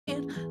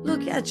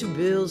Look at your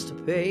bills to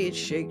pay, it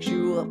shakes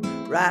you up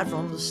right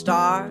from the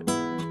start.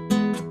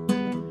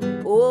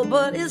 Oh,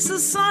 but it's a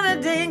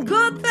sunny day and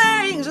good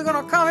things are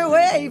gonna come your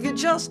way if you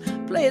just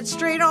play it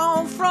straight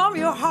on from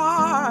your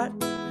heart.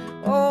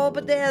 Oh,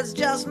 but there's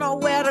just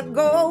nowhere to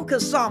go,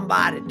 'cause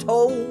somebody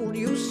told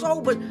you so.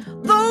 But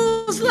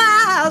those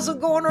lies are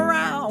going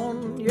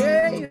around.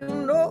 Yeah, you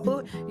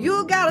know,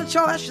 you got a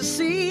choice, you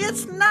see.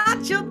 It's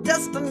not your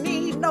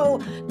destiny. No,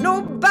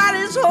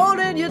 nobody's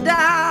holding you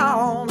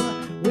down.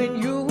 When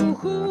you,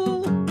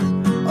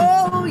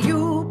 oh,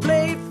 you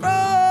play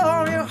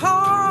from your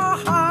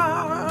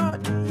heart.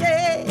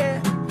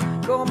 Yeah,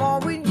 come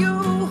on, when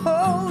you,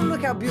 oh,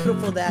 look how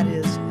beautiful that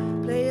is.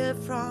 Play it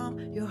from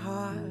your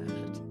heart.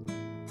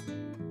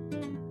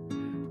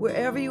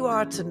 Wherever you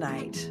are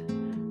tonight,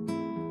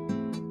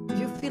 if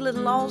you're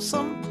feeling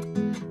lonesome,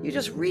 you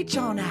just reach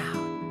on out.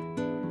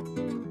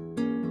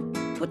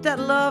 Put that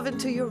love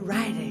into your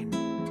writing.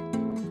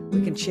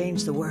 We can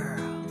change the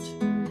world.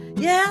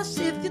 Yes,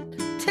 if you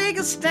take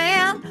a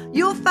stand,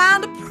 you'll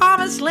find a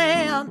promised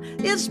land.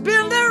 It's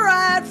built there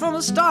right from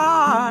the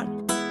start.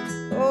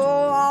 Oh,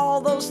 all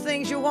those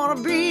things you want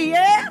to be,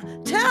 yeah.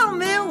 Tell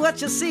me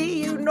what you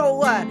see. You know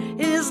what?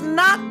 It is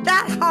not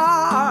that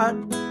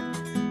hard.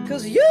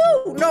 'Cause you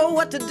know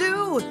what to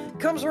do.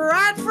 Comes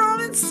right from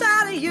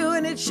inside of you,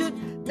 and it should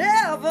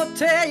never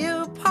tear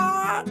you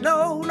apart.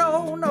 No,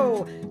 no,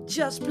 no.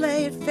 Just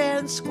play it fair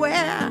and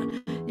square.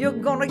 You're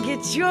gonna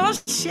get your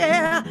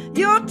share.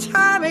 Your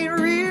time ain't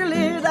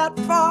really that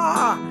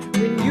far.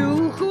 When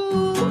you,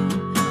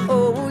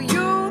 oh,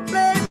 you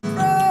play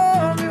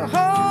from your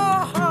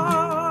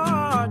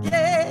heart.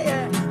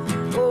 Yeah.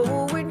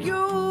 Oh, when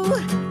you,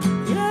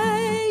 yeah,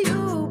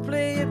 you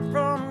play it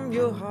from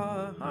your heart.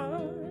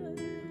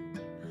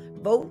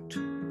 Vote,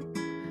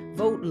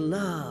 vote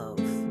love,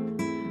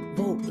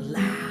 vote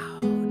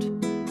loud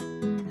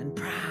and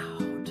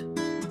proud.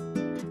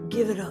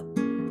 Give it up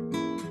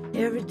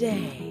every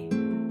day.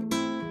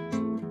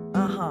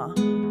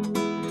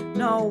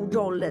 No,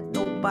 don't let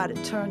nobody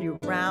turn you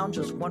around.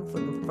 Just one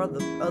foot in front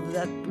of the other.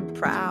 That be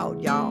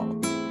proud, y'all.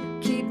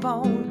 Keep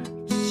on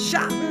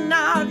shouting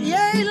out,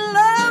 yay,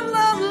 love,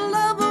 love,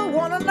 love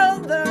one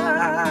another.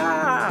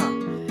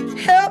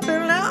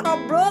 Helping out our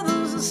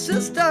brothers and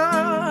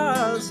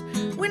sisters.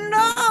 We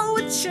know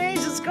a change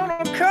is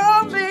gonna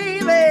come,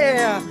 baby,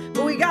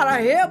 but we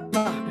gotta help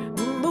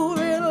move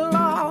it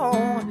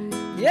along.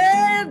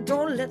 Yeah,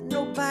 don't let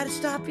nobody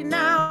stop you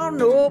now.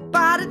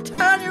 Nobody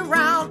turn you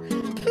around.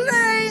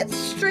 Play it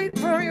straight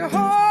from your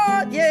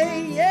heart. Yeah,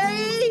 yeah,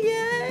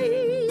 yeah,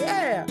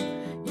 yeah.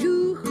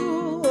 You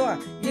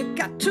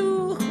got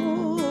to.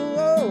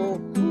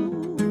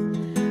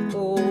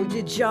 Oh,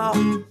 did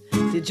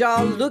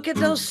y'all look at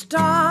those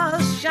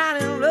stars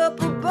shining up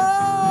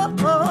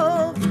above?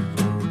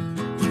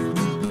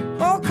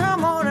 Oh,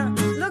 come on and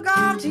look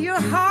out to your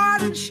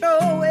heart and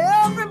show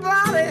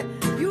everybody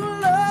you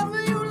love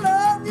them.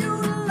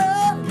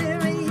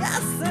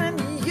 Yes, and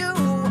you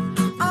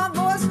are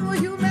voice for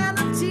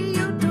humanity.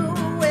 You do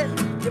it.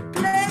 You're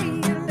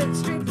playing it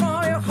straight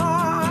from your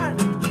heart.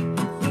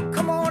 You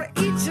come on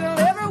each and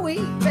every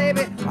week,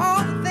 baby.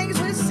 All the things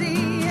we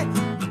see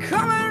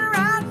coming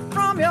right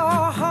from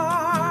your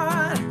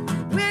heart.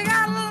 We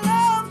got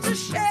love to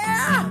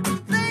share,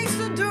 things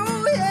to do,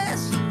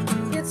 yes.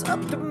 It's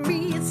up to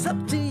me, it's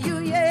up to you,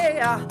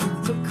 yeah.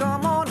 So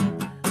come on,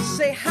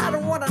 say hi to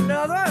one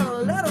another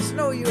and let us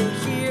know you're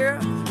here.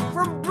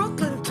 From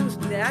Brooklyn to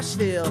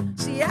Nashville,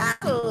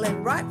 Seattle,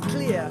 and right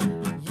clear.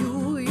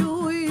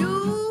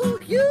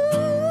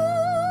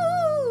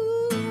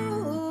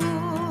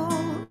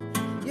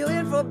 You're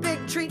in for a big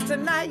treat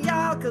tonight,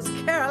 y'all, 'cause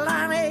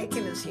Caroline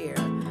Aiken is here.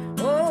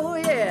 Oh,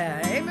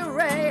 yeah, Amy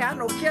Ray, I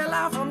know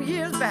Caroline from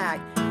years back.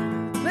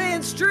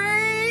 Playing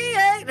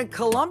straight in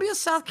Columbia,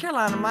 South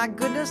Carolina. My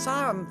goodness,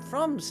 I'm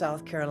from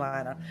South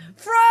Carolina.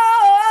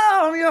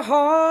 From your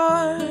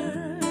heart.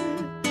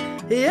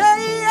 Yeah,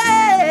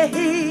 yeah,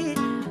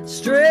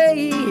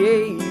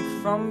 straight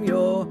from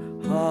your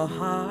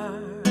heart.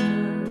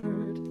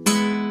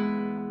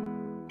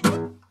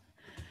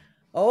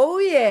 Oh,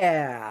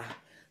 yeah.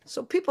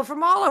 So people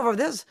from all over.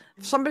 There's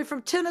somebody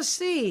from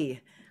Tennessee.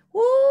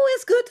 Woo,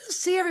 it's good to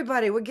see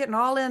everybody. We're getting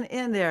all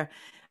in there.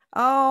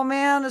 Oh,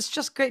 man, it's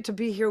just great to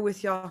be here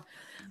with y'all.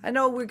 I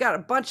know we got a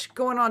bunch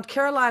going on.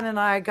 Caroline and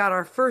I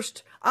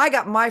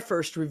got my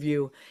first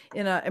review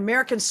in an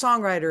American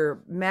Songwriter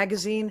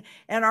magazine,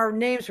 and our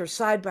names were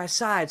side by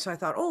side. So I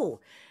thought, oh,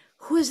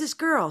 who is this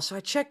girl? So I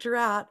checked her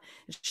out.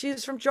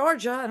 She's from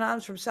Georgia, and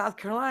I'm from South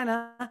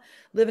Carolina,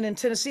 living in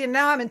Tennessee, and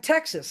now I'm in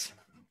Texas.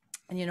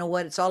 And you know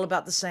what? It's all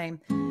about the same,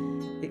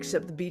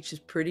 except the beach is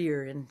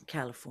prettier in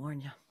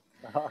California.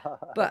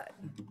 But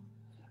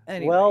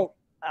anyway. Well,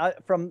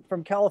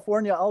 from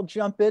California, I'll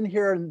jump in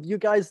here. And you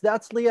guys,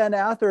 that's Leanne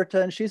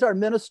Atherton. She's our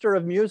minister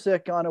of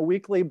music on a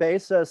weekly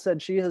basis.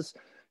 And she has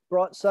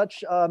brought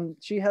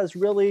she has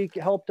really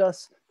helped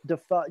us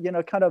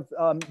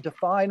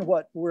define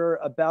what we're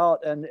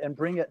about and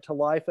bring it to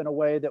life in a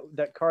way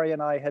that Kari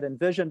and I had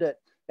envisioned it.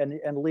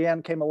 and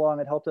Leanne came along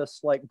and helped us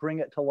like bring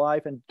it to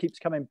life and keeps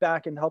coming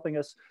back and helping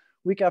us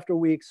week after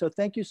week. So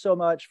thank you so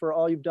much for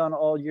all you've done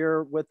all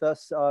year with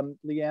us,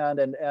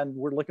 Leanne, and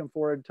we're looking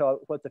forward to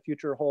what the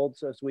future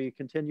holds as we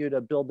continue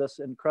to build this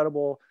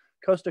incredible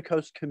coast to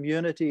coast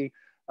community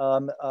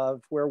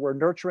of where we're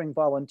nurturing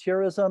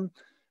volunteerism.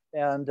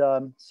 And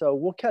so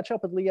we'll catch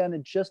up with Leanne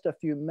in just a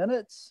few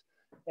minutes.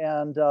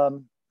 And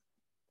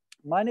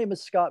my name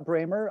is Scott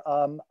Bramer.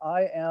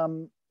 I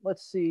am,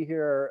 let's see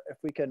here if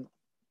we can,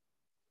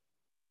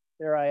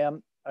 there I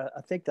am.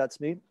 I think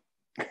that's me.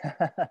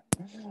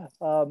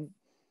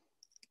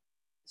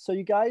 So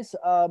you guys,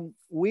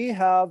 we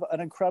have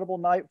an incredible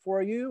night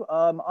for you.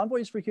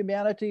 Envoys for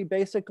Humanity,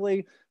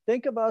 basically,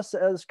 think of us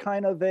as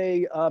kind of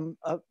the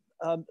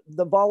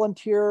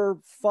volunteer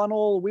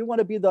funnel. We want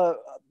to be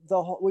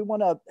we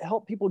want to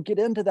help people get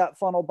into that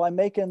funnel by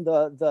making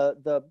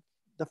the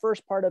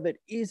first part of it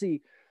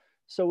easy,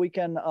 so we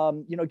can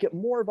you know, get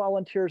more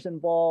volunteers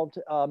involved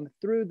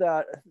through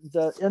that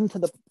into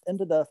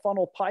the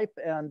funnel pipe.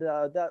 And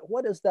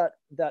what is that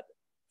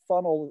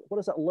funnel? What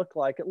does that look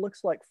like? It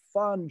looks like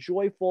fun,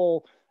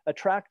 joyful,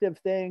 attractive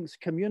things,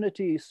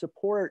 community,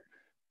 support,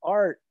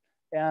 art,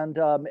 and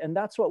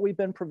that's what we've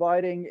been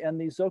providing in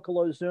these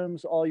Zocalo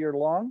Zooms all year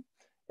long.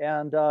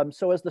 And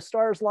so as the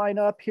stars line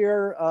up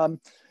here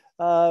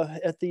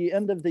at the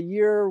end of the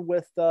year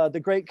with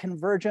the great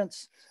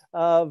convergence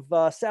of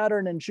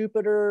Saturn and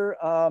Jupiter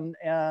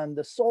and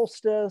the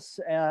solstice,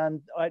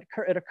 and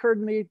it occurred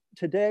to me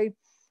today,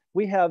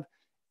 we have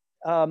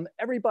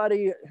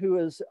everybody who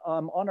is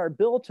on our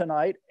bill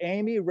tonight.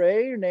 Amy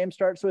Ray, your name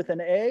starts with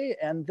an A,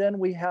 and then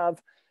we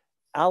have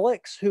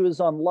Alex, who is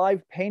on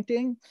live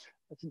painting,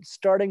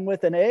 starting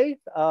with an A,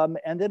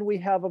 and then we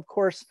have, of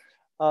course,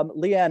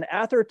 Leanne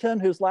Atherton,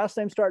 whose last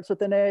name starts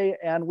with an A,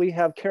 and we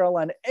have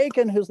Caroline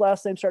Aiken, whose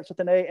last name starts with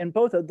an A, and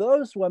both of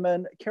those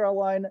women,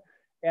 Caroline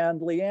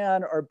and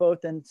Leanne, are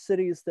both in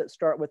cities that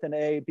start with an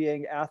A,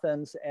 being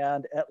Athens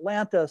and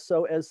Atlanta.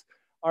 So as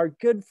our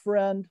good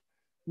friend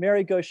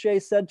Mary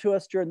Gaucher said to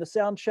us during the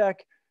sound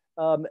check,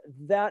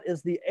 that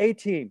is the A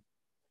team.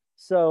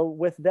 So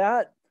with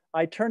that,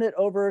 I turn it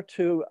over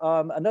to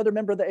another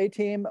member of the A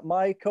team,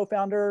 my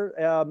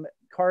co-founder,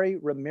 Kari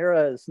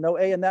Ramirez. No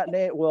A in that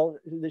name. Well,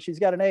 she's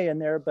got an A in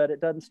there, but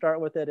it doesn't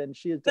start with it. And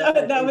she is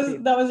that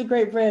was a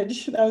great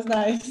bridge. That was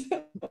nice.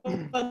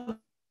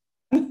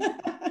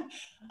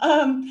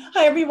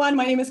 Hi everyone,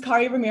 my name is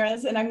Kari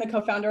Ramirez, and I'm the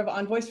co-founder of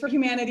Envoys for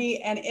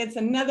Humanity, and it's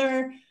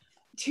another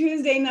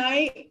Tuesday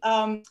night.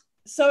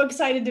 So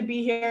excited to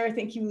be here.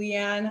 Thank you,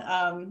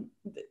 Leanne.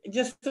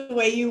 Just the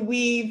way you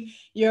weave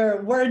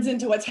your words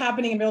into what's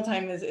happening in real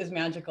time is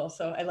magical.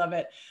 So I love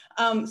it.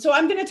 So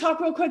I'm going to talk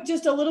real quick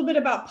just a little bit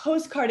about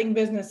postcarding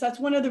business. That's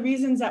one of the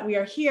reasons that we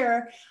are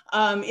here,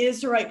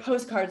 is to write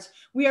postcards.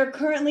 We are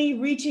currently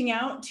reaching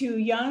out to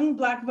young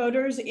Black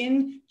voters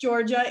in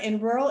Georgia in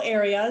rural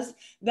areas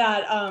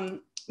that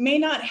may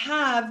not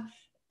have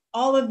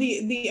all of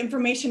the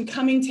information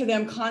coming to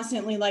them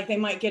constantly like they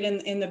might get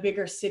in the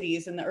bigger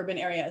cities, in the urban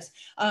areas.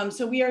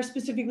 So we are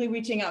specifically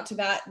reaching out to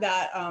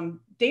that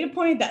data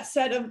point, that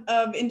set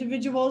of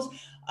individuals,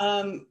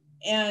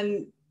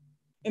 and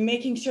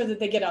making sure that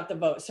they get out the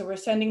vote. So we're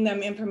sending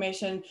them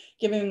information,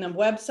 giving them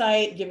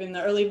website, giving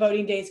the early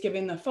voting dates,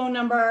 giving the phone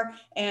number,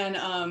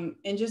 and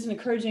just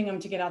encouraging them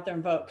to get out there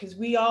and vote, because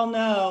we all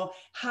know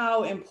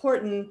how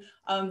important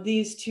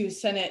these two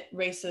Senate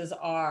races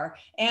are.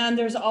 And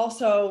there's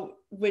also,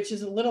 which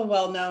is a little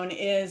well known,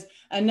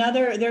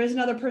 there is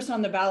another person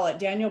on the ballot,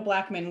 Daniel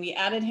Blackman. We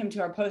added him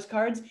to our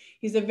postcards.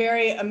 He's a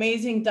very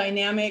amazing,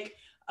 dynamic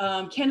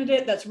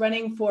candidate that's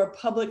running for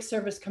public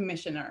service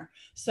commissioner.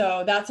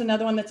 So that's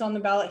another one that's on the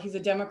ballot. He's a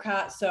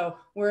Democrat. So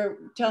we're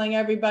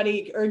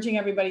urging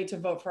everybody to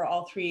vote for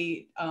all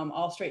three,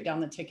 all straight down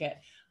the ticket.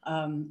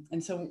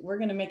 And so we're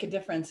going to make a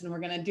difference, and we're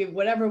going to do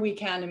whatever we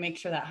can to make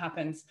sure that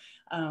happens.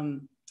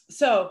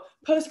 So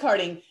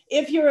postcarding,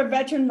 if you're a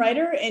veteran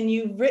writer and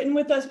you've written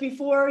with us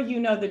before, you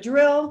know the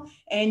drill,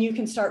 and you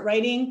can start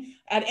writing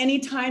at any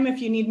time. If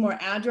you need more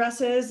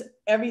addresses,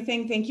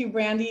 everything, thank you,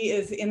 Brandy,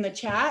 is in the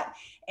chat.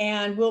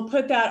 And we'll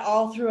put that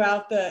all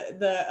throughout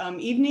the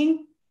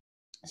evening.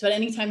 So at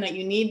any time that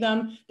you need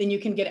them, then you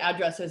can get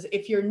addresses.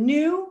 If you're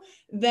new,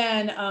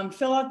 then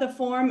fill out the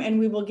form and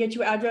we will get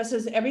you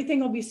addresses. Everything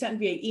will be sent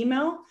via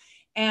email.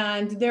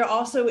 And there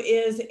also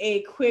is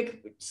a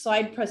quick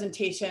slide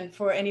presentation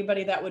for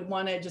anybody that would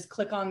want to just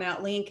click on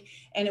that link,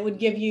 and it would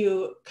give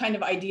you kind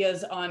of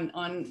ideas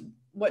on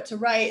what to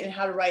write and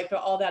how to write, but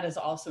all that is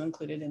also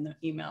included in the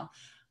email.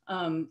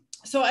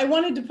 So I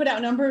wanted to put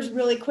out numbers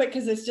really quick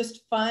because it's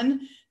just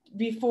fun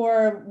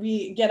before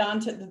we get on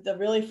to the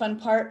really fun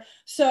part.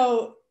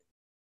 So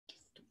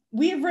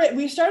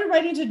we started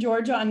writing to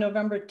Georgia on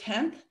November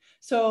 10th.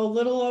 So a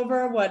little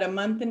over, a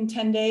month and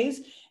 10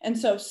 days. And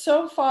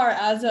so far,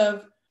 as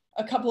of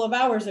a couple of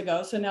hours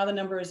ago, so now the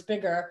number is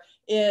bigger,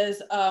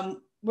 is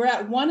we're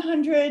at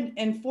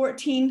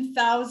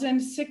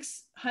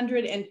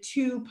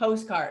 114,602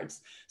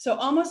 postcards. So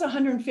almost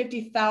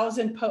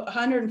 115,000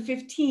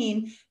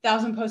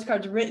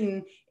 postcards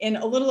written in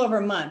a little over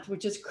a month,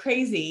 which is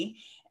crazy.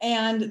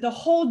 And the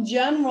whole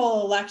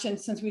general election,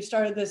 since we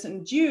started this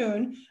in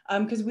June,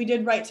 because we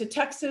did write to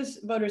Texas,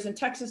 voters in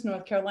Texas,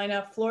 North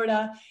Carolina,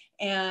 Florida,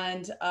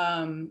 and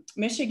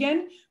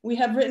Michigan, we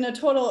have written a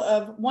total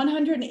of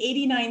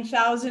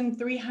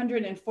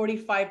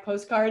 189,345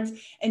 postcards.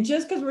 And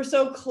just because we're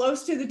so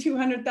close to the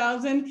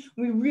 200,000,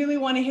 we really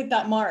want to hit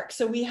that mark.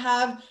 So we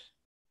have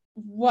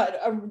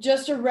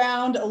just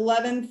around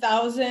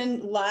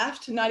 11,000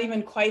 left, not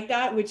even quite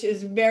that, which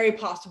is very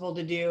possible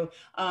to do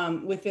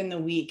within the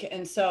week.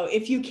 And so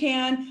if you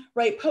can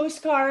write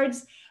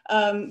postcards,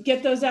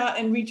 get those out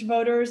and reach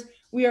voters.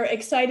 We are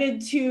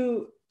excited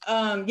to,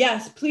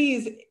 yes,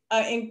 please,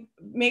 and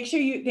make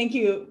sure you, thank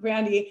you,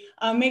 Brandy,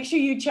 make sure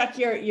you check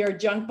your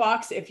junk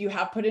box if you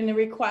have put in a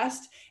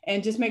request,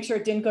 and just make sure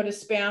it didn't go to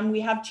spam.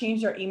 We have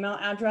changed our email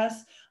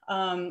address.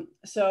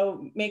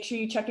 So make sure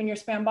you check in your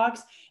spam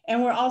box.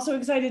 And we're also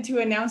excited to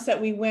announce that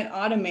we went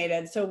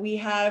automated. So we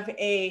have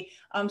a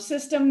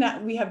system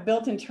that we have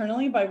built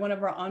internally by one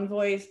of our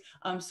envoys,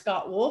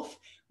 Scott Wolf,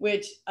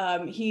 which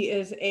he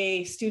is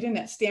a student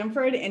at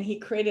Stanford, and he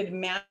created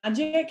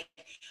magic.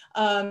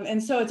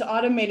 And so it's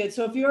automated.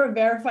 So if you're a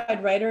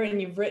verified writer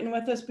and you've written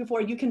with us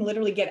before, you can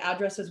literally get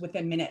addresses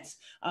within minutes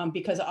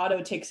because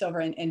Auto takes over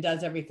and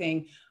does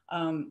everything.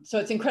 So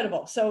it's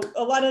incredible. So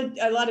a lot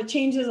of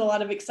changes, a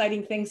lot of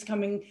exciting things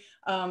coming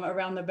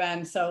around the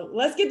bend. So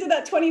let's get to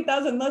that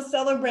 20,000. Let's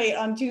celebrate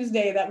on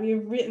Tuesday that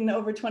we've written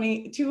over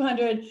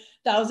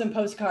 200,000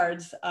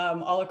 postcards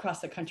all across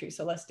the country.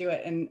 So let's do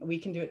it, and we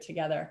can do it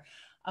together.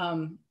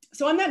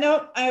 So on that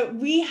note,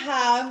 we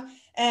have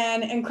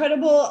an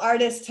incredible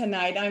artist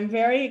tonight. I'm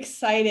very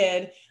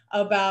excited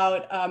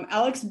about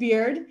Alex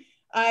Beard.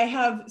 I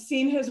have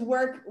seen his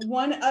work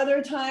one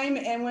other time,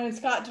 and when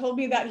Scott told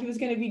me that he was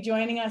going to be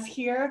joining us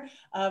here,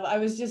 I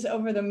was just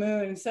over the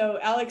moon. So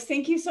Alex,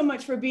 thank you so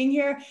much for being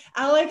here.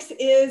 Alex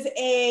is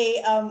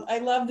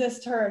I love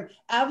this term,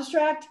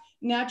 abstract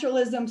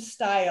naturalism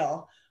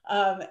style.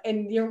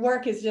 And your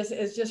work is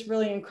just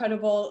really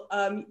incredible.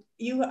 I'm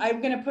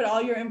going to put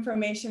all your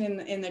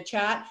information in the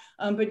chat,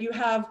 but you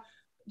have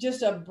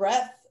just a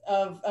breadth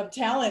of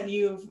talent.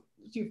 You've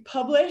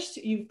published,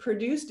 you've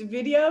produced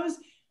videos,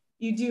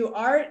 you do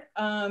art.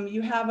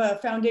 You have a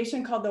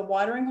foundation called the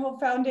Watering Hole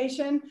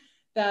Foundation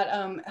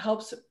that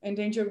helps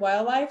endangered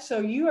wildlife.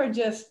 So you are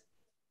just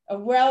a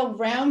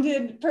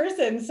well-rounded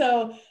person.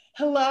 So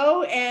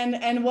hello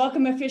and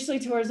welcome officially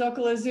to our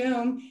Zocalo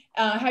Zoom.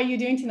 How are you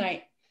doing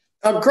tonight?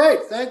 I'm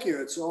great, thank you.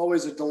 It's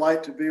always a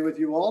delight to be with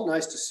you all.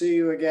 Nice to see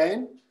you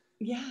again.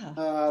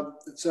 Yeah.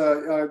 It's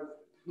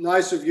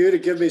nice of you to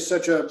give me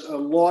such a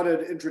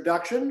lauded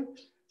introduction.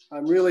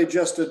 I'm really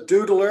just a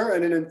doodler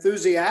and an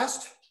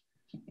enthusiast.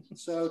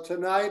 So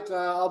tonight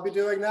I'll be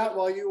doing that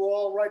while you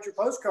all write your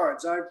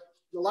postcards. The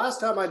last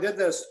time I did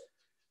this,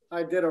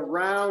 I did a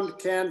round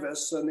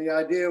canvas, and the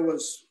idea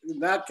was, in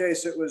that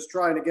case, it was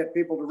trying to get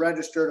people to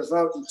register to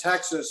vote in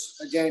Texas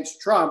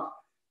against Trump.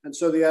 And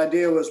so the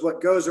idea was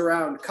what goes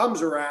around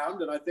comes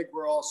around, and I think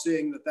we're all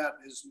seeing that that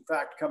is in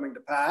fact coming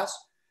to pass.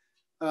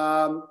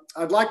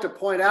 I'd like to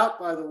point out,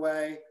 by the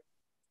way,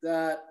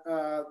 that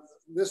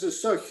this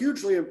is so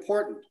hugely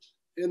important.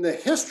 In the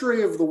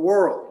history of the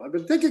world, I've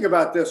been thinking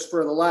about this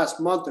for the last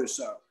month or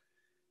so.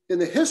 In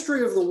the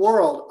history of the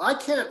world, I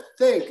can't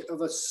think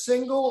of a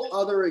single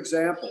other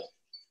example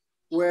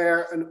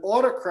where an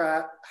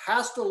autocrat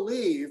has to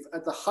leave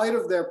at the height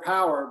of their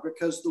power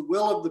because the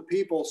will of the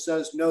people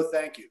says no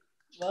thank you.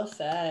 Well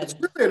said. It's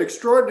really an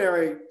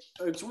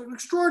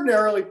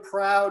extraordinarily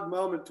proud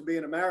moment to be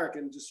an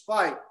American,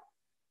 despite,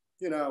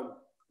 you know,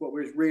 what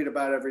we read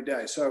about every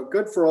day. So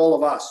good for all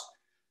of us.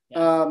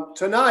 Yeah.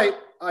 Tonight,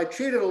 I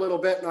cheated a little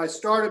bit, and I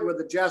started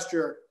with a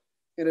gesture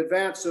in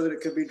advance so that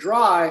it could be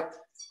dry.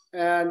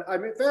 And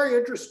I'm very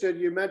interested,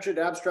 you mentioned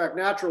abstract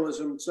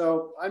naturalism.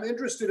 So I'm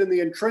interested in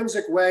the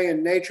intrinsic way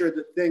in nature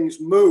that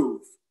things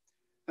move.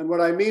 And what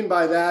I mean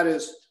by that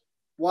is,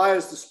 why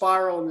is the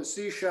spiral in the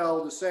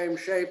seashell the same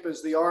shape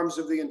as the arms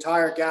of the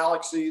entire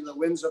galaxy, the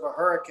winds of a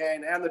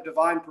hurricane, and the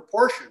divine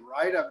proportion,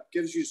 right? It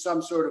gives you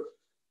some sort of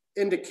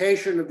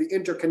indication of the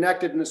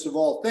interconnectedness of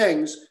all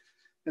things.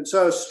 And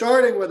so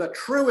starting with a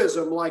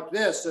truism like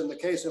this, in the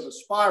case of a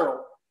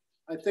spiral,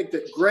 I think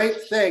that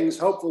great things,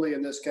 hopefully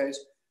in this case,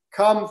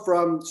 come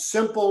from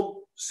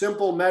simple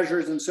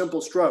measures and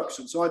simple strokes.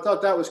 And so I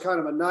thought that was kind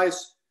of a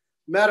nice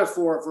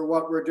metaphor for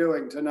what we're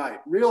doing tonight.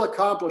 Real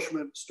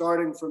accomplishment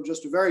starting from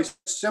just a very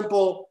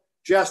simple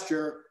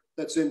gesture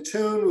that's in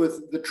tune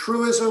with the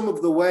truism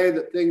of the way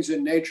that things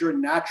in nature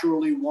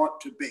naturally want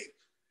to be.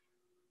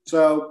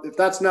 So if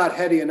that's not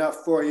heady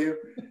enough for you,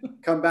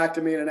 come back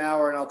to me in an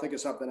hour and I'll think of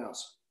something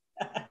else.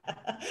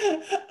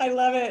 I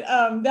love it.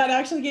 That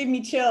actually gave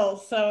me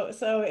chills.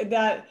 So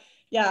that,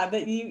 yeah,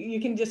 that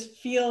you can just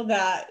feel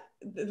that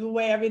the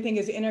way everything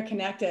is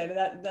interconnected.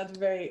 That's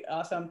very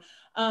awesome.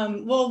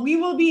 Well, we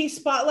will be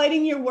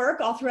spotlighting your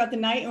work all throughout the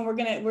night, and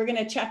we're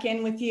gonna check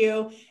in with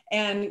you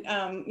and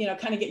you know,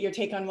 kind of get your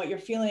take on what you're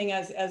feeling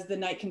as the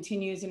night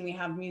continues, and we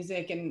have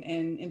music and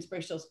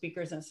inspirational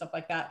speakers and stuff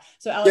like that.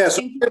 So Alex, yes,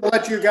 I'm going to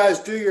let you guys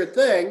do your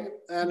thing,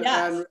 and,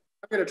 yes. and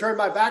I'm going to turn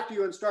my back to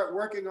you and start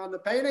working on the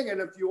painting. And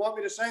if you want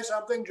me to say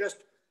something, just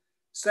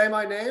say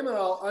my name and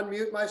I'll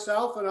unmute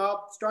myself and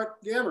I'll start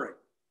yammering.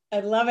 I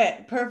love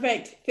it.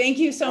 Perfect. Thank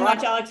you so much,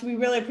 right. Alex. We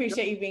really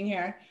appreciate you being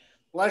here.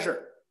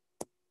 Pleasure.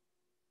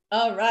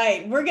 All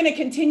right, we're going to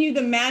continue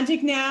the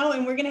magic now,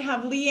 and we're going to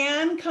have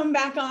Leanne come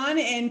back on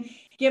and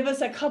give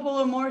us a couple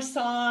of more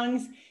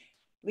songs.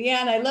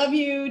 Leanne, I love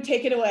you.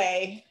 Take it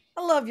away.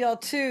 I love y'all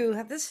too.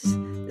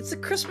 It's a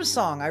Christmas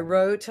song I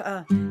wrote.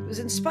 It was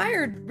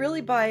inspired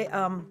really by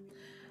an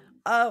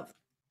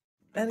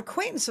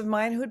acquaintance of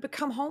mine who had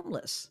become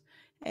homeless,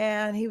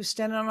 and he was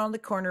standing on the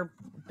corner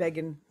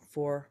begging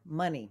for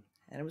money,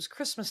 and it was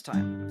Christmas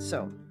time.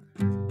 So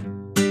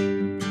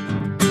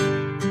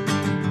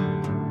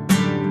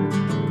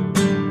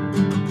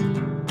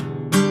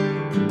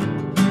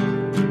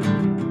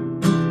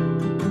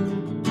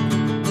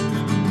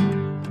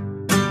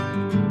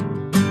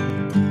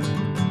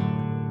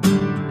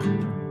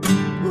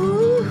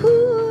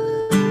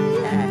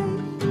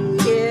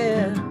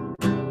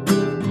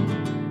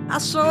I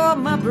saw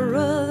my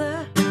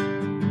brother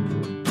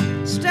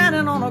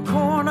standing on a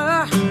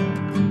corner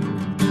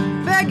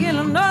begging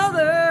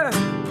another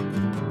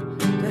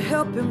to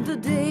help him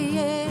today,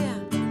 yeah.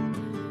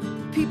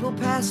 People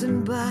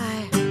passing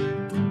by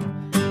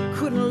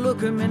couldn't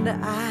look him in the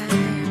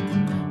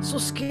eye, so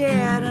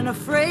scared and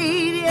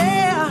afraid,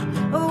 yeah,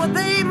 of what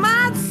they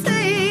might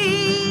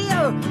say.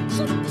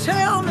 So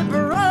tell me,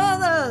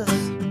 brothers,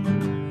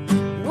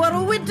 what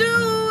do we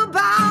do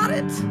about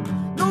it?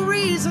 No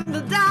reason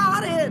to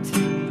doubt it.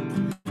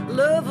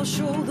 Love will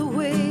show the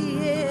way,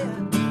 yeah.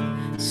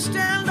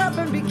 Stand up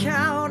and be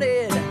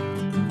counted.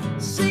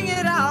 Sing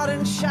it out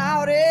and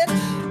shout it.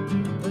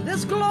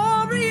 There's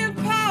glory and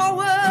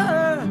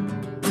power.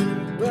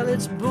 Well,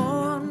 it's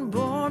born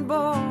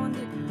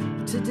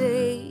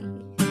today.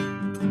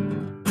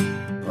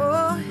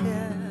 Oh,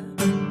 yeah.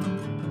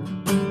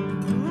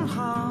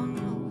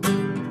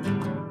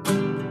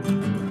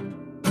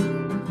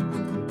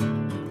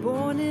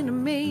 Born in a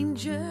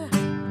manger.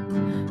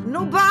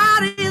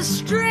 Nobody is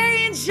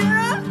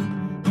stranger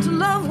to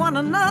love one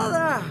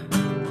another.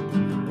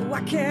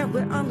 Why can't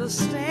we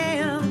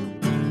understand?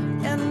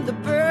 And the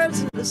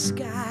birds in the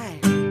sky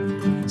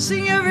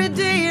sing every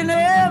day and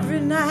every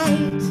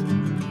night.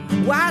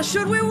 Why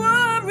should we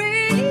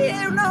worry?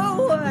 You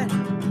know what?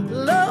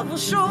 Love will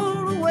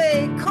show the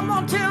way. Come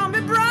on, tell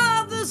me,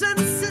 brothers and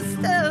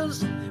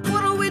sisters,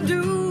 what do we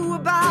do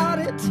about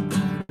it?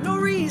 No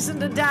reason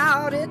to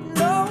doubt it.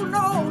 No,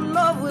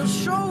 love will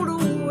show the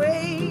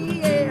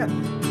way, yeah.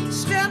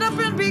 Stand up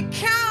and be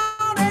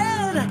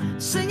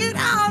counted. Sing it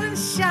out and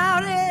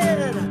shout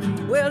it.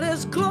 Well,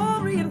 there's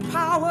glory and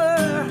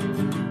power.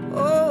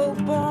 Oh,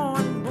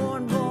 born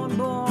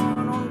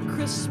on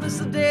Christmas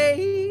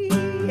Day.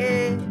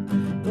 Yeah.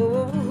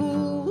 Oh,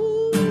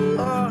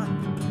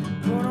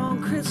 born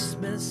on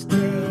Christmas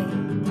Day.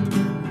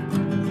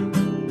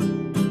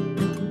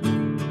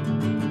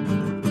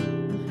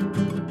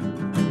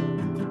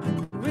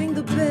 Ring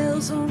the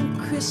bells on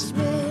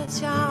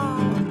Christmas, y'all.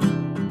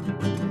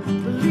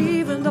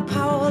 Believe in the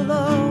power of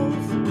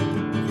love.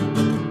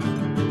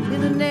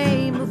 In the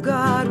name of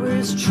God, where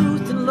is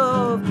truth and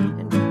love,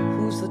 and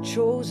who's the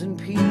chosen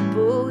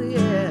people,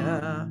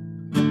 yeah.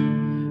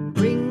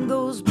 Ring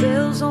those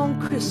bells on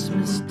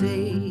Christmas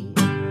Day.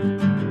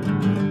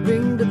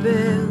 Ring the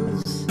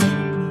bells.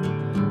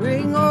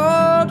 Ring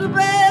all the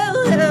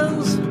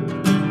bells.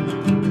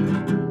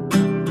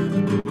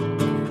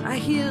 I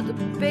hear the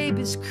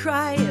babies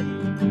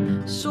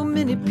crying, so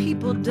many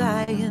people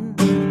dying.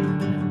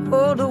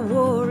 Oh, the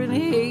war and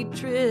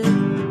hatred.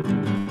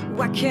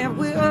 Why can't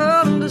we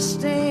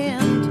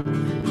understand?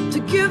 To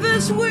give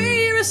as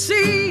we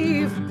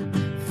receive,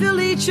 fill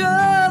each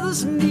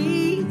other's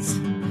needs,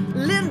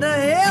 lend a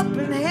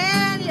helping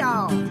hand,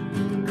 y'all.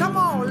 Come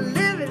on,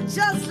 live it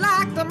just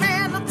like the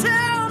man. Now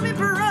tell me,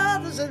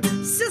 brothers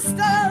and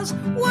sisters,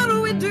 what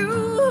do we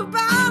do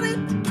about it?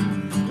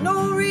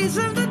 No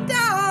reason to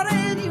doubt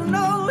it. You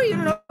know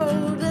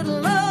that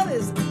love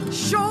is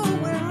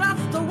showing us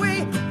the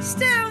way.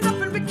 Stand up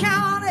and be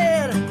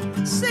counted.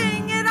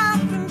 Sing it out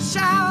and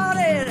shout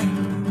it.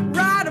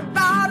 Write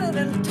about it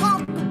and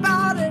talk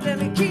about it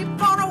and keep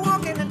on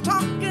walking and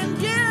talking.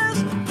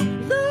 Yes,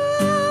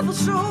 love will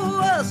show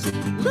us.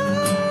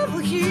 Love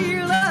will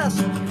heal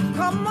us.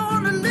 Come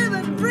on and live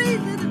it,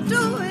 breathe it, and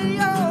do it,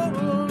 yo.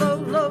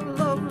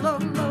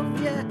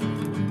 Love, yeah.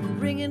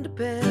 Ringing the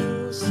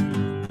bells,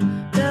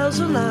 bells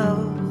of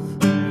love.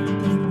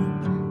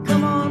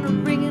 Come on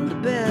and ringing the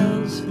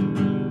bells.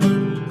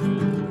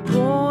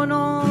 Born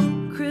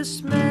on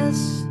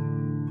Christmas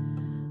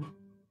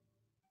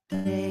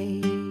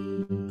Day.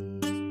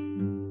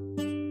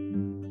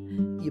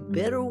 You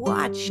better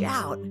watch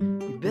out.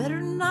 You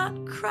better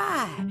not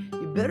cry.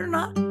 better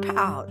not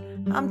pout.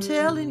 I'm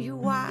telling you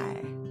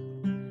why.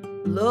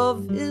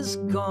 Love is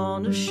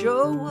gonna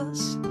show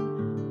us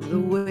the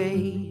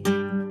way.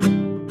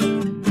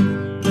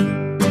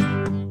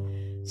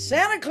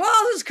 Santa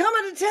Claus is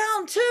coming to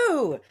town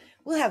too.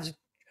 We'll have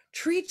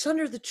treats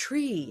under the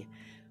tree.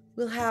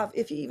 We'll have,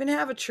 if you even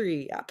have a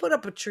tree, I put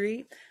up a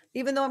tree.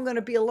 Even though I'm going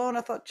to be alone,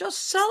 I thought,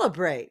 just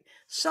celebrate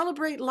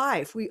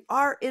life. We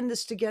are in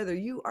this together.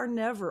 You are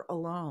never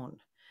alone.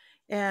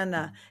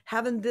 And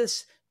having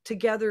this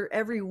together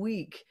every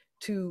week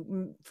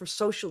for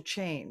social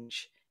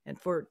change and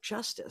for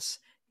justice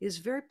is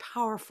very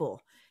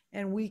powerful.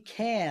 And we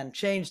can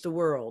change the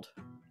world.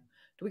 Do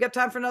we got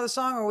time for another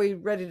song, or are we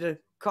ready to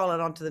call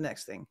it on to the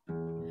next thing?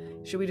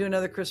 Should we do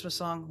another Christmas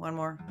song? One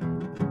more?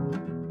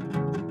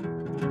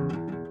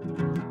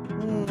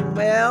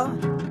 Well,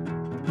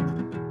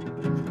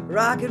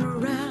 rocking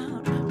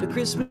around the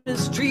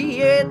Christmas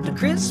tree at the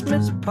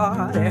Christmas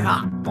party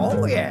hop.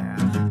 Oh yeah,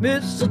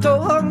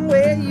 mistletoe hung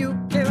where you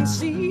can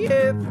see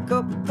every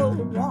couple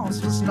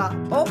wants to stop.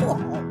 Oh,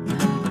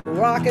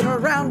 rocking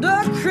around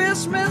the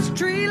Christmas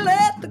tree,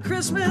 let the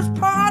Christmas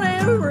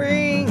party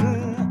ring.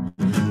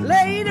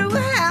 Later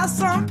we'll have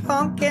some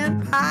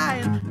pumpkin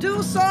pie and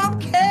do some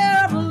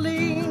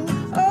caroling.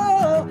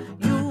 Oh,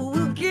 you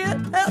will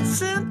get that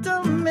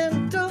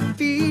sentimental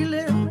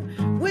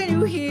feeling when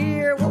you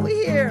hear what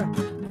we hear.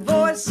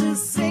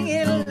 Voices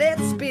singing,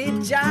 let's be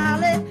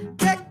jolly.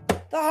 Deck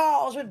the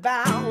halls with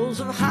boughs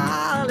of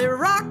holly.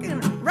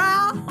 Rocking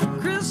round the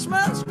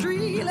Christmas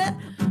tree, let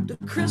the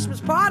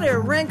Christmas party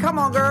ring. Come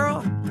on,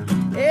 girl.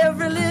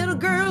 Every little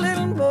girl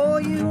and boy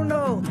you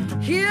know,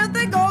 here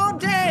they go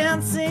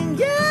dancing.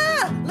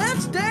 Yeah,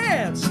 let's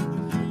dance.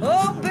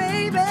 Oh,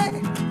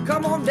 baby,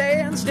 come on,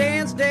 dance,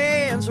 dance,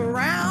 dance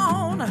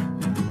around.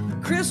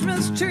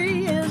 Christmas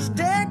tree is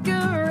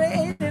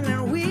decorated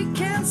and we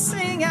can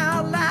sing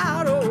out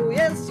loud. Oh,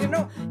 yes, you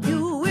know,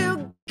 you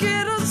will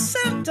get a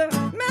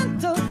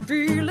sentimental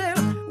feeling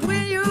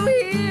when you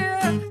hear,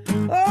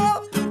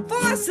 oh,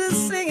 voices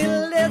singing,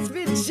 let's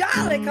be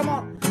jolly. Come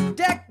on.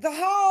 Deck the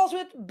halls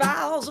with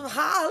boughs of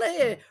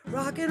holly,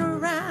 rocking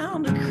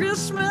around the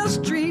Christmas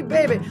tree,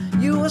 baby.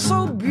 You are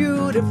so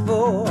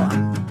beautiful.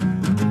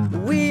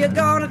 We are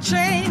gonna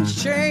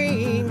change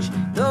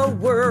the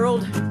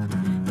world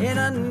in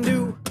a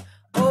new,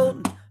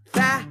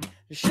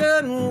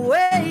 old-fashioned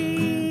way.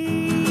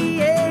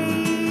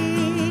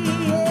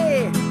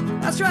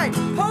 That's right,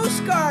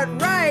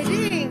 postcard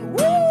writing.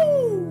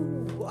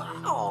 Woo!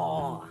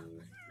 Wow.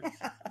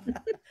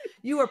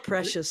 You are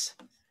precious.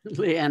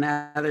 Leanne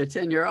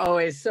Atherton, you're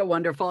always so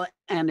wonderful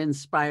and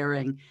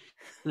inspiring.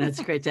 And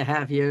it's great to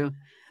have you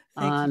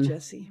Thank you,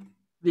 Jesse.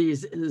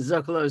 These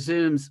Zocalo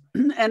Zooms.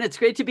 And it's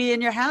great to be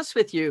in your house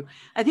with you.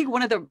 I think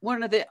one of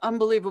the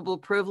unbelievable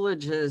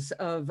privileges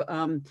of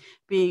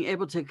being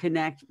able to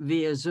connect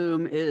via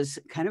Zoom is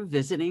kind of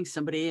visiting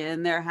somebody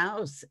in their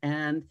house.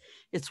 And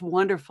it's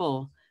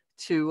wonderful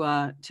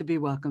to be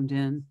welcomed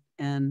in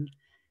and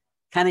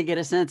kind of get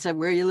a sense of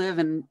where you live.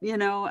 And, you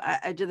know,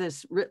 I do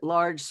this writ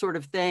large sort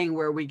of thing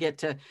where we get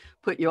to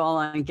put you all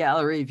on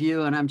gallery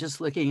view and I'm just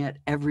looking at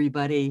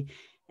everybody.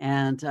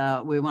 And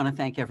we want to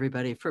thank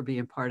everybody for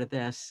being part of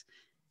this.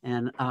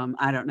 And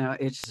I don't know,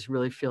 it just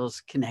really feels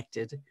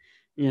connected,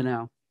 you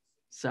know,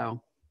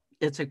 so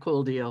it's a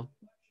cool deal.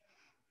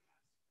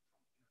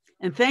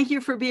 And thank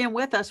you for being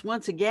with us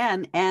once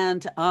again.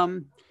 And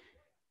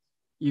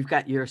you've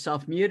got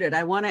yourself muted.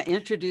 I want to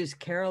introduce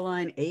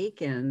Caroline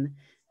Aiken.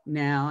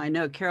 Now, I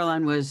know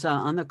Caroline was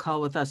on the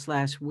call with us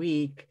last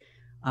week,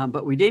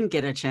 but we didn't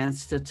get a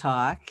chance to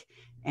talk.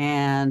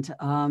 And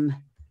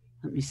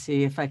let me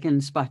see if I can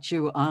spot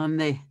you on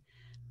the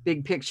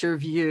big picture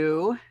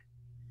view.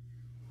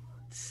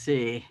 Let's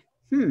see.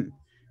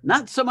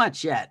 Not so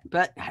much yet,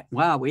 but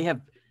wow, we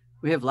have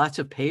lots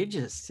of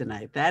pages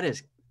tonight. That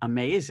is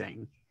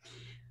amazing.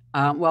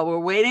 While we're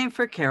waiting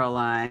for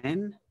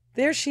Caroline.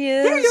 There she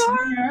is. There you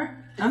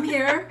are. I'm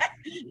here.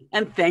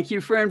 And thank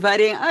you for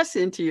inviting us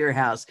into your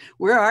house.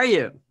 Where are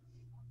you?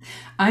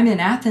 I'm in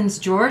Athens,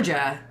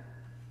 Georgia.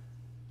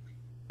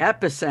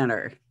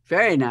 Epicenter.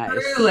 Very nice.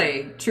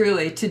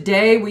 Truly.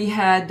 Today we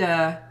had,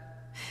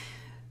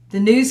 the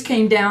news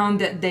came down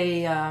that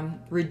they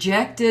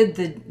rejected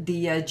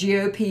the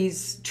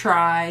GOP's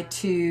try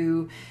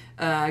to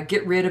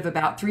get rid of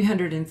about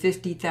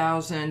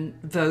 350,000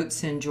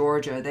 votes in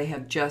Georgia. They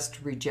have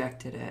just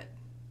rejected it.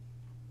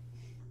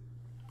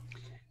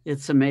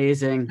 It's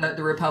amazing.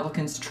 The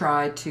Republicans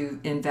tried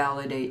to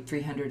invalidate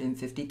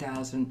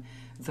 350,000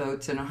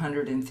 votes in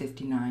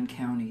 159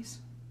 counties.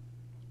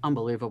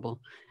 Unbelievable.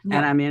 Yeah.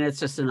 And I mean, it's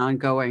just an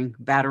ongoing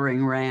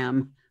battering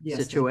ram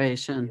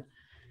situation. Yeah.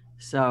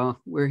 So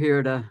we're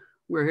here to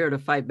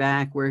fight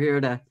back. We're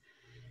here to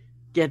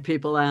get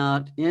people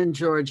out in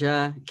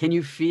Georgia. Can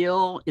you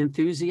feel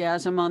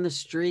enthusiasm on the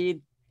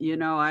street? You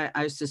know,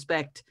 I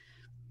suspect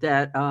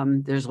that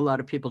there's a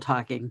lot of people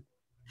talking.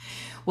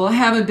 Well, I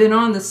haven't been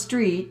on the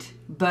street,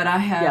 but I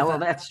have. Yeah, well,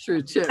 that's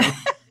true too.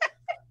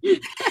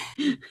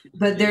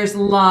 But there's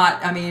a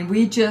lot. I mean,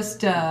 we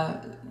just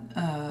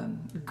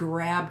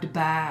grabbed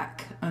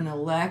back an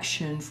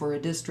election for a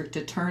district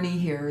attorney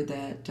here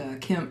that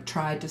Kemp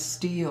tried to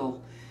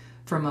steal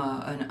from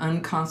an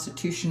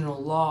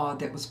unconstitutional law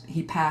that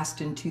he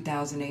passed in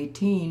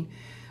 2018,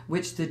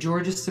 which the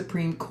Georgia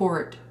Supreme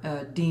Court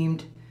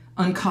deemed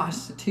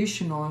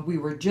unconstitutional. And we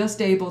were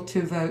just able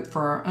to vote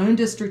for our own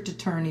district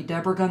attorney,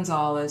 Deborah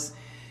Gonzalez,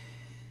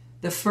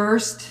 the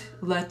first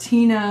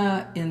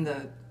Latina in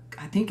the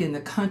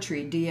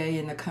country, DA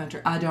in the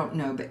country. I don't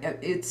know, but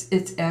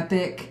it's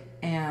epic,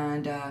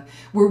 and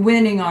we're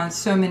winning on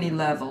so many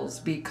levels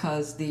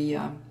because the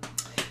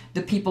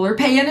people are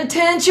paying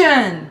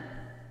attention.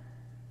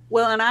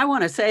 Well, and I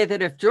want to say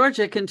that if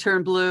Georgia can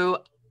turn blue,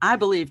 I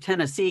believe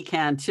Tennessee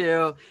can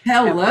too.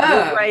 Hello.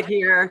 We're right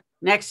here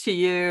next to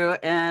you,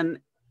 and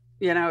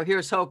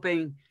here's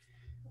hoping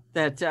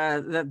that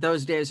that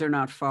those days are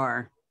not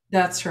far.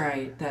 That's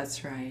right.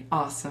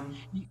 Awesome.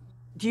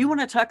 Do you want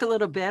to talk a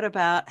little bit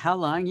about how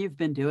long you've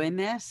been doing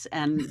this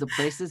and the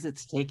places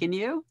it's taken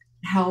you?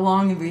 How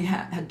long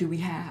do we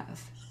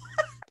have?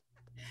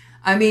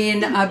 I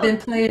mean, I've been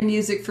playing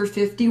music for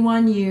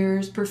 51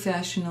 years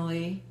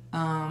professionally.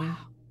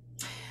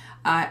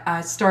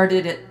 I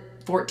started at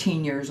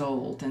 14 years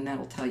old, and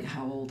that'll tell you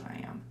how old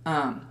I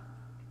am.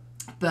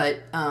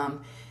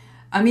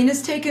 I mean,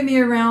 it's taken me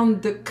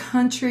around the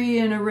country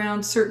and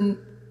around certain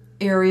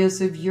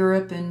areas of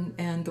Europe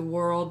and the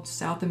world,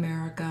 South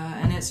America,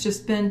 and it's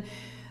just been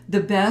the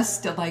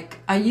best. Like,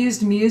 I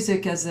used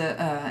music as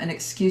an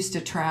excuse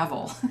to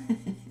travel.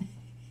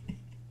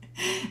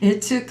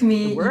 It took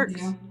me, it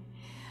works.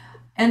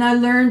 And I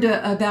learned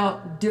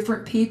about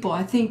different people.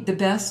 I think the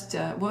best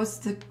what's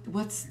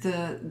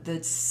the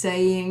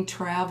saying?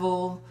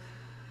 Travel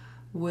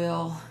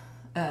will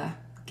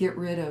get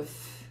rid of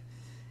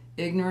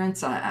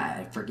ignorance.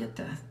 I forget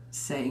the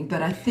saying,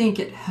 but I think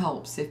it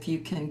helps if you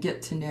can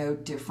get to know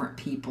different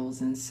peoples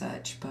and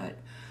such. But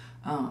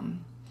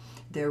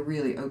they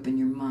really open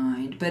your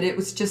mind. But it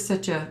was just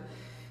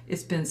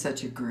it's been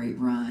such a great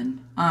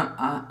run.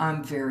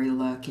 I'm very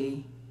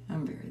lucky.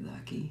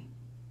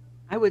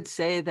 I would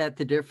say that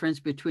the difference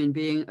between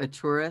being a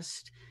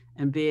tourist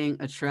and being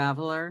a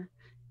traveler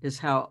is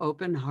how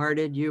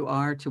open-hearted you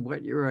are to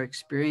what you're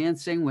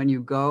experiencing when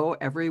you go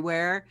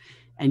everywhere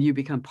and you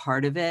become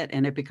part of it,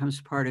 and it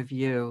becomes part of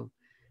you.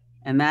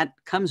 And that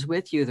comes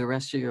with you the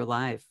rest of your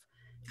life.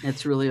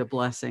 It's really a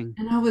blessing.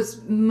 And I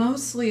was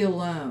mostly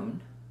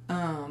alone,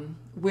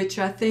 which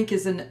I think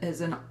is an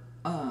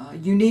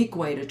unique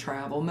way to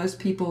travel. Most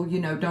people,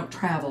 don't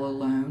travel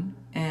alone,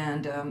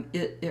 and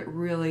it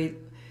really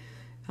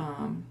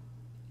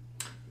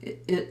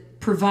it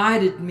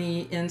provided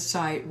me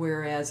insight.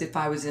 Whereas if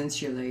I was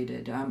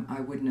insulated, I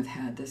wouldn't have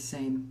had the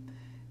same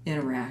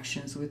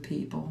interactions with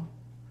people.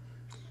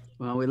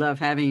 Well, we love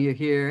having you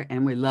here,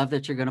 and we love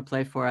that you're going to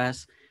play for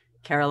us,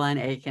 Caroline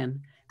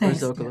Aiken, for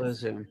Zocalo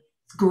Zoom.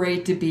 It's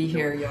great to be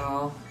here,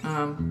 y'all.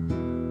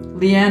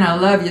 Leanne, I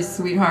love you,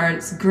 sweetheart.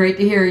 It's great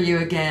to hear you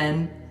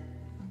again.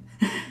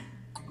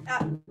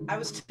 I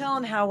was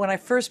telling how when I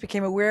first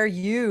became aware of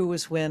you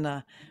was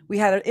when we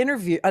had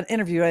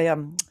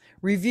a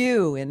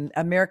review in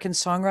American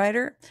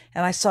Songwriter,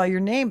 and I saw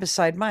your name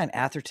beside mine,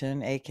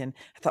 Atherton Aiken.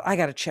 I thought, I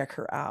got to check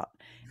her out.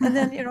 And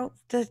then,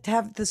 to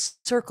have the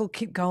circle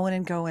keep going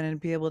and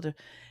be able to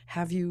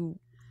have you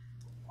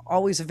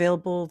always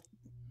available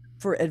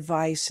for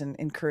advice and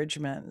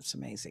encouragement. It's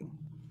amazing.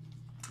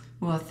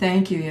 Well,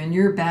 thank you. And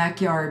your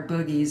backyard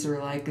boogies are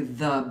like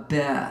the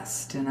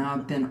best. And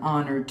I've been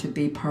honored to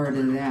be part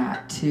of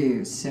that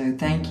too. So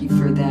thank you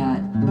for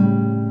that.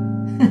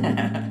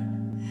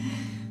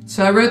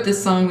 So I wrote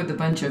this song with a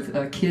bunch of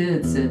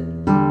kids that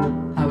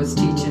I was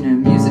teaching a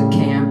music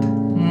camp.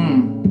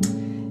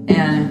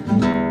 And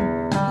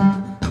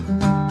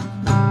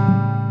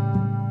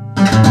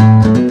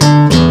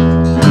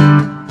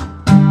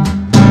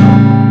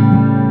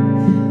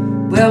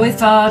well, we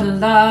fought a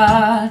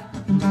lot.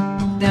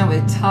 Then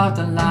we talked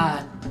a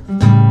lot.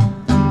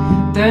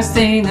 First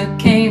thing that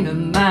came to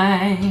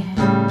mind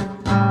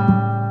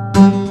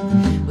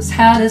was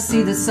how to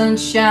see the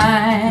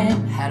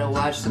sunshine, how to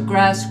watch the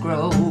grass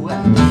grow,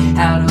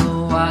 how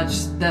to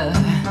watch the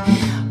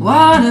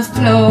water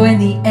flow in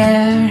the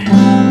air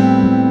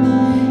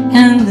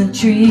and the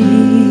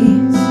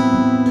trees,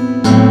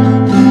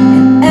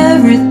 and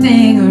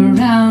everything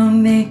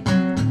around me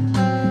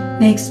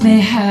makes me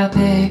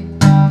happy.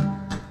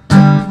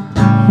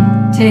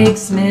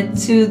 Takes me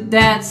to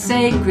that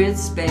sacred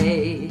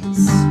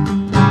space.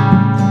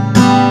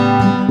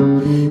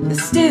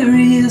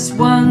 Mysterious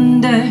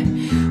wonder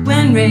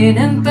when rain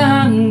and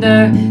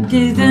thunder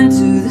give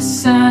into the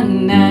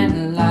sun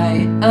and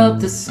light up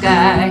the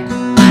sky.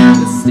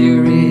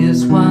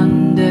 Mysterious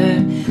wonder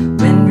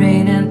when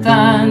rain and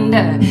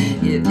thunder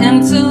give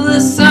into the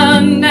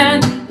sun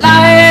and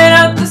light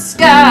up the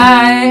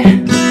sky.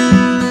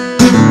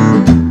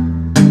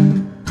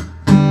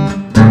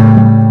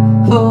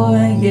 Oh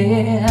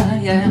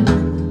yeah, yeah.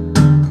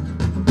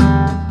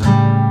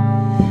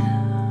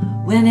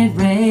 When it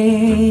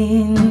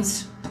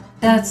rains,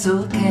 that's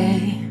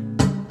okay.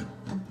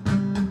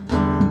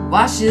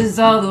 washes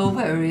all the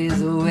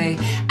worries away.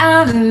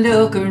 I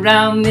look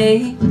around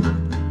me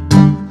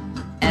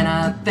and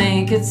I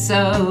think it's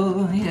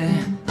so,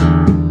 yeah.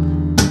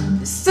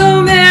 There's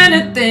so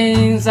many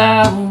things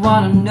I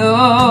want to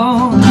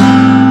know.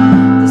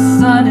 The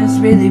sun is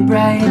really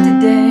bright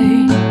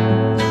today.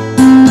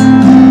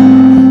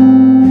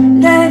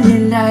 Let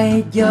it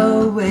light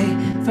your way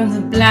from the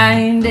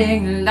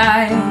blinding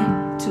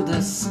light to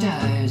the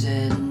stars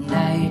at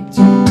night.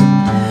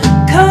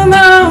 Come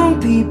on,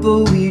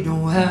 people, we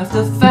don't have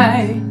to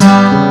fight.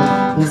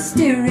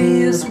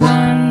 Mysterious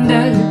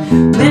wonder,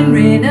 wind,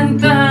 rain, and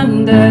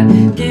thunder,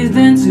 give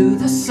into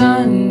the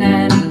sun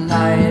and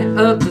light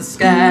up the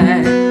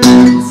sky.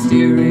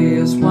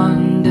 Mysterious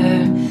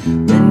wonder,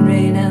 wind,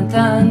 rain, and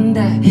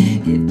thunder,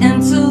 give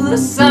into the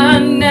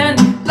sun and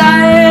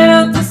light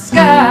up the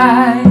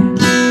sky.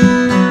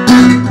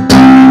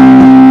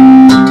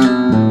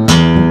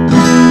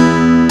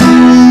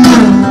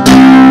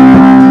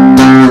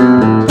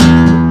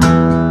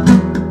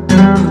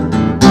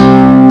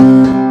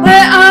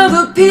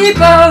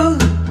 People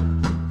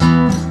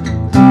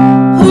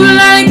who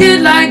like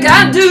it like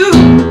I do,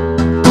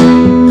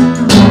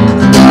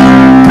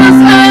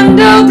 'cause I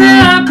know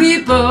there are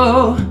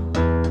people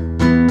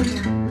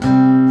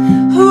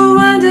who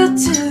wonder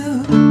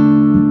too.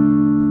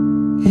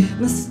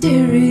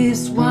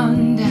 Mysterious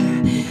wonder,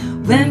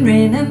 wind,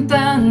 rain, and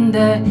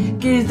thunder,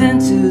 give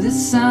into the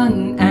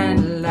sun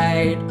and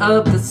light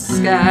up the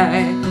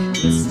sky.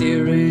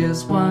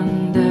 Mysterious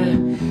wonder,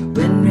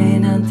 wind,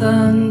 rain, and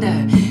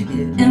thunder,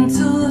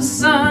 into the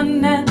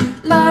sun and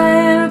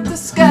light up the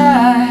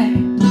sky.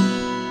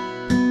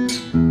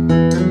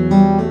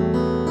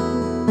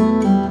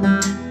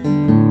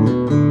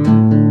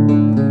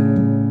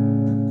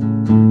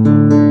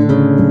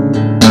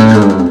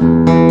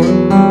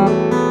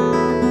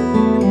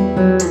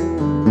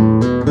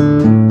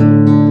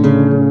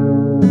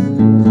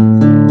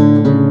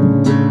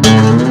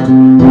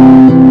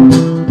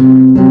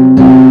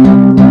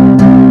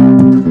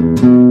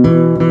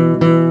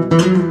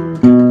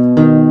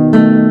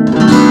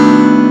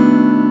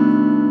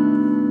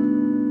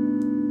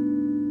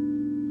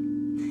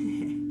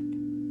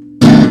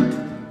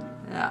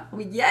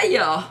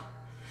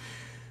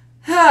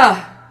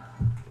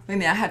 Wait a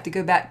minute, I have to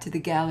go back to the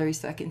gallery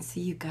so I can see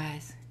you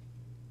guys.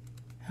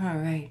 All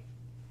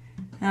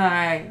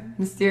right,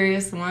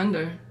 Mysterious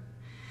Wonder.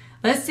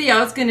 Let's see, I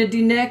was gonna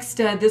do next,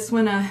 this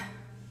one, a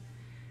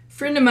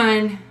friend of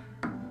mine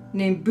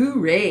named Boo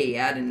Ray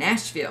out of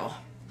Nashville.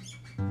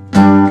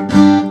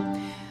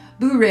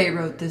 Boo Ray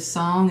wrote this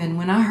song, and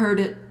when I heard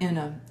it in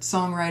a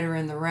Songwriter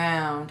in the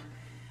Round,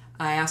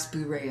 I asked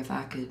Boo Ray if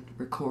I could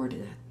record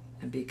it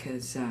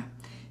because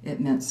it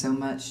meant so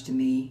much to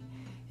me.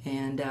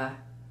 And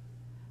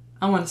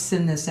I want to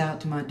send this out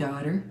to my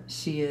daughter.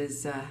 She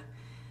is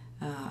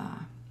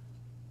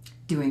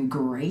doing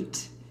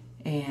great,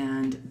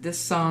 and this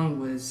song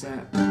was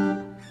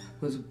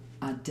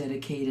I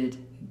dedicated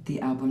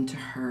the album to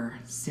her,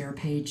 Sarah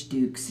Page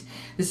Dukes.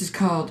 This is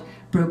called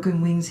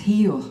Broken Wings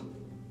Heal.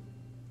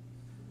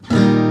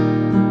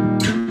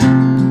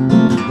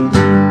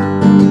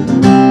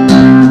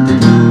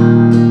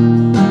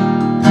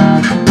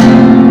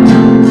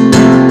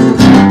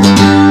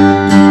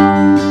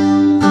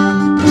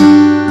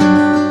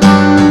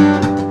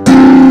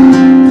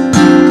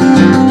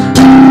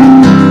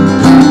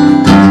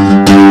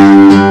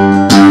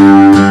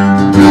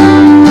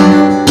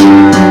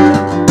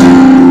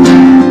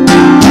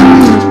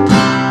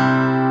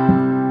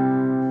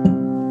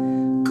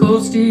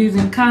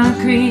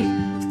 Concrete,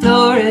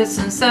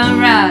 fluorescent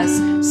sunrise.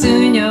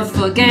 Soon you'll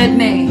forget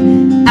me.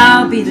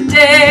 I'll be the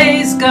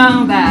days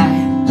gone by.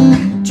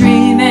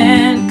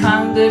 Dreaming,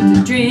 come live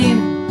the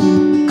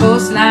dream.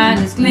 Coastline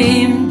is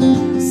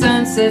gleaming.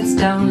 Sun sets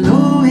down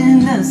low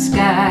in the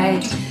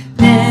sky.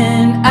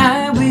 Then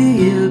I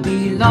will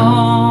be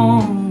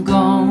long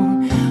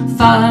gone.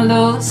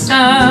 Follow the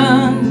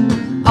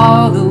sun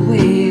all the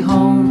way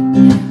home.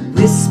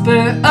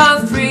 Whisper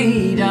of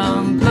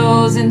freedom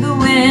blows in the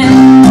wind.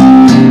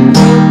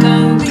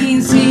 Broken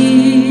wings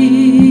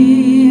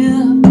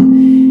heal,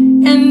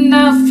 and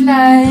I'll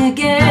fly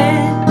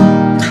again.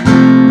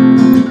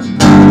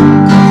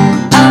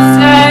 I'll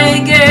fly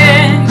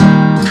again.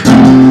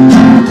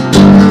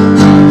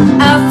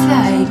 I'll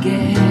fly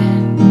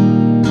again.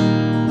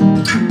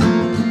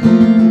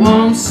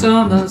 Warm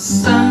summer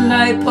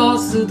sunlight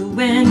pours through the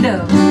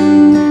window.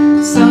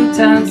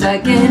 Sometimes I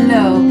get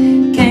low,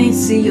 can't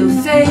see your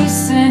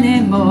face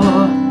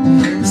anymore.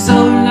 So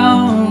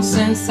long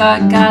since I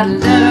got a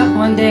letter.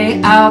 One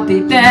day I'll be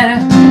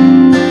better.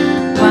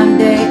 One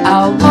day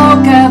I'll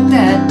walk out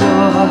that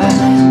door.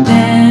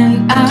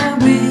 Then I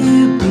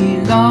will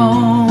be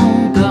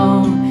long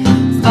gone.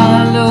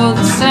 Follow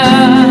the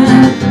sun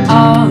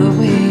all the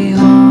way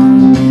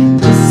home.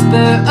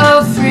 Whisper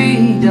of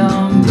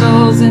freedom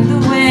blows in the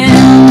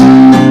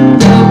wind.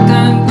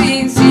 Broken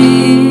wings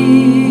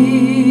heal,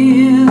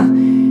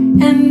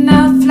 and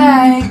I'll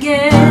fly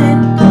again.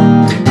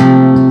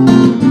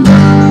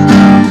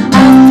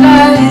 I'll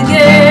fly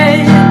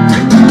again.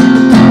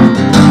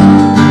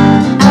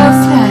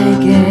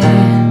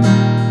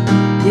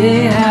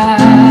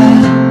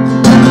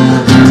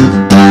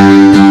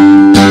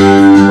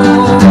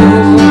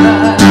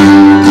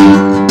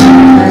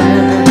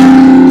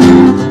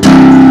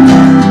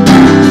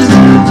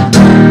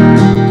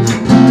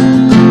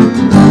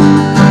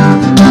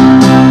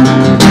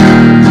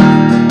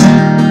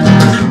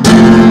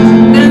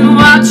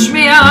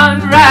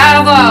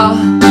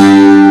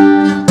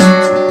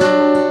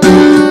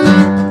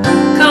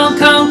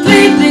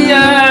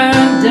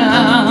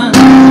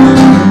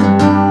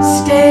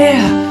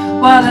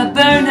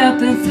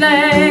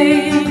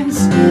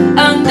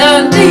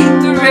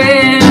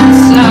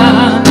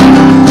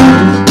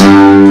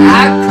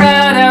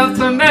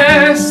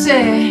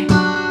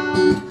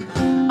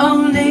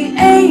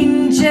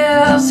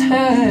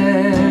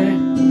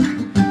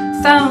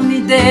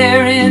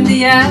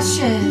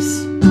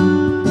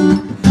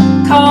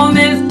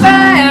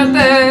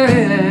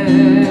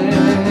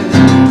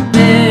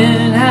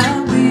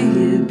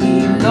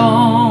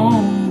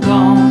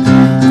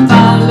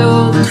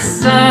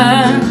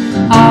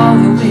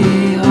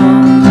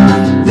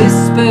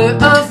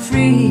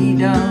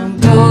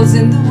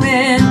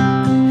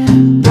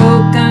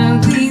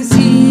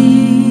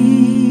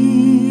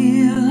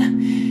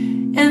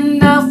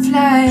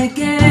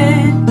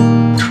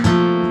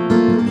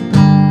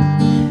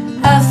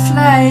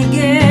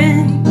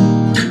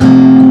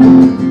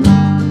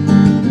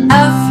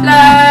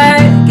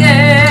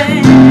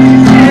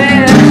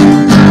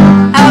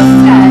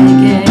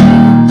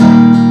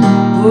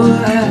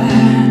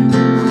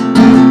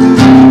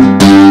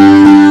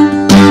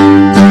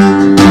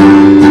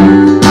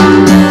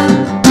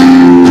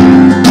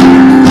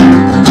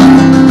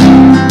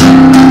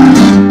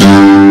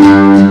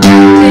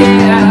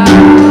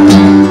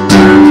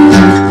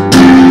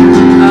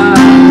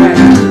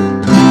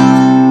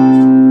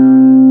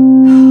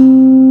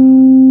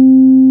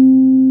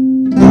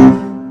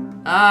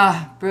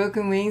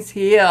 Broken Wings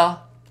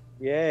Heal.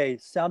 Yay!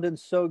 It's sounding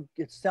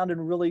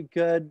really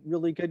good,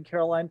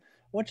 Caroline.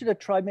 I want you to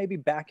try maybe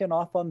backing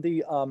off on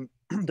the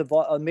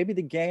maybe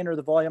the gain or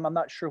the volume. I'm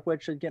not sure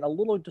which. Again, a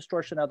little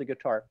distortion out of the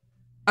guitar.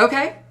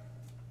 Okay.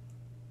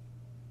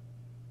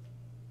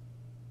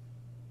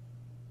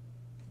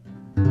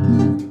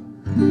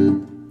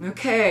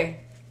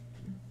 Okay.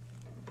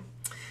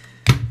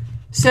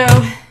 So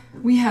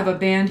we have a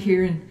band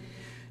here in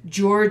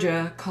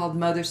Georgia called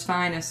Mother's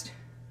Finest.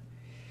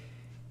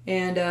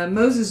 And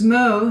Moses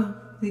Moe,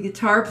 the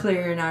guitar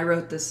player, and I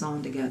wrote this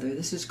song together.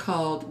 This is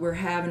called We're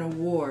Having a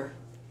War.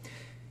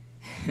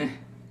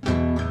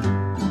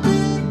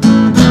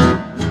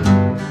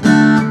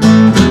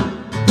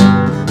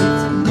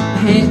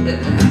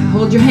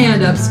 Hold your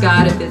hand up,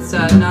 Scott, if it's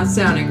not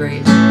sounding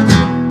great.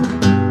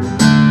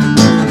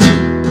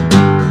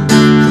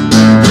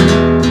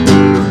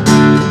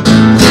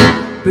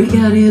 Break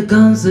out your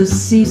guns to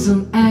see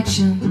some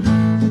action.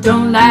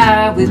 Don't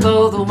lie, we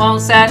both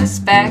want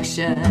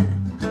satisfaction.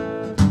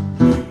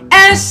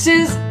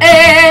 Ashes,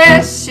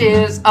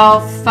 ashes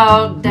all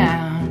fall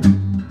down.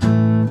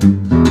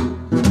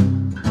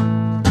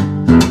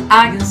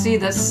 I can see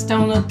the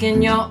stone look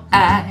in your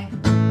eye.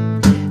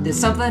 There's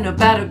something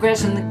about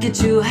aggression that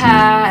gets you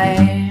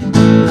high.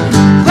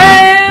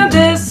 Where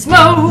there's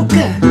smoke,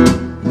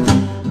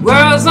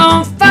 world's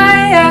on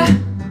fire.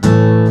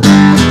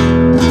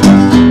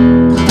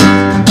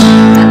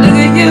 I look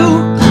at you,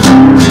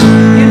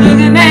 you look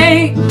at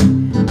me,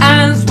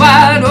 eyes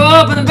wide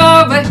open,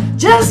 but we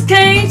just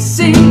can't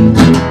see.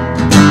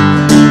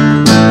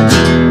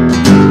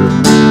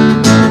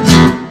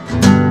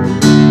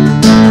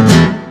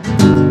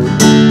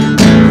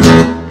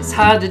 It's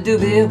hard to do,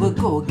 but here we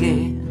go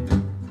again.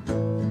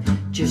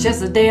 Just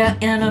yesterday our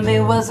enemy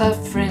was our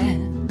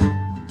friend.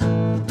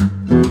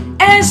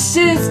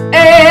 Ashes,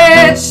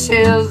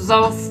 ashes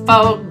all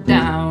fall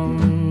down.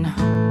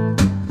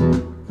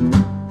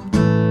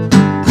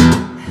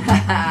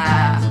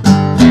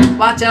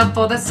 Watch out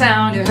for the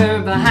sound you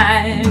heard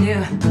behind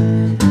you.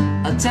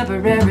 A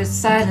temporary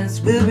silence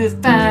will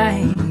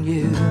refine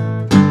you.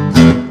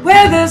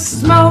 Where there's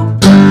smoke,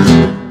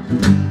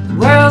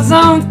 world's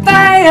on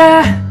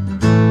fire.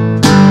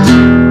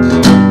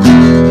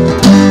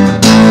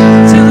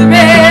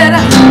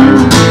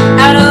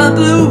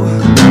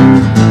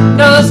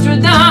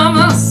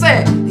 Nostradamus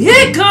said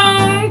it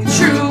come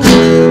true.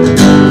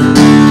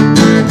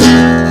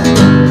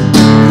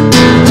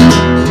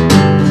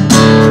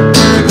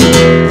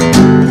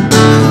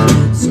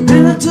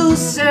 Surrender to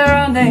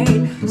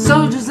serenade,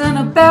 soldiers in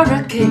a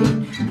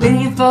barricade,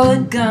 waiting for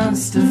the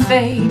guns to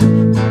fade.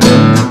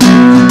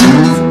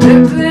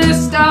 Rippling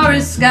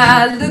starry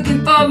sky, looking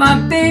for my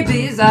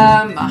baby's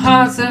eye. My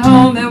heart's at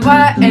home, and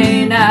why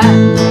ain't I?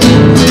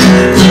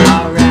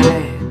 Alright.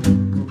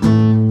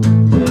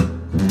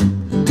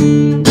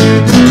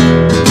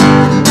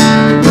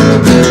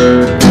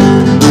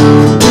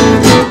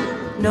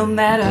 No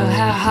matter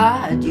how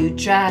hard you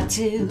try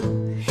to,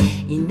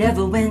 you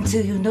never win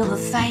till you know the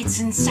fight's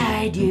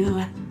inside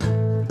you.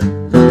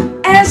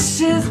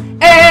 Ashes,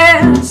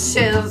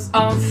 ashes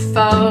all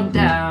fall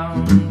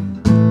down.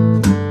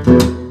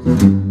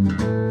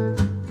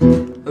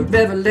 A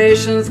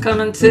revelation's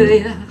coming to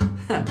you,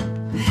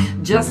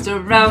 just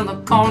around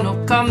the corner,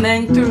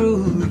 coming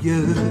through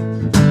you.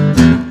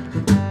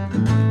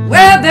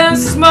 Where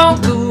there's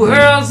smoke, the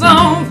world's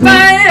on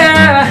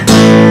fire.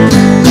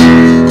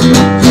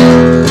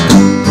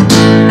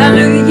 I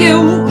look at you,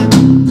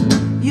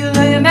 you look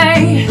at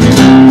me,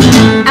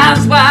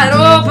 eyes wide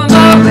open,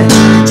 but we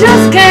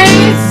just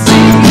can't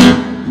see.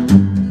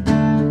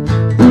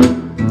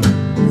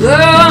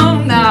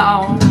 Oh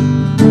no,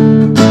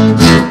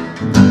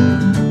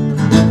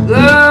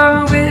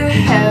 oh, we're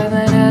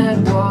having at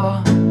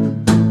war.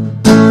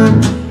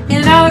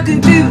 In our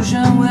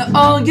confusion, we're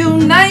all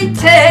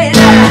united,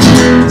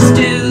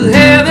 still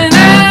having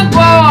at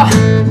war,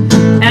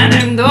 and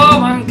if no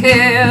one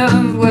cares,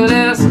 well,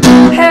 there's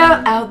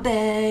hell out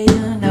there,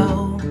 you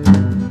know.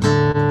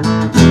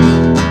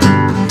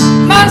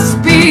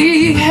 Must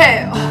be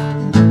hell,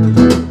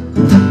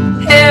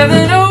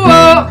 heaven or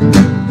war.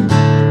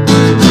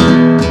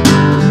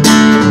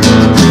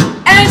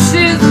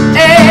 Ashes,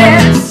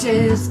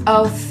 ashes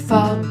all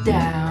fall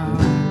down.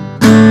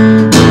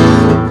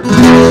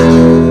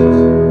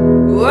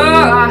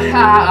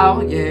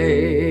 Wow, yeah.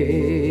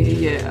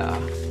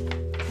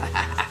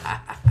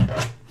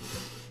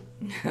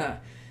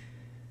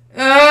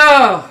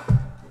 Oh,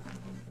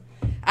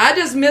 I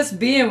just miss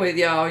being with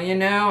y'all, you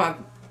know.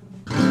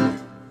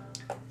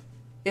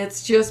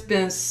 It's just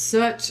been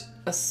such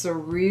a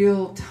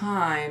surreal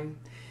time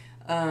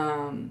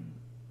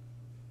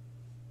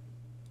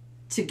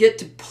to get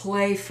to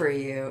play for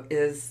you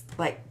is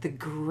like the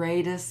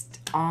greatest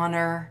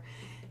honor.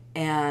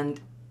 And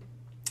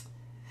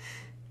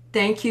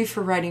thank you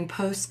for writing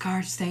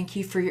postcards. Thank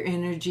you for your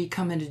energy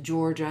coming to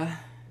Georgia.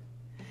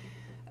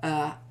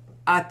 I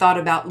thought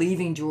about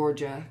leaving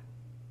Georgia,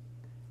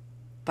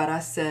 but I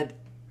said,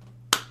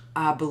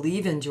 I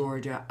believe in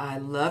Georgia. I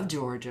love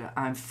Georgia.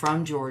 I'm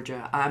from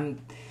Georgia.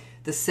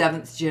 the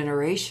 7th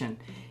generation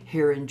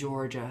here in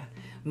Georgia.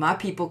 My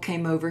people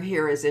came over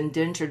here as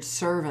indentured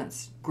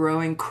servants,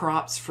 growing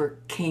crops for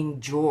King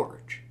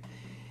George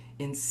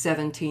in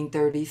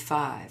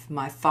 1735.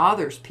 My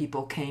father's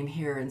people came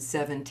here in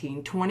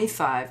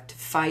 1725 to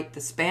fight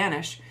the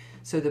Spanish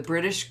so the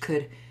British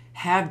could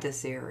have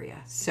this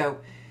area. So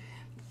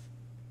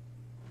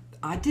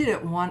I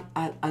didn't want,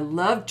 I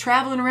love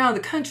traveling around the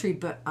country,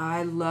 but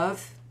I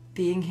love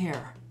being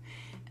here.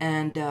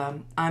 And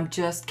I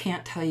just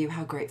can't tell you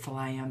how grateful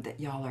I am that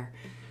y'all are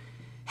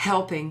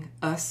helping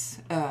us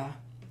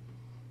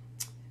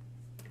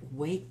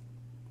wake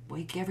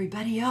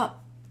everybody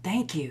up.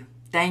 Thank you,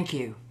 thank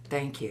you,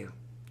 thank you.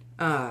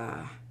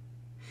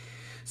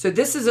 So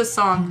this is a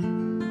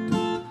song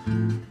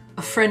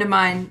a friend of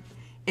mine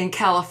in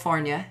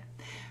California.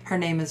 Her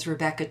name is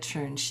Rebecca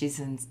Troon. She's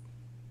in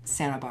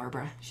Santa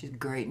Barbara. She's a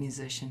great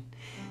musician.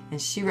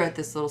 And she wrote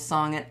this little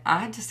song, and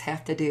I just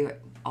have to do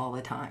it all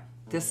the time.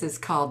 This is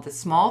called The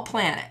Small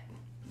Planet.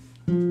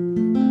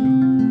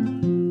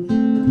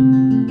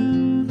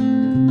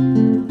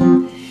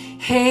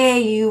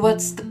 Hey,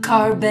 what's the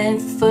carbon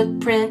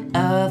footprint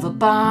of a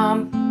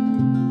bomb?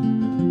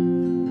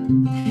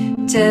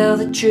 Tell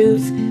the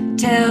truth,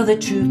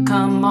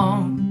 come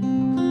on.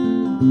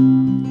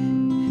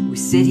 We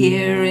sit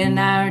here in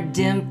our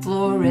dim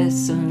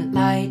fluorescent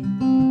light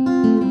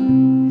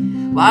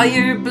while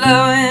you're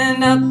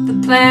blowing up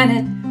the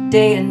planet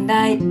day and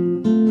night.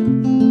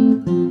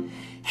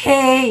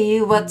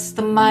 Hey, what's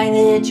the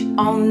mileage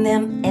on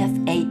them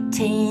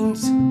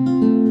F-18s?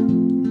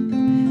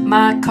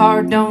 My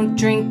car don't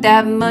drink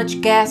that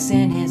much gas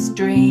in his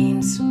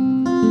dreams.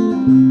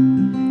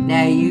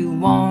 Now you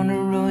wanna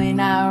ruin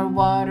our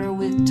water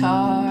with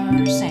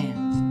tar sands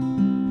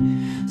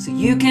so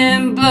you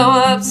can blow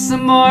up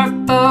some more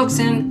folks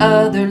in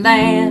other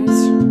lands.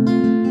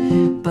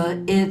 But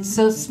it's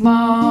a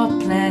small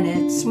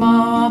planet,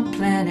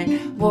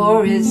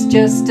 war is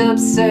just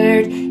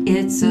absurd.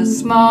 It's a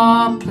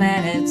small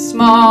planet,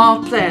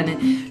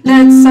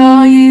 let's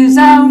all use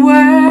our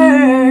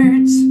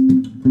words.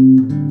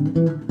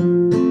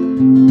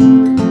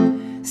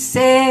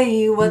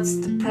 Say, what's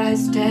the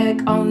price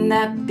tag on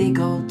that big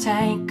old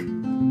tank?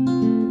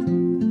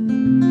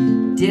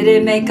 Did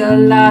it make a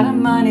lot of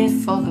money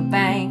for the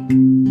bank?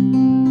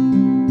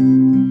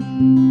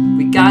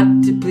 We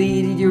got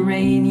depleted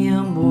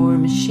uranium war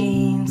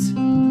machines.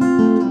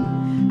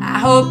 I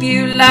hope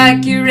you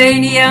like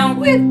uranium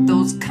with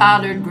those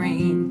collard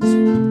greens.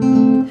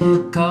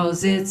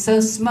 'Cause it's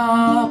a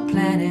small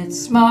planet,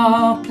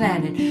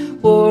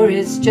 war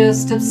is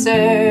just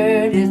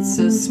absurd. It's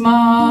a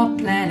small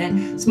planet,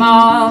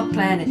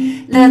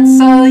 let's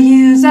all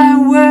use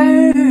our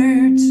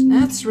words.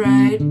 That's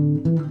right.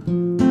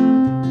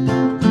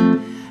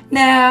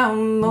 Now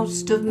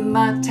most of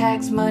my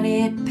tax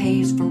money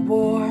pays for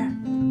war.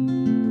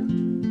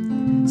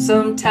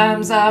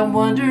 Sometimes I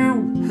wonder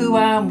who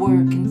I'm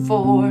working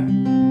for.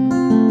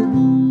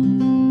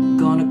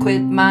 Gonna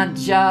quit my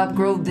job,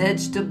 grow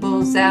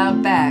vegetables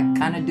out back,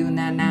 kinda doing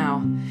that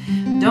now.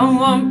 Don't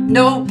want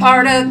no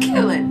part of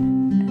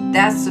killing,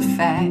 that's a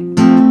fact.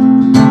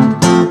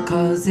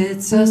 'Cause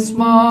it's a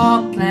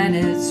small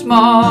planet,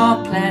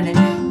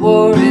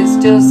 war is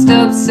just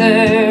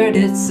absurd.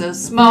 It's a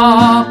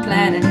small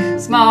planet,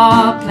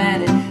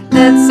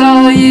 let's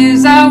all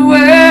use our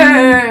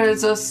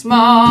words. A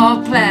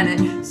small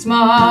planet,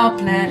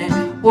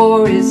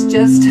 war is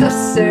just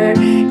absurd.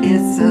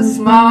 It's a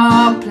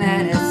small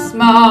planet,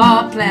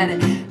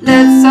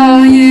 let's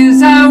all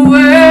use our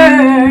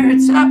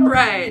words. All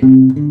right.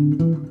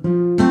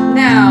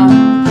 Now,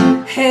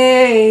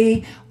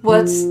 hey,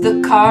 what's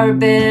the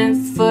carbon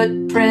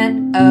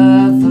footprint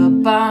of a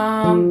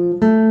bomb?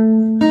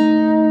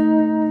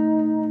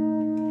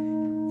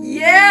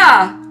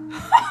 Yeah!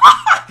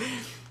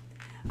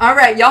 All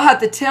right, y'all have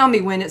to tell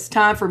me when it's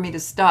time for me to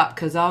stop,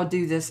 because I'll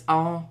do this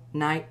all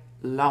night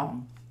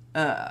long.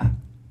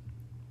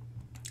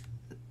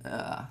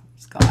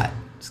 Scott.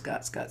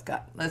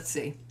 Let's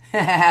see.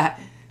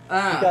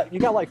 You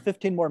got like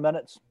 15 more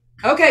minutes.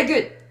 Okay,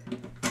 good.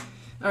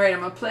 All right, I'm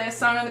going to play a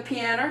song on the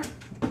piano.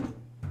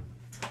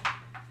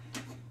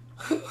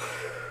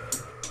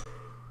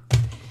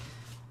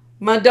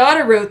 My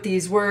daughter wrote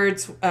these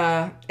words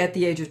at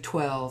the age of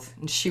 12,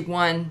 and she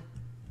won.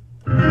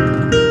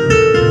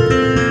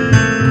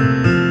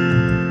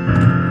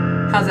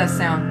 How's that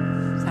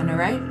sound? Sound all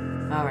right?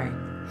 All right.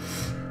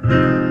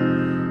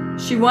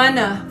 She won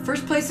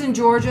first place in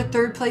Georgia,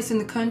 third place in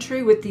the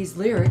country with these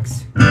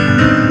lyrics.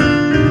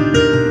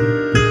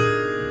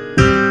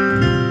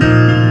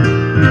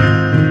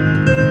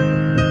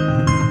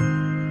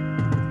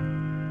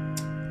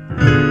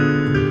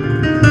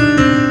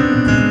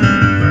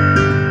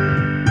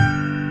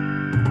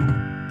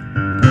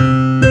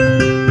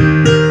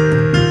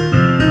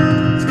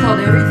 It's called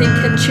Everything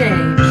Can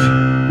Change.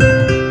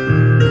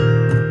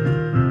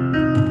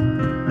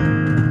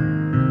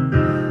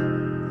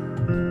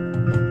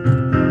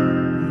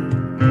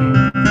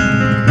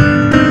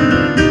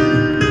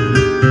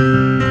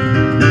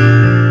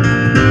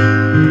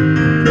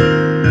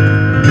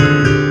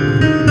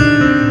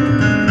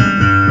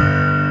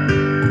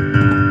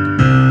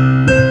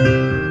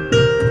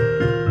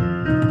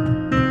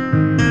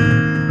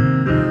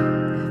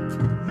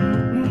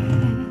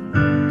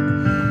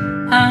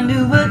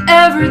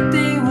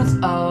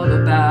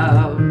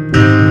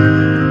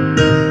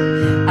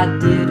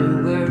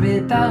 worry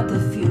about the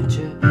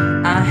future.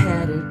 I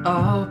had it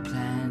all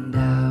planned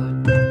out.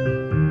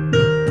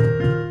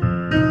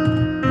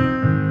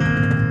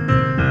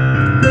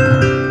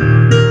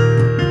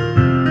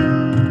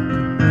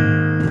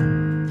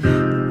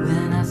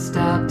 When I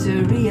stopped to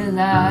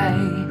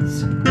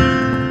realize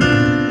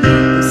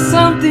that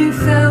something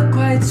felt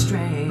quite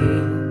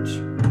strange,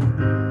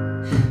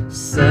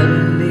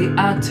 suddenly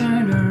I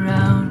turned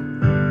around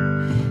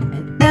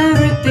and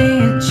everything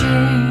had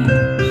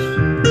changed.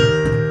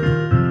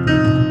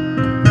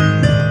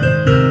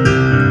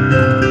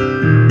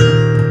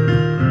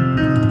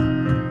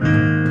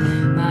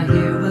 My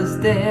hair was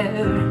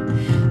there,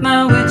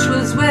 my witch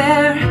was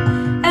where,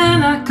 and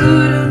I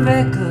couldn't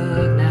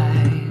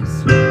recognize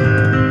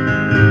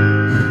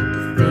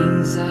the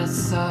things I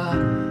saw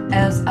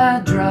as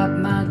I dropped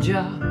my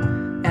jaw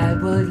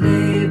at what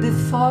lay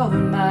before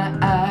my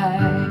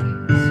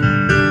eyes.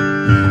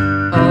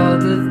 All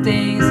the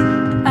things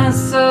I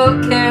so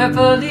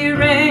carefully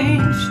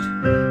arranged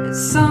had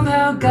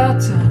somehow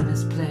gotten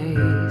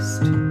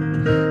misplaced.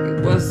 It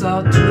was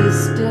all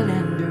twisted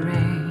and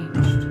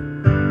deranged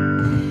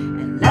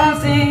and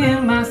laughing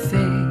in my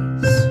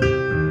face,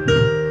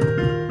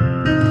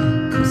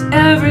 'cause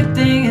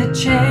everything had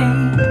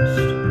changed.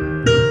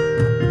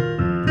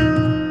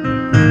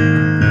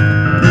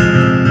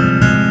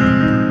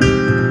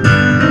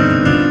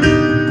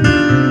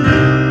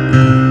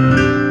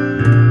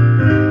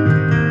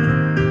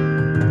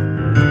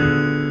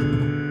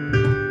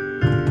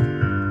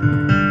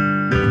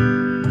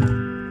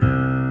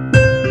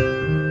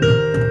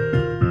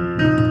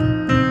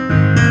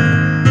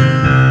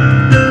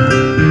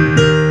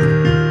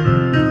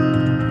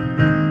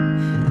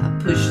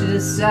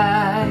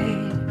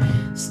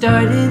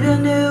 Started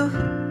anew.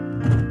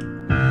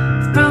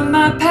 From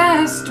my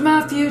past,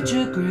 my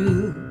future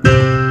grew.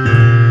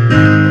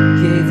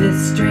 Gave it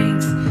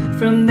strength,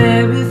 from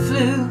there it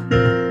flew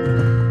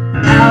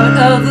out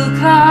of the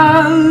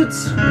clouds.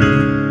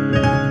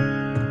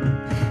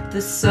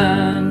 The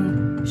sun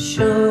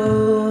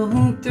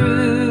shone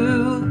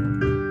through.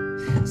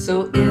 So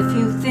if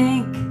you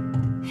think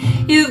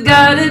you've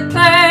got it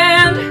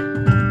planned,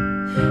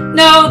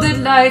 know that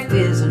life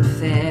isn't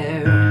fair.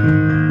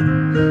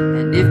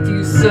 If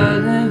you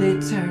suddenly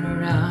turn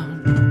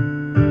around,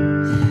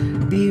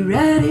 be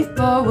ready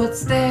for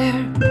what's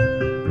there,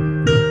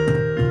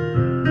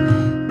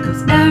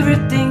 'cause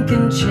everything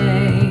can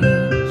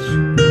change.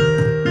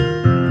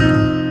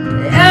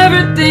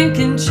 Everything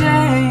can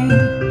change.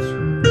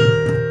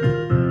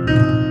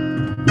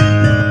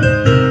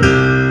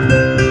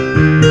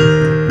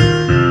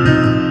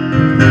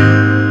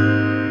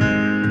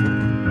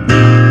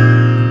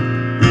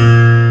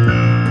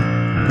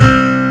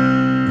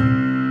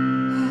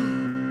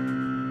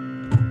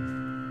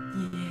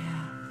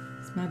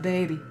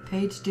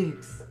 Page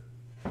Dukes.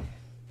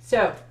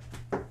 So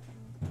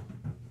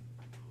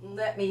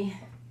let me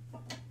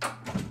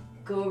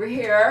go over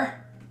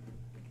here,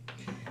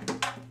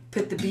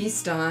 put the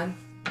beast on.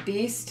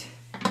 Beast.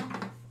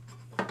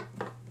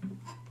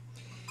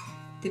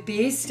 The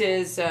beast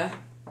is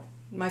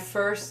my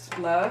first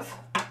love.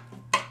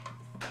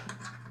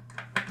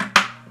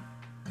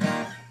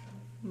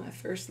 My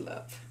first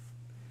love.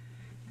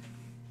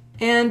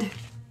 And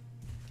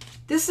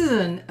this is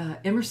an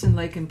Emerson,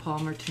 Lake and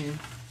Palmer tune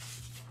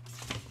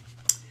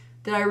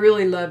that I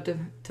really love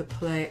to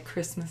play at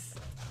Christmas.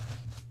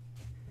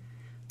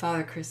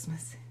 Father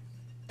Christmas.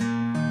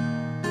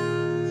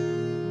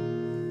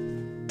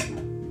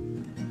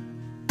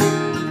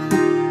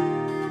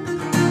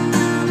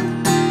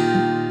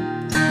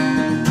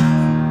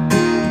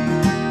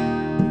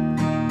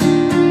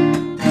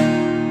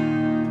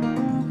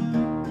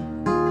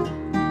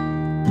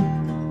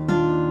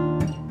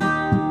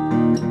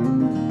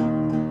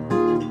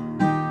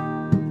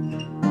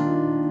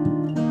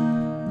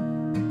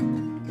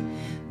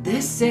 They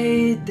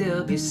say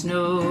there'll be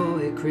snow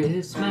at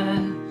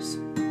Christmas.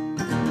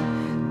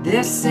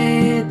 They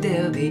say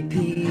there'll be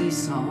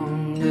peace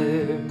on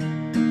earth.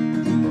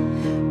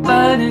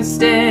 But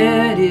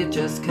instead it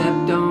just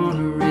kept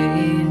on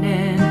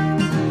raining,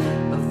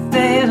 a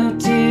veil of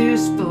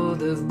tears for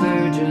the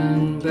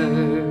virgin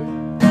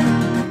birth.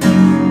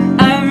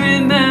 I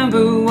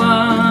remember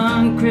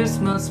one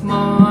Christmas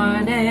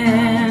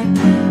morning,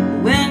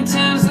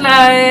 winter's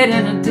light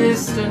and a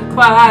distant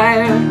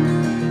choir,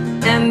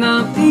 and the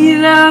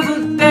beat of a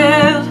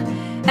bell,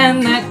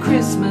 and that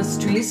Christmas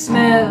tree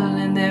smell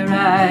in their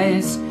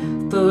eyes,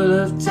 full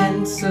of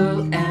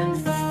tinsel and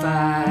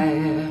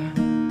fire.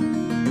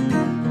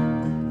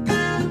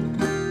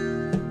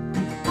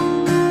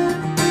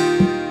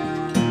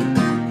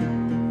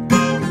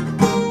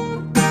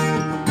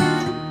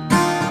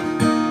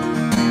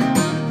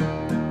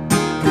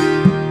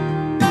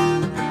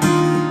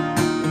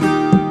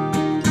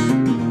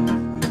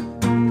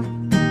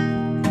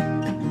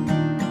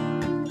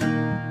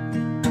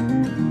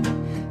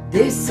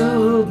 They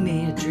sold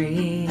me a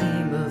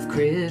dream of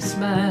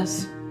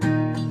Christmas.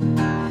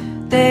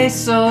 They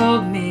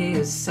sold me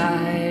a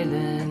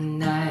silent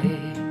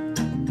night.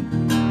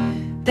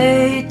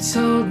 They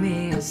told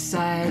me a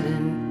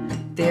silent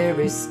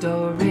fairy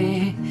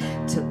story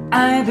till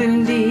I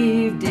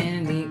believed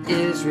in the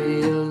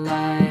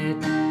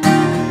Israelite.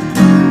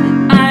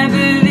 And I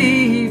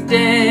believed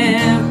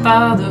in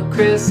Father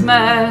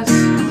Christmas.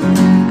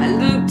 I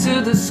looked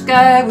to the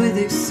sky with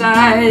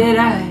excited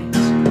eyes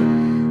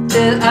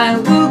till I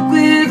woke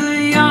with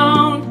a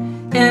yawn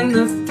in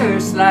the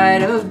first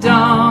light of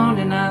dawn,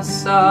 and I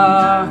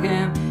saw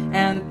him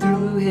and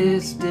through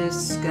his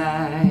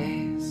disguise.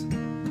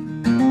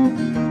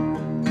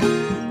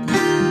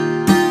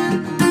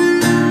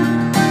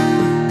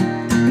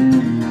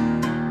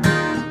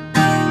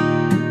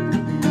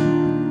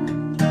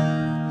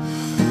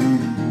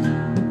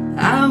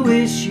 I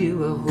wish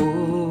you a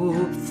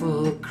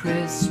hopeful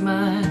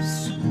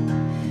Christmas.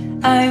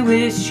 I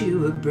wish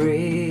you a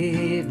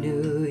brave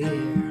new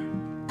year.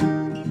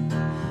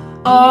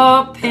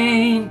 All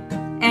pain,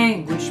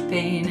 anguish,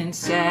 pain, and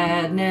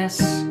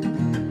sadness,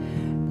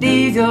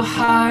 leave your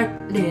heart,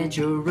 let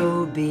your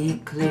road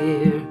be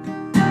clear.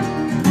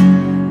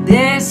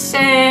 They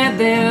said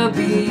there'll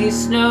be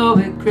snow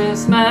at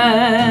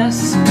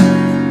Christmas.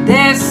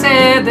 They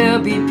said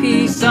there'll be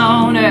peace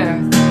on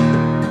earth,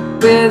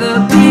 with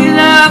a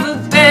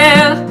beloved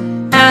bell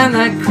and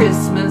that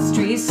Christmas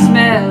tree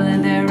smell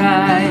in their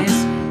eyes,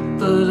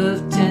 full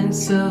of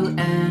tinsel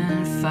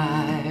and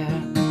fire,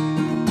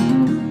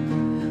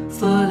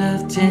 full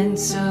of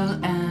tinsel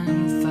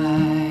and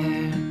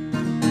fire.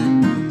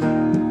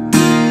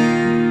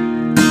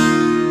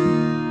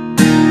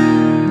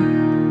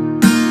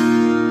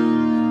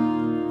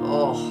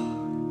 Oh,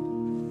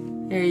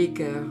 there you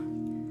go.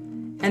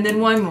 And then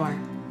one more.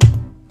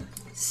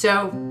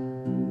 So,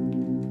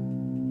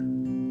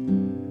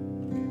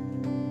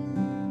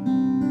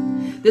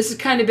 this has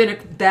kind of been a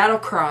battle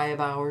cry of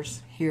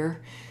ours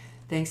here,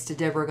 thanks to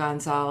Deborah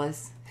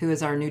Gonzalez, who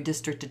is our new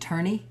district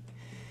attorney,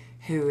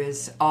 who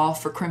is all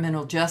for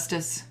criminal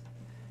justice,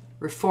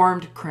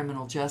 reformed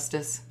criminal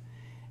justice.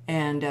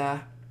 And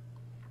there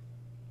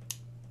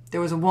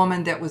was a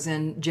woman that was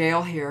in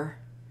jail here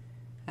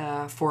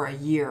for a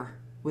year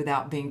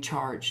without being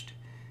charged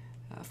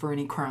for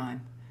any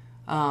crime.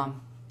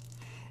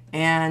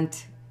 And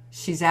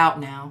she's out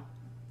now,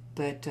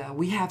 but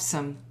we have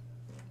some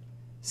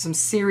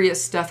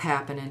serious stuff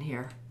happening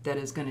here that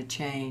is going to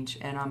change,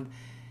 and I'm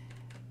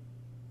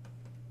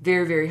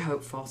very, very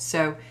hopeful.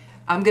 So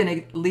I'm going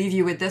to leave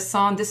you with this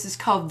song. This is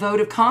called Vote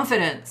of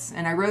Confidence,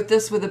 and I wrote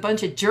this with a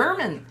bunch of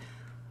German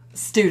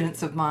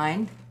students of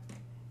mine,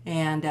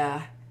 and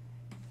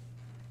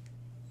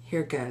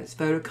here goes,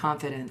 Vote of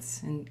Confidence.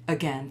 And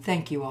again,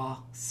 thank you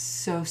all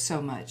so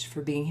much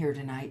for being here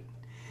tonight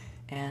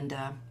and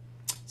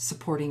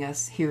supporting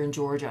us here in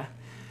Georgia.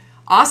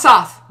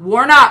 Ossoff,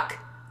 Warnock,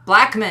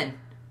 Blackman,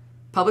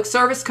 Public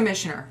Service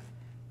Commissioner.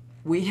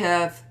 We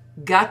have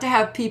got to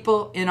have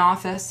people in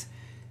office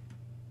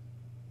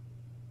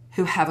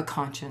who have a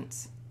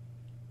conscience,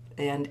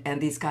 and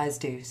these guys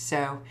do.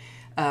 So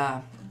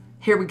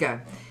here we go.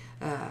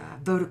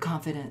 Vote of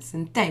confidence,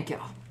 and thank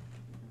y'all.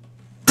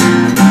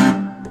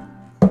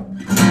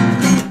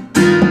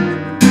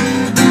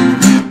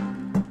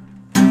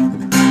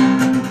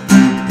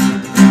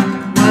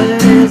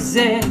 What is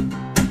it?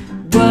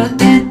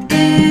 What it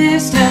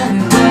is? Tell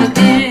me, what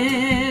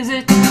is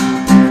it?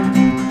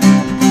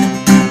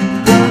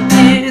 What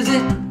is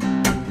it?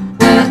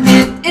 What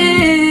it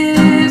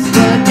is?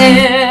 What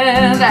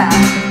is that?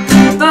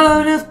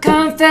 Vote of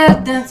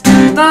confidence.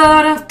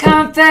 Vote of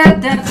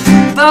confidence.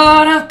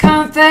 Vote of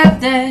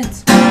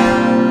confidence.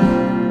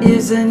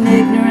 Is an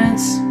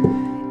ignorance.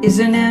 Is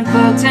an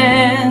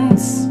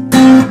impotence.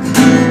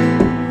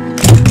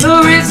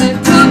 Or is it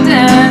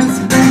prudence?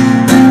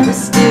 We're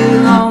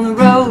still on the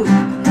road.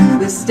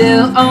 We're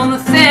still on the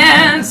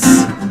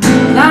fence.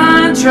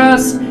 Blind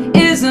trust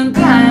isn't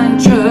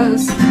blind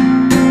trust.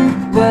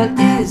 What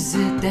is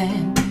it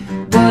then?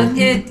 What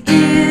it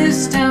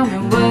is? Tell me,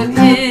 what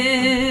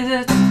is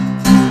it?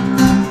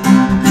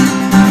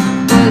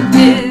 What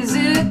is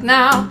it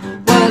now?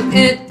 What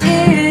it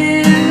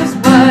is?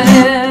 What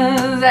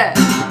is it?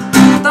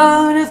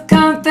 Vote of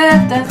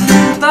confidence.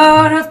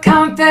 Vote of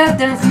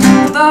confidence.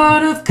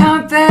 Vote of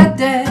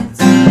confidence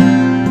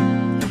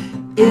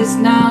is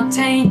not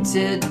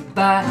tainted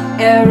by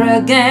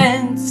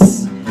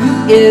arrogance,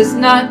 is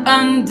not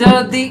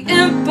under the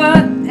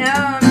influence,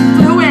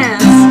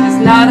 is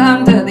not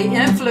under the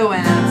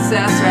influence,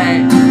 that's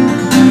right.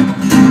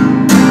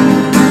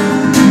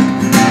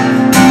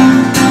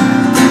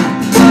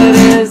 What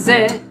is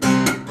it?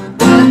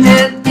 What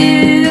it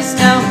is?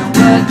 Tell me,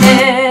 what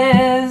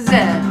is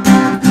it?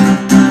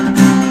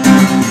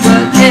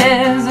 What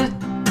is it?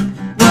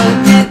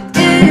 What it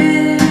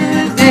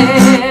is?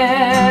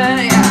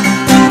 Yeah.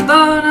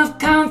 Vote of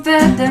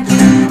confidence.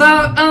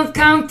 Vote of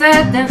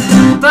confidence.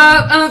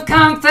 Vote of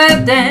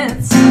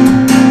confidence.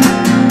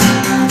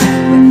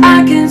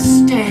 I can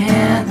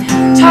stand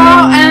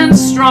tall and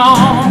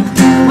strong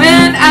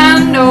when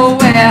I know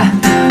where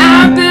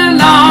I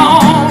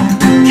belong.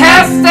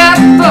 Cast that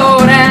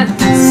vote and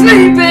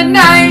sleep at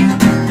night.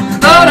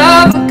 Vote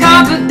of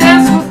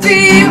confidence will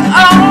feel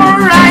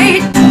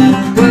alright.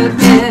 What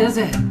is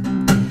it?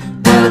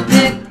 What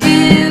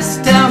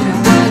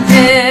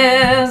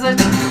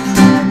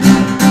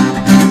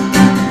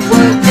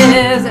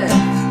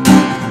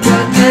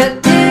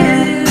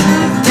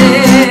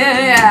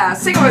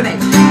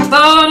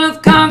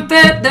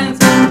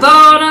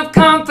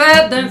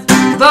confidence,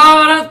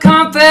 thought of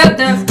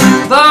confidence,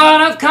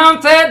 thought of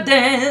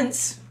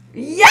confidence.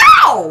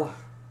 Yow!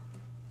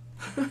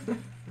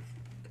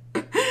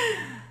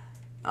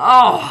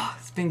 Oh,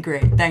 it's been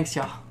great. Thanks,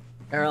 y'all.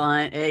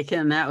 Caroline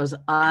Aiken, that was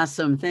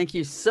awesome. Thank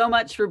you so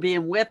much for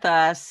being with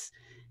us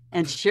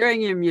and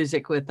sharing your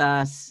music with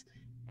us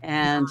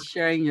and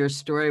sharing your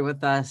story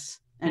with us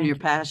and your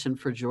passion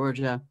for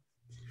Georgia.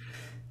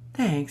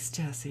 Thanks,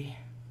 Jesse.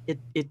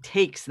 It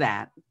takes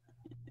that.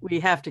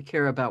 We have to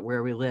care about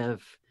where we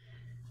live,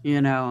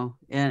 you know,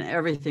 and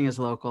everything is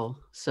local.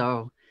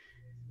 So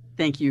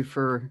thank you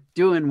for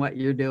doing what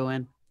you're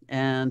doing.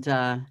 And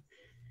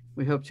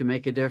we hope to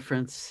make a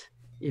difference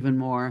even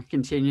more,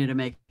 continue to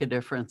make a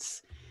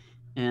difference.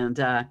 And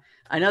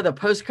I know the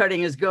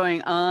postcarding is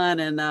going on,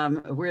 and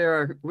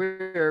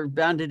we're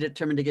bound and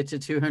determined to get to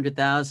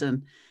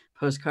 200,000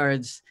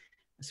 postcards.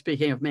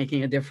 Speaking of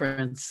making a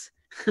difference,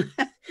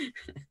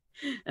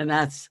 and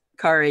that's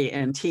Kari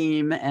and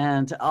team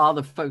and all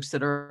the folks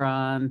that are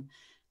on.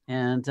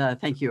 And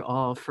thank you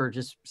all for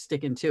just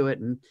sticking to it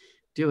and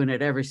doing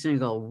it every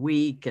single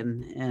week.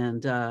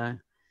 And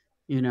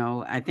you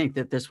know, I think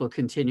that this will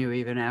continue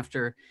even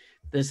after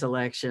this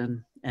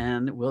election,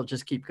 and we'll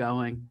just keep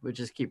going. We'll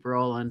just keep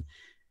rolling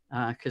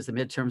because the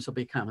midterms will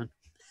be coming.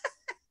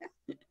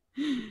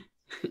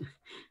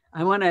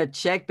 I want to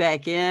check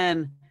back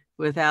in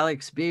with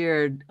Alex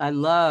Beard. I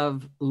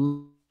love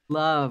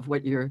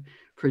what you're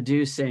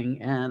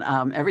producing, and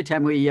every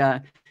time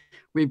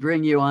we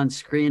bring you on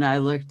screen, I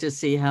look to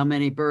see how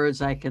many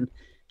birds I can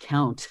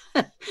count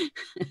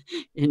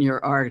in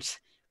your art.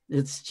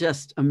 It's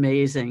just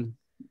amazing.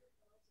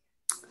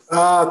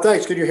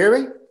 Thanks. Can you hear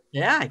me?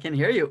 Yeah, I can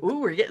hear you.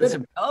 Ooh, we're getting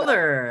some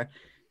color.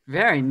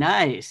 Very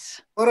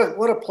nice. What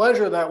a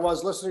pleasure that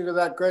was, listening to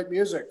that great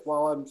music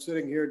while I'm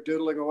sitting here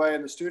doodling away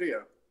in the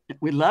studio.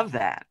 We love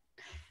that.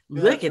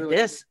 Yeah, Look at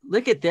this.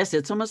 Look at this.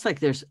 It's almost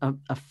like there's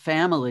a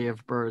family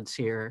of birds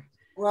here.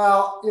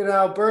 Well, you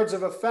know, birds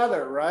of a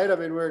feather, right? I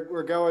mean,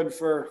 we're going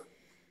for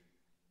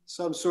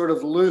some sort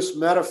of loose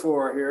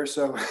metaphor here,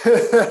 so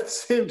it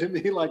seemed to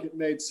me like it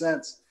made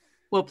sense.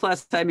 Well,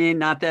 plus, I mean,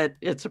 not that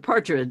it's a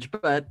partridge,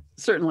 but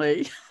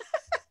certainly.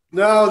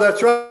 No,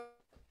 that's right.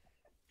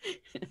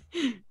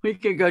 We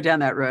could go down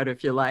that road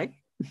if you like.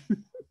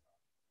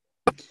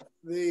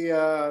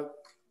 I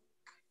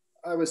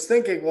was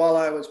thinking while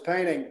I was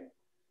painting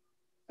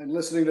and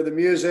listening to the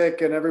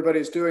music, and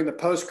everybody's doing the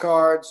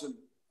postcards, and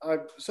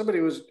somebody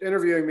was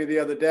interviewing me the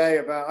other day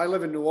about, I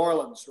live in New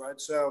Orleans, right?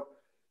 So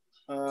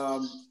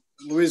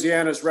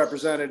Louisiana's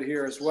represented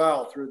here as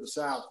well through the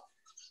South.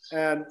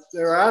 And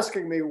they were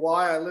asking me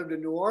why I lived in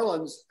New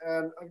Orleans.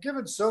 And I've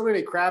given so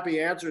many crappy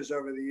answers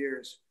over the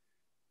years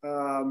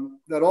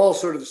that all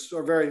sort of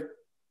are very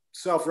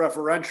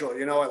self-referential.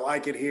 You know, I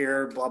like it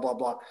here, blah, blah,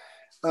 blah.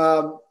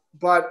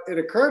 But it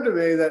occurred to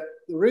me that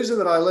the reason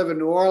that I live in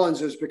New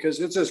Orleans is because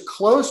it's as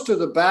close to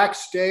the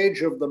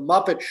backstage of the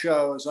Muppet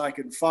Show as I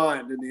can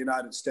find in the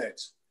United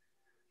States,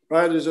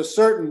 right? There's a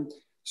certain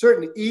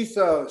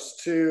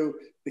ethos to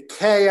the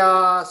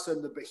chaos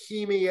and the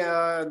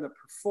bohemia and the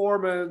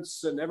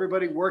performance and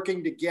everybody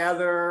working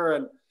together,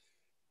 and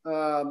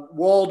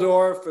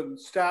Waldorf and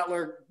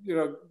Statler, you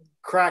know,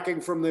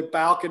 cracking from the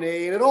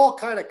balcony, and it all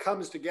kind of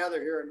comes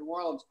together here in New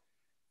Orleans.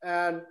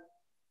 And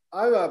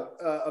I'm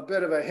a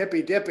bit of a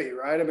hippy dippy,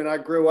 right? I mean, I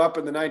grew up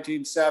in the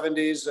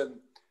 1970s and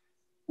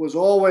was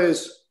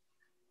always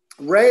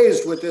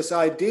raised with this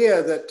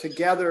idea that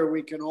together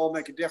we can all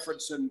make a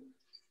difference. And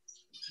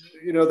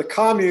you know, the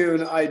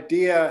commune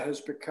idea has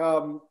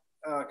become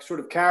sort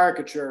of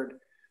caricatured,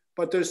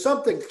 but there's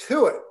something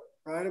to it,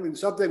 right? I mean,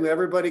 something that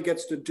everybody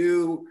gets to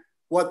do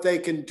what they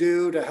can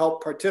do to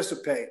help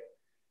participate.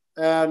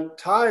 And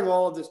tying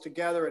all of this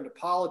together into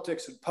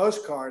politics and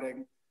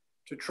postcarding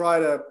to try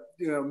to,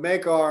 you know,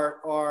 make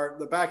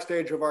the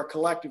backstage of our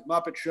collective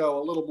Muppet Show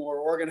a little more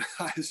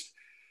organized.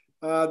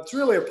 It's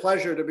really a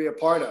pleasure to be a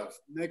part of.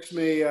 It makes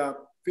me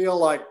feel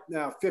like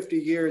now 50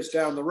 years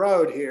down the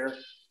road here,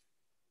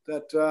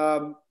 that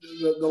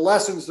the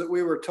lessons that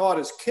we were taught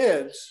as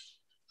kids,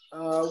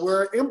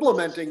 we're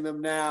implementing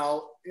them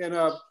now in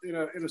a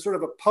sort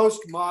of a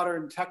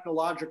postmodern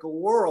technological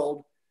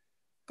world,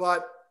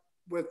 but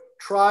with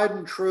tried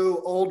and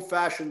true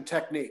old-fashioned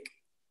technique.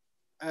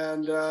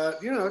 And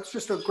you know, it's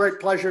just a great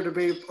pleasure to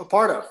be a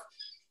part of.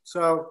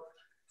 So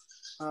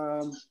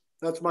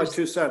that's my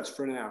 2 cents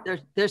for now.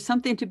 There's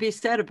something to be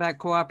said about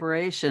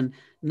cooperation.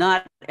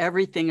 Not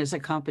everything is a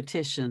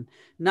competition.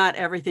 Not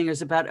everything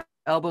is about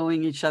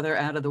elbowing each other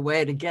out of the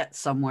way to get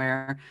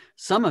somewhere.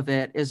 Some of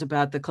it is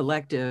about the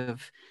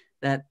collective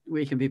that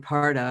we can be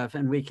part of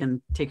and we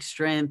can take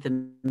strength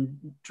and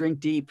drink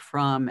deep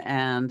from.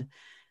 And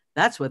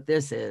that's what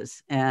this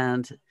is.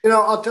 And, you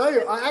know, I'll tell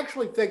you, I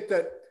actually think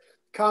that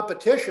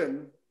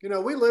competition, you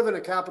know, we live in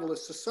a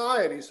capitalist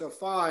society, so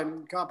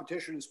fine,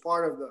 competition is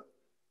part of the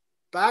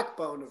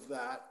backbone of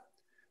that.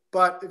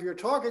 But if you're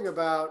talking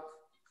about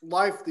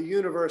life, the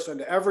universe, and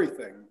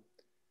everything,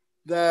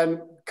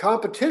 then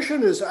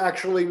competition is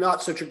actually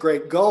not such a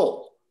great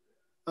goal,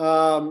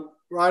 right?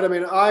 I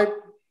mean,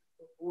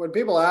 when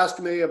people ask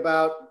me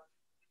about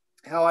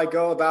how I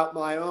go about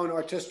my own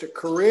artistic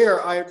career,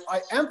 I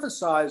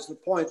emphasize the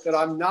point that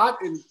I'm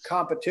not in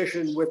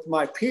competition with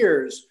my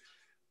peers,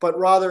 but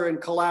rather in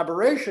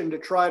collaboration to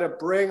try to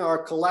bring our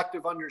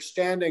collective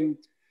understanding,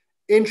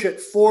 inch it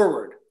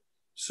forward,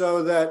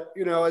 so that,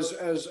 you know,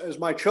 as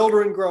my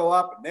children grow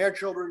up and their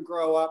children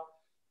grow up,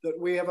 that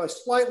we have a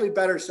slightly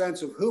better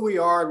sense of who we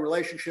are in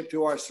relationship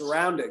to our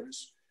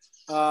surroundings,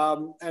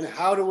 and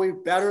how do we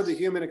better the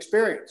human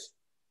experience.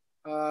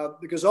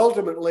 Because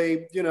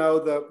ultimately, you know,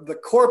 the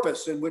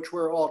corpus in which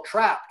we're all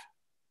trapped,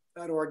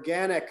 that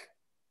organic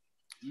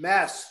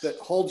mess that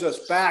holds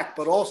us back,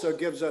 but also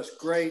gives us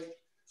great,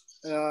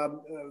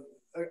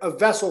 a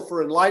vessel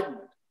for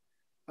enlightenment.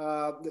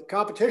 The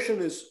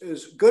competition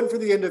is good for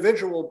the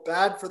individual,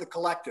 bad for the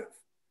collective.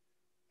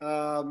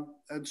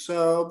 And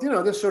so, you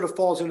know, this sort of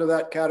falls into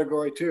that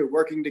category too,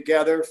 working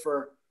together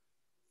for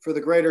the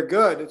greater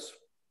good. It's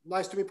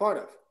nice to be part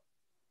of.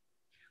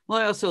 Well,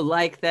 I also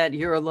like that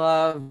your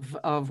love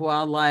of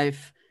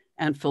wildlife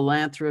and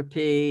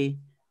philanthropy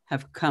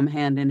have come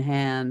hand in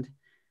hand,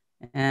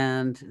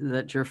 and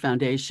that your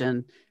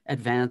foundation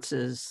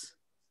advances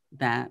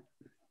that.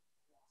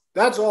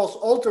 That's also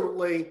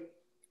ultimately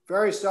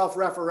very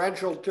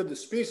self-referential to the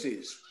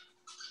species.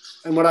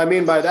 And what I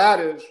mean by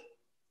that is,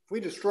 if we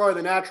destroy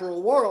the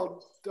natural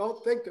world,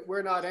 don't think that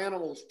we're not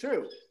animals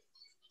too.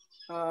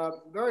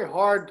 Very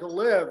hard to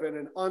live in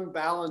an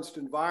unbalanced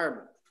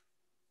environment.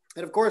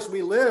 And of course,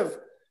 we live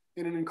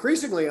in an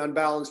increasingly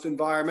unbalanced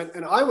environment.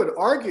 And I would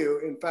argue,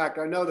 in fact,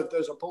 I know that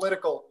there's a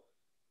political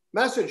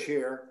message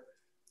here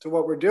to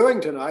what we're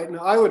doing tonight. And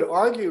I would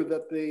argue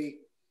that the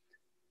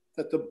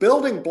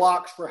building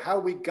blocks for how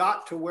we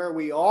got to where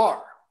we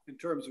are in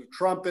terms of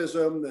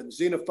Trumpism and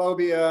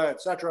xenophobia,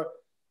 et cetera,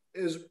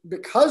 is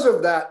because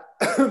of that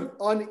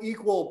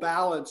unequal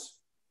balance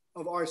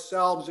of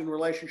ourselves in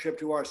relationship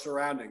to our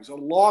surroundings, a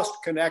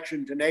lost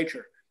connection to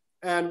nature.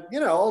 And, you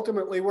know,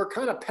 ultimately we're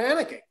kind of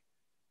panicking.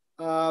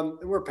 And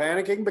we're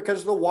panicking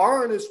because the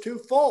warren is too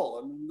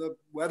full and the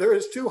weather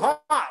is too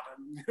hot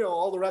and, you know,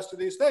 all the rest of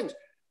these things.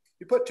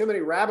 You put too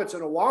many rabbits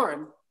in a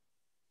warren,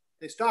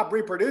 they stop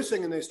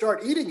reproducing and they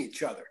start eating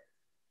each other.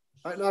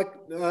 And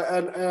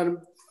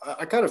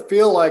I kind of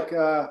feel like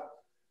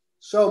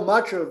so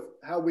much of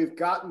how we've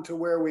gotten to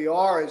where we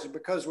are is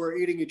because we're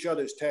eating each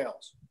other's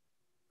tails.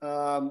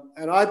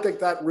 And I think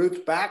that roots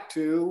back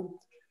to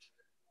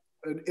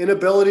an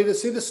inability to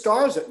see the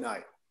stars at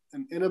night,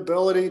 an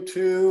inability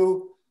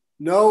to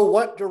know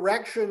what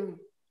direction,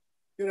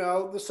 you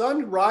know, the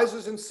sun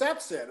rises and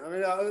sets in. I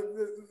mean,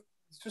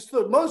 it's just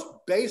the most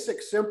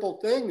basic,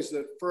 simple things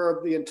that for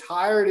the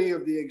entirety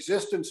of the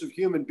existence of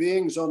human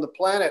beings on the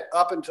planet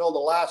up until the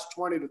last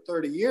 20 to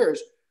 30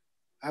 years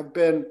have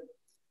been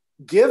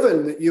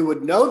given that you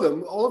would know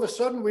them. All of a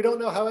sudden, we don't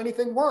know how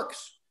anything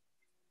works.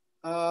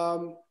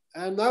 And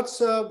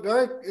that's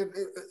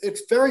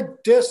it's very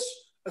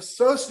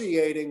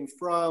disassociating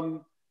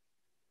from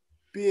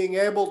being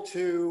able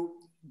to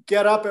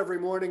get up every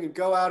morning and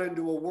go out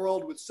into a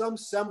world with some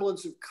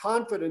semblance of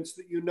confidence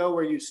that you know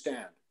where you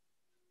stand.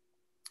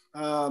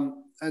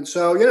 And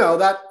so, you know,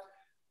 that's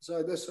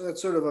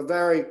sort of a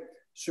very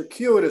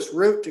circuitous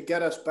route to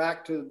get us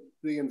back to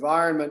the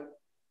environment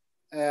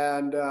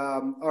and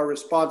our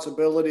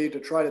responsibility to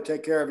try to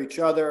take care of each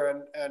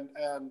other and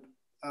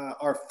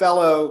our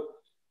fellow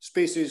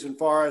species and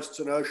forests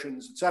and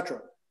oceans, etc.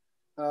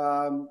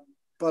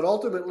 But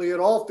ultimately,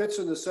 it all fits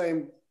in the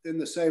same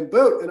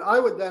boot. And I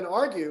would then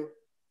argue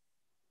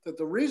that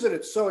the reason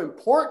it's so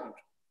important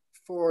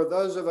for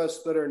those of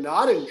us that are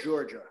not in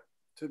Georgia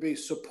to be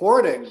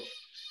supporting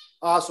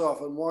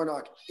Ossoff and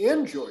Warnock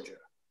in Georgia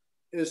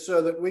is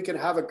so that we can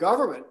have a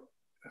government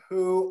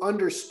who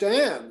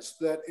understands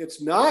that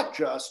it's not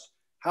just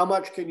how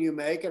much can you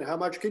make and how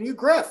much can you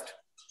grift,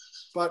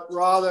 but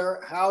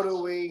rather how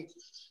do we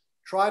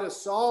try to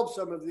solve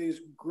some of these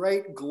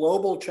great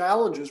global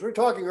challenges. We were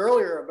talking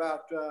earlier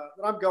about,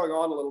 and I'm going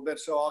on a little bit,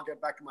 so I'll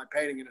get back to my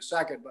painting in a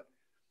second, but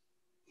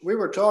we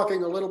were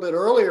talking a little bit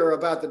earlier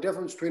about the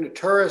difference between a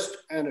tourist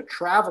and a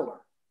traveler.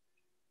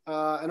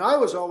 And I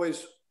was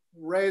always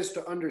raised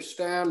to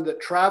understand that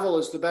travel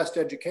is the best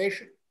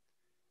education.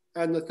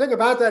 And the thing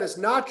about that is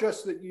not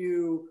just that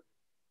you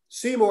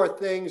see more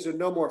things and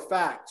know more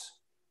facts,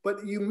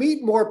 but you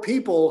meet more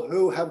people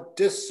who have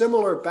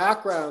dissimilar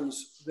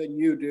backgrounds than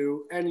you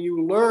do, and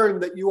you learn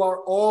that you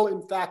are all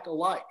in fact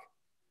alike.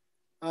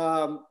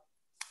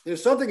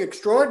 There's something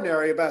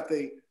extraordinary about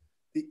the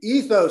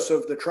ethos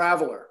of the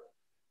traveler,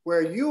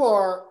 where you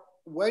are,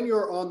 when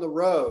you're on the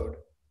road,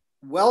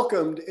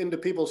 welcomed into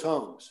people's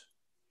homes,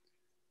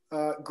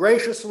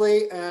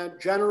 graciously and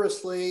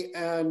generously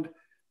and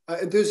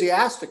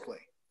enthusiastically.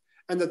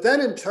 And that then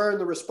in turn,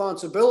 the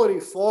responsibility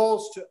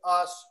falls to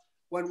us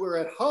when we're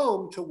at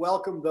home to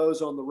welcome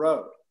those on the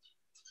road,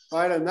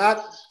 right? And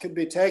that can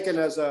be taken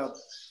as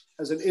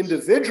an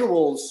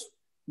individual's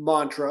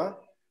mantra,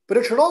 but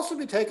it should also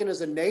be taken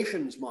as a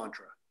nation's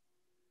mantra.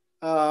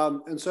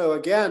 And so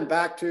again,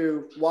 back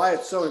to why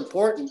it's so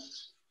important.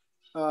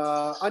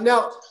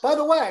 Now, by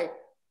the way,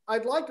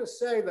 I'd like to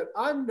say that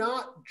I'm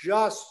not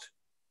just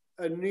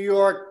a New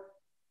York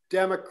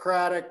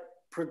Democratic,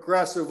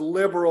 progressive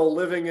liberal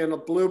living in a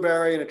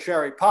blueberry and a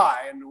cherry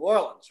pie in New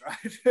Orleans,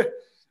 right?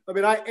 I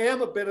mean, I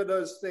am a bit of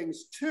those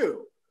things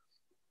too.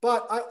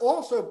 But I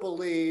also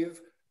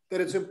believe that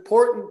it's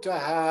important to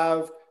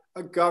have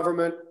a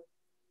government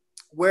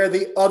where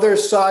the other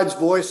side's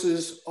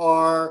voices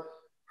are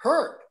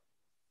heard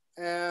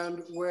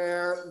and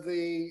where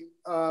the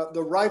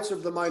rights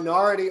of the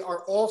minority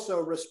are also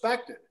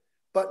respected,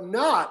 but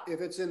not if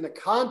it's in the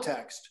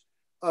context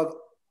of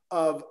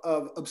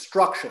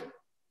obstruction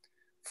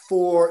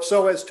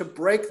so as to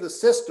break the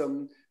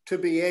system to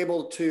be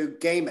able to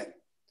game it.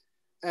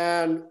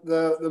 And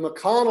the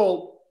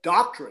McConnell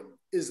doctrine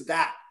is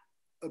that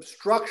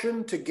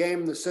obstruction to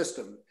game the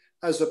system,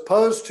 as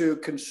opposed to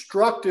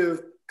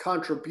constructive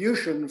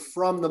contribution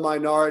from the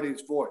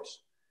minority's voice.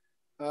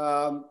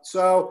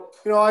 So,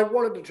 you know, I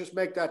wanted to just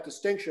make that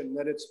distinction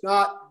that it's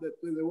not, that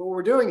what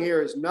we're doing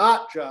here is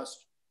not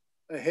just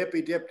a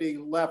hippy-dippy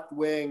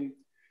left-wing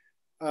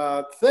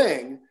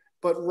thing,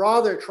 but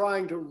rather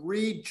trying to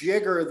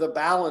rejigger the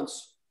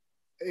balance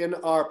in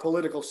our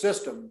political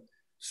system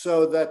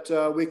so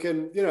that we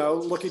can, you know,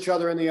 look each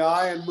other in the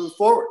eye and move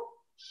forward.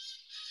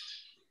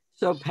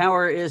 So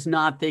power is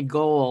not the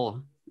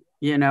goal,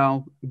 you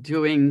know,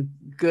 doing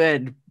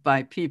good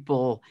by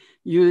people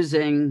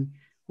using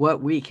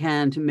what we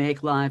can to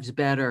make lives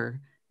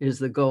better is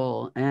the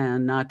goal,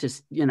 and not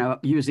just, you know,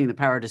 using the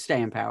power to stay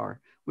in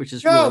power, which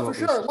is no, really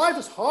for sure. Life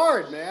is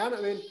hard, man.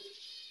 I mean,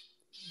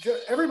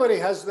 everybody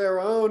has their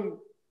own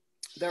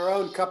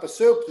cup of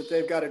soup that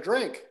they've got to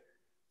drink,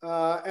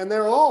 and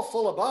they're all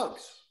full of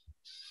bugs,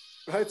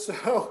 right?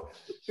 So,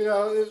 you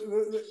know,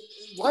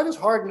 life is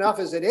hard enough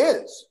as it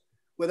is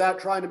without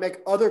trying to make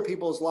other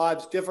people's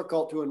lives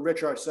difficult to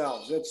enrich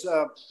ourselves. It's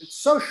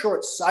so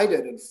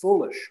short-sighted and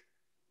foolish.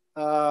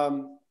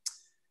 You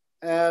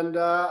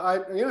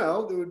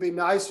know, it would be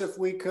nice if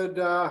we could,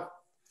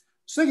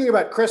 thinking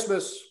about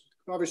Christmas,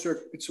 obviously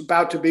it's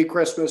about to be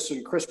Christmas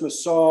and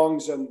Christmas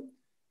songs, and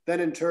then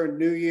in turn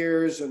New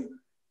Year's. And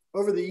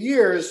over the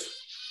years,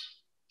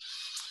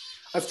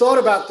 I've thought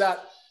about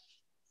that.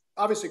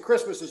 Obviously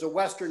Christmas is a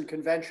Western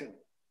convention.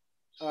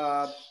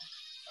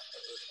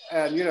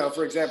 And, you know,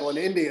 for example, in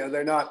India,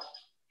 they're not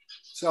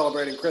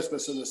celebrating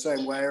Christmas in the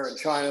same way, or in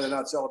China, they're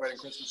not celebrating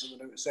Christmas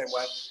in the same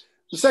way.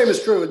 The same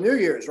is true with New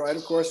Year's, right?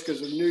 Of course,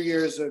 because New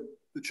Year's, the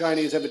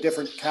Chinese have a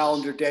different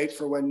calendar date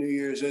for when New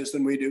Year's is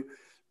than we do.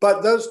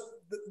 But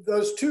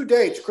those two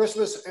dates,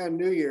 Christmas and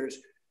New Year's,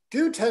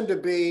 do tend to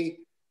be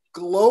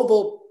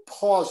global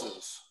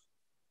pauses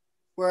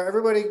where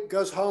everybody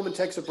goes home and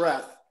takes a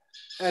breath.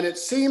 And it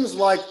seems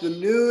like the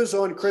news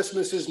on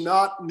Christmas is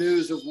not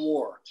news of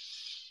war.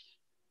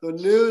 The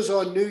news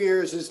on New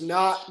Year's is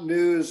not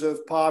news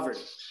of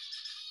poverty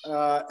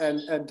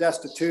and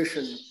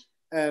destitution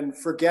and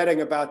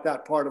forgetting about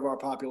that part of our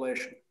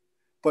population,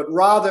 but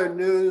rather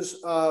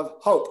news of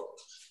hope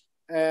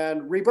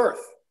and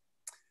rebirth.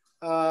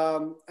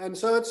 And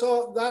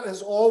so that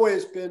has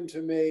always been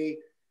to me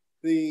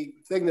the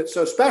thing that's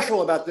so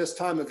special about this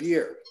time of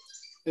year,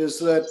 is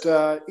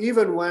that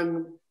even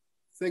when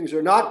things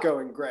are not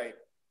going great,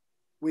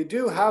 we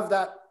do have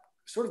that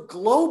sort of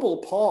global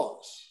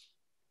pause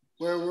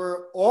where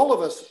we're all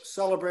of us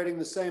celebrating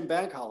the same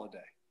bank holiday.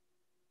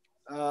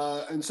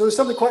 And so there's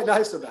something quite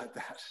nice about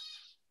that.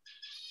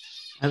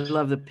 I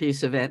love the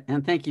piece of it.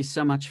 And thank you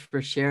so much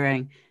for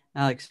sharing,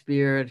 Alex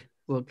Beard.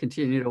 We'll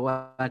continue to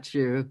watch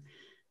you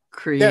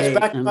create. Yes,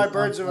 back to my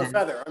birds of a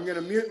feather. I'm going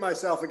to mute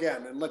myself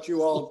again and let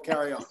you all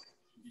carry on.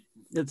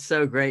 It's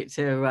so great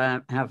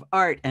to have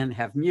art and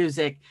have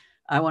music.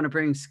 I want to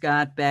bring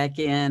Scott back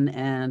in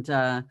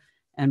and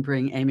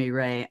bring Amy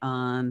Ray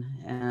on,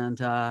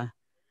 and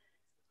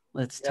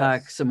let's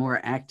talk some more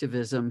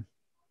activism.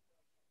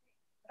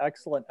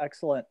 Excellent,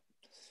 excellent.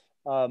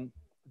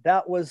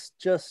 That was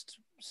just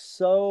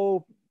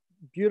so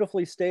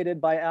beautifully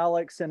stated by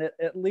Alex, and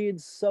it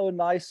leads so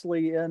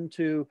nicely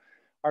into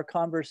our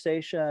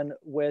conversation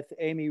with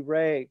Amy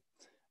Ray.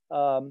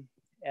 I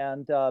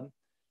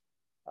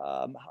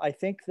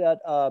think that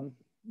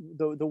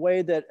the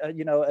way that,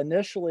 you know,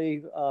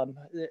 initially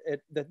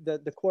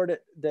the core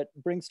that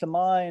brings to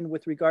mind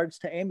with regards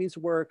to Amy's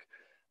work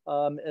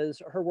is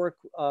her work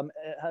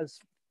as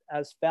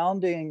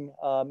founding,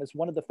 as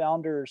one of the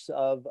founders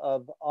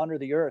of Honor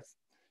the Earth,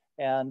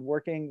 and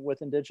working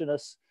with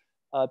Indigenous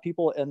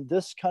people in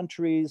this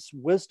country's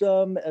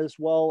wisdom, as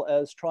well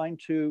as trying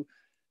to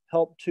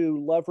help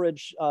to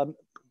leverage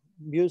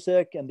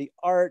music and the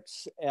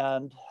arts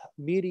and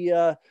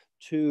media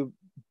to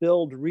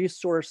build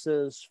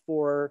resources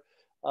for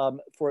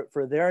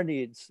their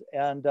needs.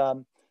 And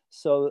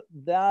so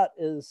that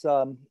is,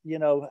 you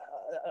know,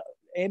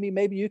 Amy,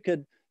 maybe you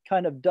could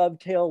kind of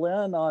dovetail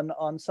in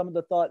on some of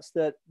the thoughts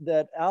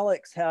that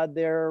Alex had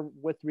there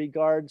with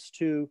regards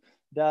to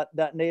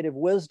that native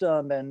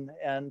wisdom and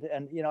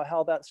you know,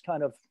 how that's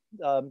kind of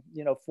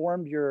you know,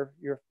 formed your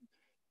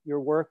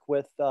work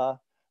with the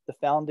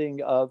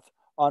founding of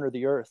Honor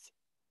the Earth.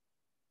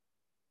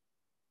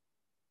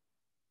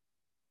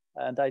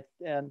 And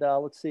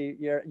let's see,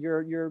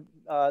 your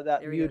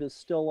that mute is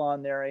still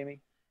on there, Amy.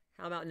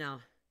 How about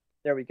now?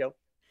 There we go.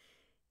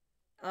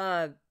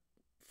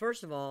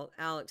 First of all,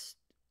 Alex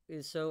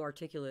is so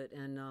articulate,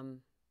 and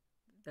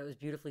that was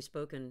beautifully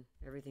spoken,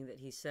 everything that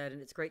he said.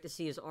 And it's great to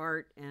see his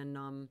art,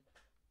 and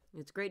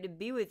it's great to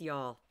be with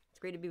y'all. It's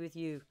great to be with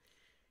you,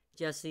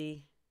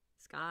 Jesse,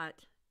 Scott.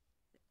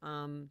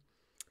 I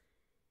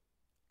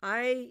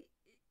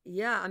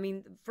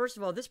mean, first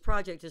of all, this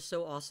project is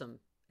so awesome,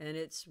 and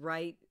it's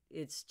great,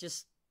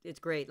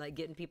 like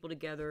getting people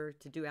together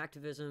to do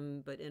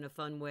activism, but in a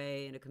fun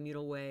way, in a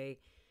communal way.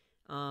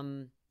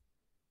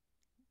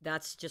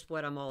 That's just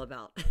what I'm all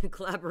about.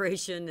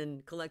 Collaboration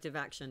and collective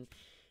action.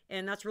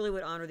 And that's really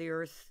what Honor the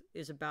Earth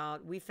is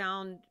about.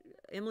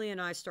 Emily and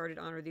I started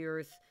Honor the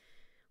Earth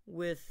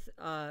with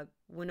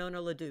Winona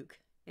LaDuke,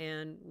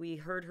 and we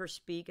heard her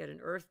speak at an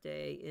Earth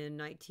Day in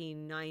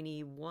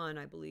 1991,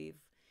 I believe,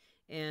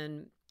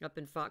 and up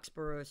in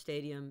Foxborough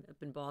Stadium,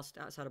 up in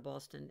Boston, outside of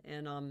Boston.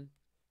 And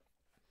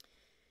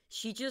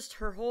she just,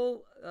 her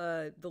whole,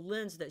 the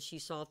lens that she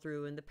saw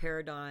through, and the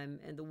paradigm,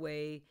 and the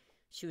way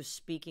she was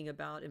speaking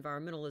about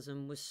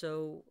environmentalism was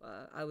so,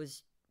 I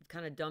was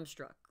kind of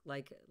dumbstruck,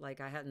 like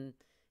I hadn't,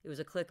 it was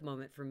a click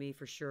moment for me,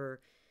 for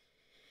sure.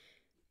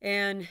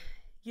 And,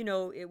 you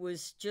know, it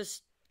was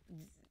just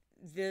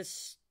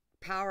this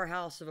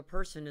powerhouse of a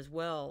person as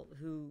well,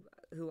 who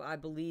I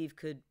believe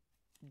could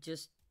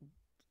just,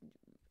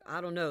 I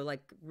don't know,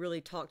 like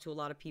really talk to a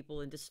lot of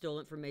people and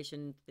distill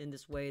information in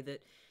this way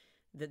that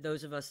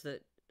those of us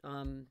that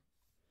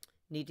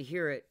need to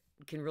hear it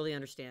can really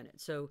understand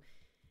it. So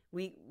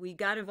we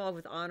got involved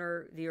with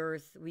Honor the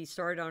Earth. We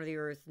started Honor the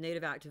Earth,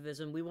 Native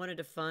activism. We wanted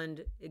to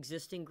fund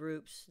existing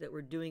groups that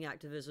were doing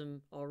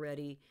activism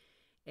already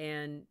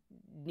and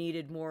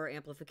needed more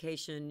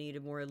amplification,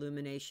 needed more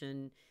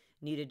illumination,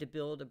 needed to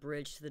build a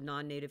bridge to the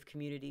non-Native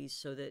communities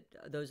so that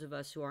those of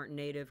us who aren't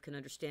Native can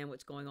understand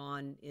what's going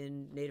on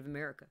in Native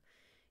America.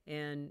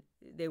 And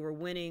they were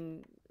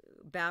winning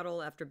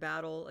battle after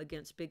battle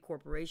against big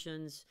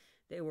corporations.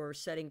 They were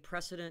setting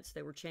precedents.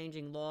 They were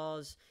changing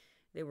laws.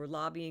 They were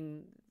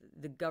lobbying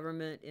the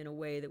government in a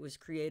way that was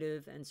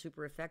creative and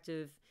super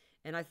effective.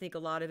 And I think a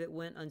lot of it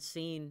went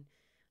unseen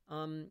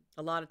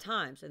a lot of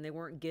times. And they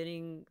weren't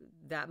getting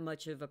that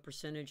much of a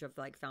percentage of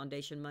like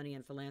foundation money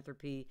and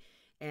philanthropy.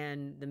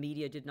 And the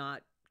media did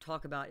not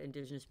talk about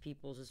indigenous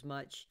peoples as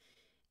much.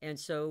 And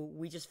so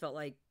we just felt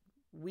like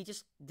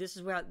this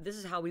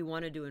is how we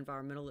want to do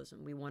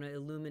environmentalism. We want to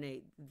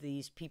illuminate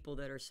these people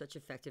that are such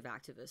effective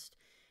activists.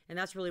 And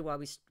that's really why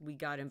we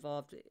got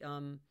involved.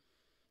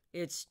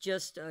 It's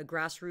just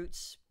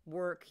grassroots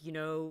work, you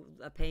know,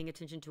 paying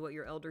attention to what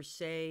your elders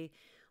say,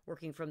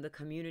 working from the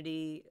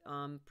community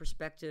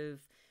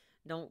perspective.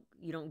 You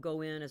don't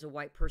go in as a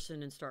white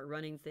person and start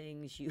running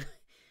things. You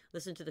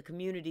listen to the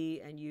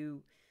community, and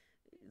you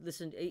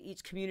listen.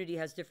 Each community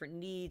has different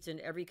needs, and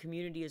every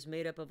community is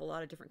made up of a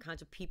lot of different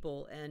kinds of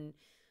people. And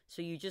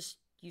so you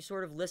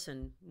sort of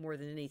listen more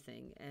than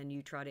anything, and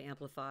you try to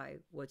amplify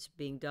what's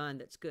being done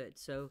that's good.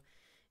 So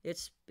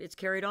it's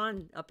carried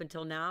on up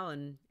until now,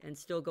 and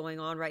still going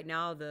on right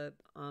now. The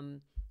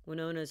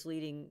Winona is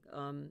leading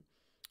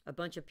a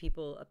bunch of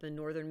people up in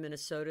northern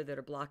Minnesota that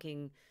are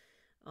blocking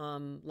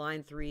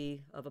line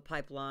 3 of a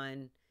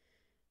pipeline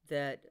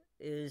that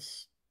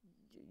is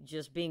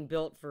just being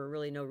built for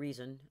really no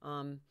reason.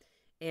 And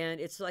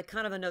it's like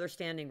kind of another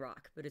Standing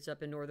Rock, but it's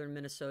up in northern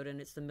Minnesota, and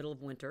it's the middle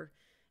of winter,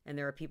 and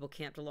there are people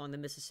camped along the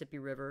Mississippi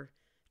River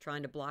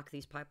trying to block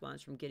these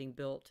pipelines from getting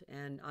built.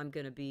 And I'm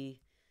going to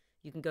be,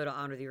 you can go to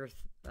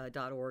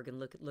honortheearth.org and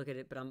look at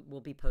it, but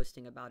we'll be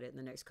posting about it in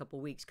the next couple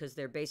of weeks, because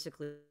they're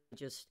basically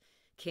just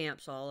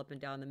camps all up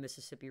and down the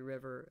Mississippi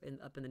River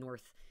and up in the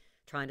north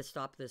trying to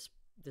stop this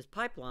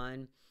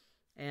pipeline.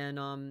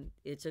 And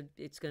it's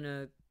going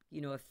to,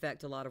 you know,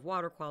 affect a lot of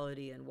water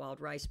quality and wild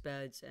rice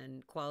beds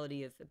and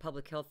quality of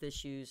public health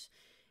issues,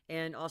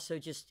 and also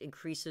just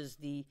increases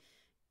the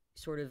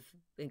sort of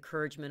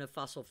encouragement of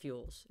fossil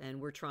fuels. And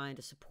we're trying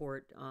to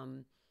support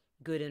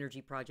good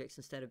energy projects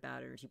instead of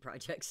bad energy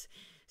projects.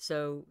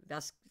 So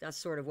that's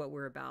sort of what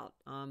we're about.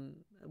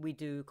 We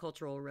do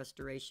cultural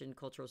restoration,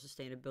 cultural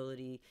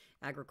sustainability,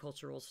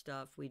 agricultural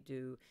stuff. We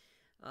do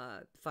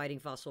fighting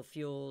fossil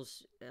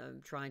fuels,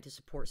 trying to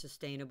support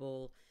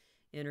sustainable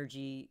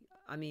energy.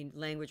 I mean,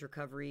 language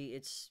recovery.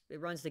 It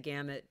runs the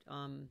gamut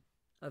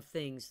of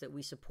things that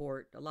we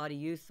support. A lot of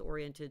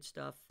youth-oriented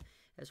stuff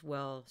as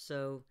well.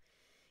 So,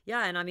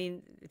 yeah, and I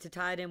mean, to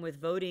tie it in with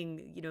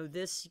voting, you know,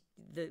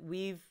 that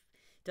we've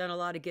done a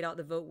lot of get out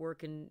the vote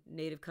work in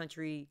Native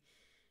country,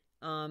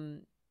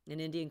 in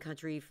Indian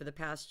country for the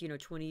past,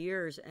 20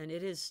 years. And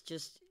it is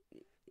just,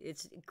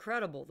 it's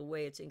incredible the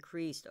way it's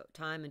increased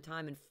time and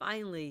time. And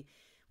finally,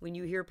 when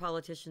you hear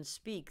politicians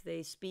speak,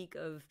 they speak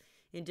of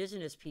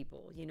indigenous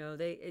people.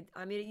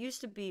 It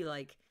used to be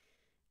like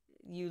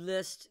you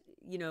list,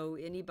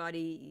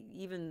 anybody,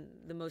 even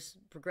the most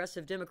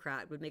progressive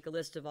Democrat would make a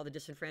list of all the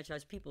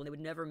disenfranchised people, and they would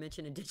never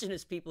mention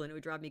indigenous people, and it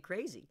would drive me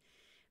crazy.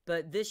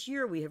 But this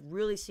year we have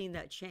really seen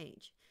that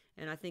change.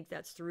 And I think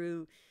that's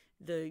through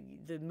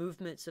the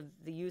movements of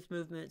the youth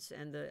movements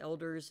and the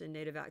elders in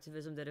Native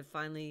activism that have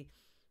finally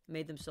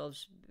made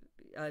themselves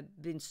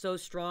been so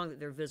strong that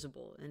they're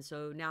visible. And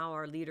so now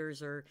our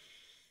leaders are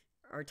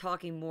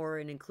talking more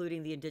and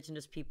including the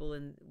indigenous people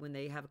in when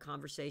they have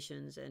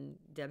conversations. And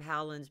Deb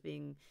Howland's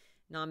being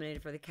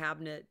nominated for a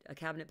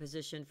cabinet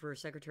position for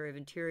Secretary of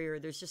Interior.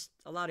 There's just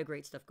a lot of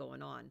great stuff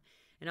going on.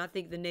 And I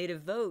think the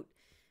Native vote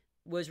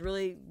was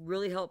really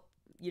help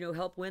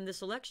win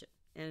this election.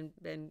 And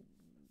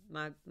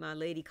my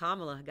lady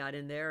Kamala got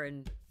in there,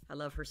 and I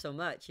love her so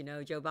much.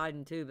 Joe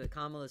Biden too, but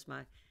Kamala's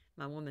my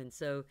woman.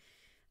 So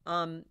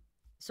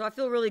I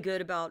feel really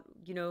good about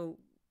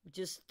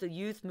just the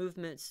youth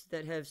movements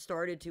that have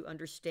started to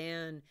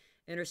understand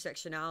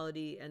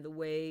intersectionality and the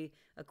way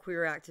a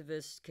queer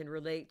activist can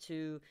relate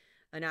to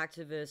an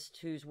activist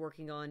who's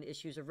working on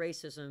issues of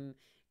racism,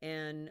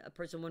 and a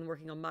person when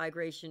working on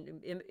migration,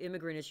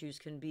 immigrant issues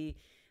can be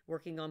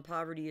working on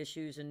poverty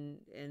issues, and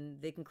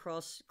they can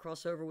cross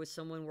over with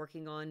someone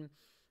working on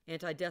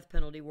anti-death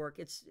penalty work.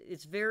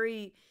 It's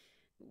very,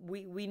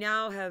 we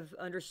now have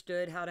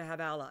understood how to have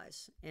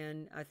allies,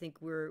 and I think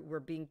we're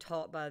being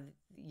taught by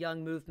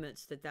young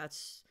movements that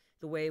that's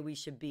the way we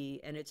should be.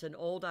 And it's an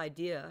old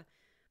idea,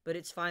 but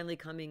it's finally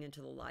coming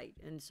into the light.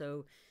 And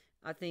so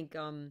I think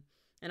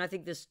and I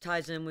think this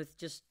ties in with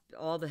just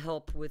all the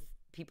help with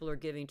people are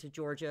giving to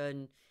Georgia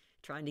and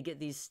trying to get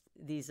these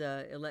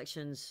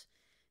elections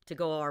to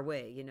go our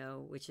way,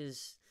 which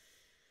is,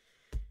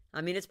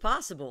 I mean, it's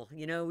possible,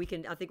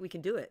 I think we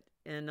can do it.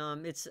 And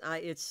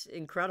it's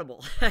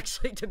incredible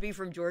actually to be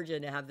from Georgia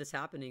and to have this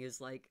happening is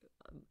like,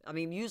 I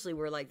mean, usually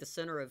we're like the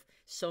center of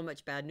so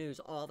much bad news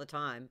all the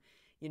time,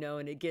 and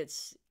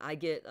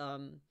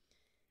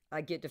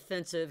I get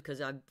defensive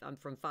because I'm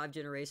from 5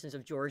 generations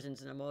of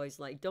Georgians, and I'm always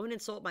like, don't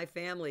insult my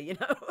family,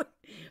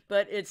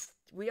 but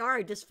we are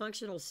a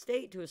dysfunctional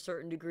state to a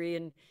certain degree.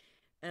 And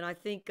I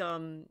think,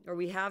 or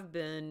we have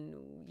been,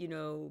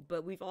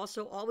 but we've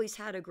also always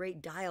had a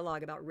great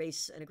dialogue about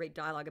race and a great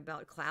dialogue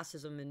about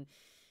classism,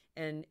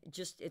 and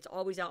just, it's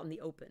always out in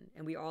the open,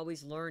 and we're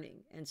always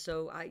learning. And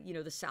so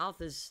the South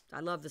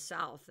I love the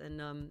South,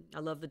 and I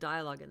love the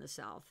dialogue in the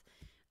South,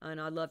 and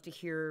I love to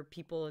hear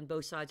people on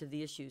both sides of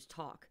the issues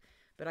talk.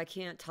 But I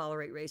can't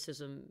tolerate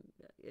racism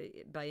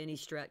by any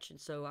stretch. And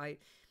so I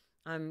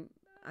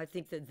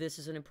think that this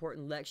is an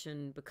important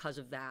election because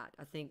of that.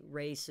 I think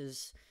race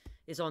is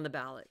on the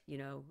ballot,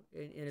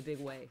 in a big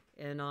way.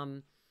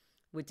 And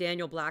with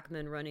Daniel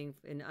Blackman running,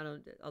 and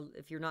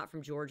if you're not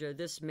from Georgia,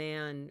 this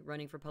man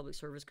running for Public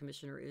Service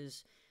Commissioner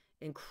is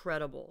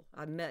incredible.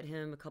 I met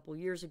him a couple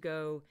years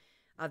ago.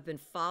 I've been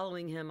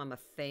following him. I'm a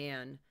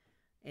fan,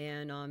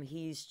 and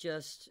he's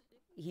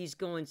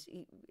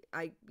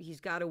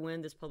got to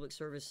win this Public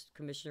Service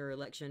Commissioner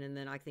election, and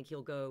then I think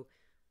he'll go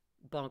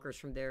bonkers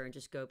from there and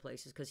just go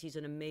places because he's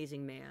an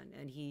amazing man,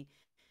 and he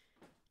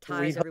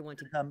ties everyone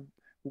together.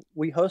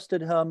 We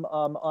hosted him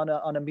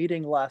on a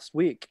meeting last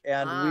week,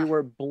 and we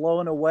were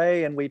blown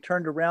away, and we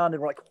turned around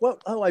and we're like, "Whoa!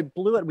 Oh, I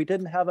blew it. We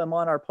didn't have him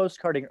on our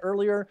postcarding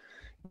earlier.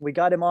 We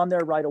got him on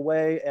there right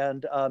away."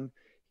 And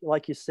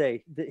like you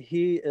say,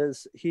 he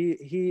is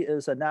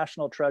a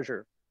national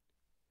treasure.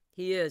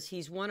 He is.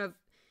 He's one of.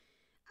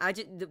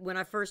 When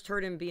I first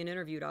heard him being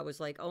interviewed, I was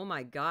like, "Oh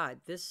my God,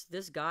 this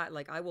guy!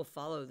 Like, I will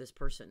follow this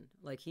person.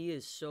 Like, he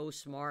is so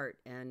smart,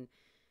 and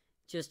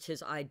just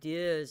his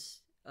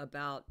ideas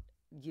about."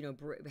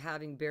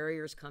 Having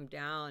barriers come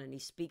down, and he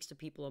speaks to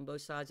people on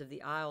both sides of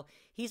the aisle.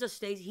 He's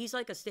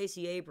like a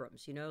Stacey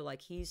Abrams,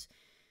 like he's,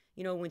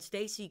 when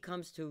Stacey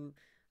comes to,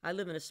 I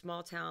live in a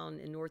small town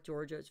in North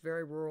Georgia. It's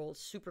very rural,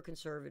 super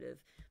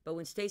conservative. But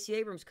when Stacey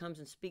Abrams comes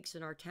and speaks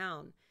in our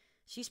town,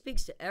 she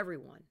speaks to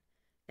everyone,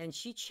 and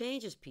she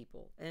changes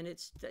people. And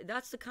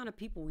that's the kind of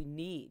people we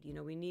need.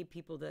 We need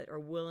people that are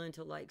willing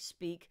to like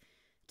speak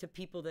to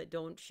people that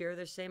don't share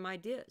their same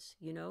ideas,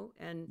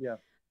 and yeah.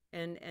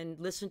 And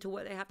listen to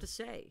what they have to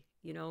say,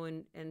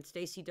 and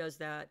Stacey does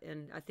that.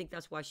 And I think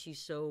that's why she's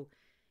so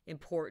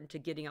important to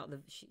getting out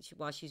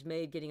why she's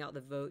made getting out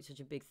the vote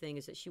such a big thing,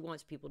 is that she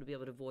wants people to be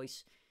able to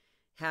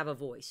have a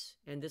voice.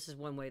 And this is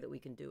one way that we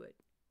can do it.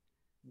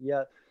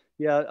 Yeah.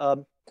 Yeah.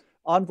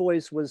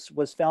 Envoys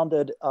was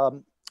founded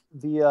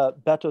via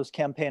Beto's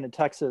campaign in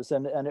Texas.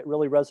 And it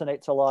really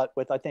resonates a lot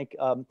with, I think,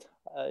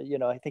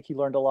 I think he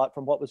learned a lot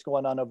from what was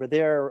going on over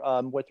there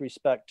with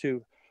respect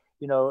to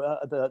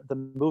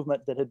the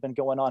movement that had been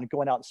going out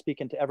and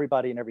speaking to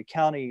everybody in every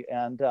county,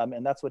 and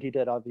that's what he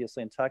did,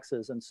 obviously, in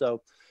Texas. And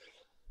so,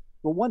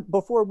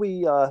 before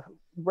we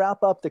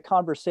wrap up the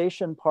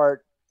conversation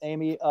part,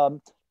 Amy,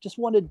 just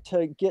wanted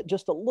to get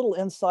just a little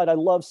insight. I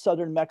love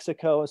Southern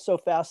Mexico. I was so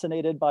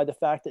fascinated by the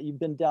fact that you've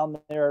been down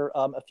there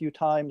a few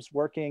times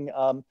working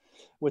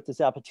with the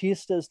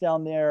Zapatistas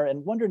down there,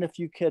 and wondering if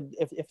you could,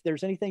 if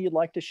there's anything you'd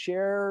like to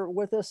share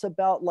with us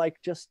about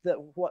like just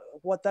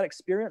what that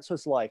experience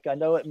was like. I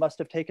know it must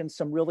have taken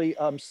some really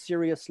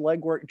serious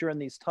legwork during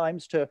these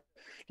times to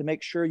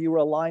make sure you were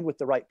aligned with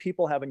the right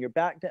people, having your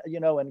back,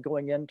 and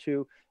going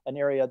into an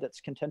area that's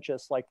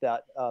contentious like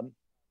that,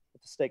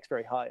 with the stakes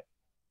very high.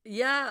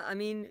 Yeah, I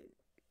mean,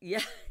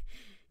 yeah,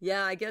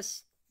 Yeah, I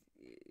guess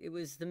it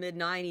was the mid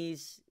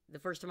 90s. The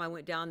first time I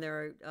went down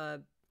there,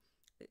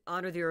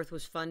 Honor the Earth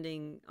was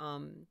funding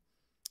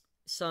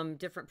some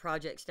different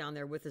projects down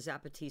there with the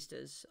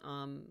Zapatistas.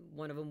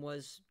 One of them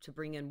was to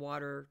bring in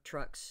water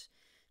trucks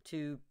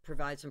to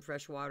provide some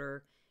fresh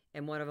water,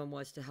 and one of them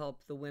was to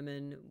help the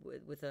women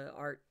with a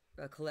art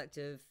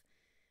collective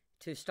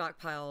to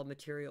stockpile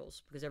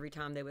materials, because every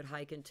time they would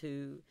hike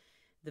into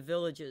the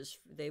villages,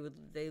 the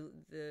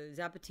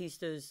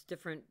Zapatistas,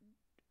 different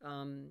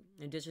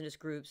indigenous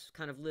groups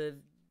kind of live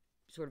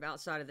sort of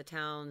outside of the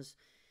towns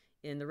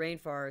in the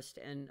rainforest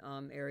and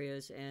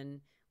areas.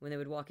 And when they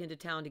would walk into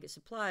town to get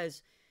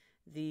supplies,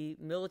 the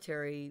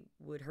military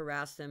would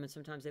harass them, and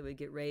sometimes they would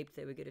get raped,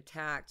 they would get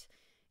attacked.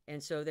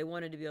 And so they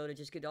wanted to be able to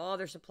just get all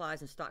their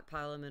supplies and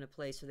stockpile them in a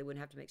place so they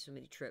wouldn't have to make so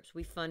many trips.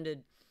 We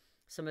funded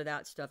some of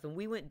that stuff, and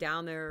we went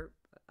down there.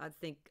 I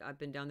think I've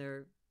been down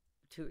there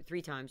 2 or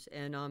 3 times,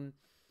 and the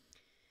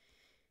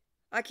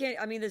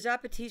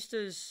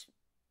Zapatistas,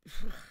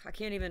 I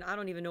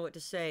don't even know what to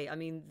say. I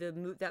mean,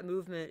 that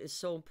movement is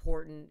so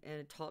important, and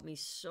it taught me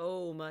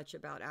so much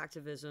about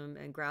activism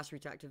and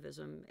grassroots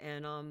activism.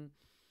 And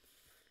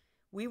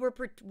we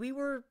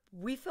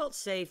felt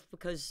safe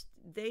because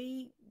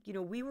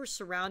we were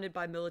surrounded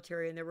by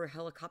military, and there were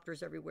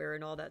helicopters everywhere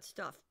and all that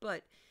stuff,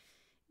 but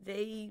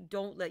they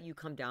don't let you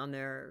come down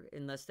there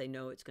unless they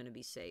know it's going to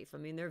be safe. I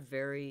mean, they were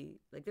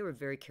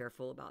very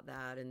careful about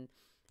that. And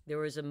there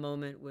was a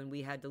moment when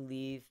we had to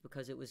leave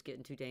because it was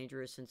getting too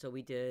dangerous, and so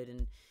we did,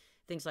 and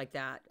things like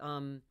that.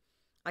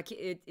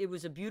 It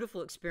was a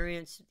beautiful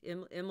experience.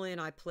 Emily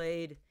and I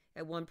played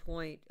at one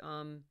point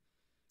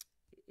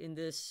in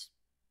this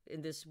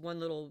one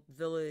little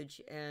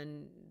village,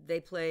 and they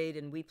played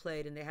and we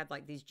played, and they had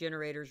like these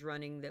generators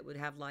running that would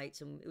have lights,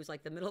 and it was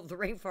like the middle of the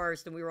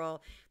rainforest, and we were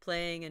all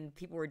playing and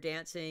people were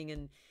dancing,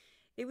 and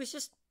it was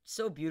just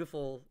so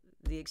beautiful,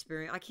 the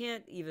experience.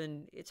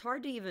 It's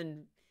hard to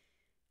even,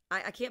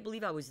 I can't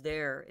believe I was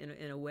there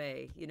in a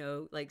way,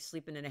 like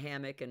sleeping in a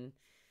hammock and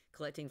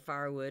collecting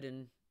firewood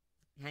and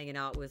hanging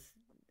out with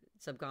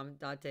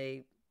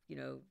Subcomandante,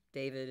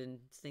 David and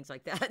things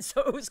like that.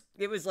 So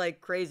it was like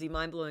crazy,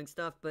 mind-blowing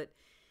stuff. But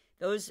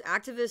those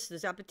activists, the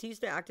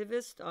Zapatista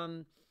activists,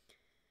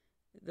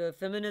 the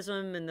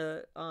feminism and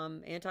the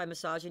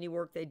anti-misogyny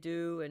work they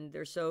do, and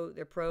they're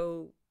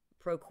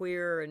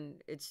pro-queer,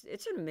 and it's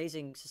an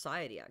amazing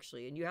society,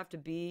 actually. And you have to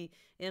be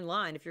in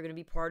line. If you're going to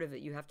be part of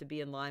it, you have to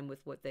be in line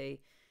with what they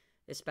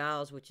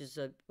espouse, which is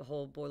a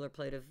whole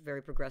boilerplate of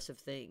very progressive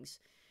things.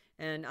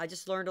 And I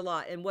just learned a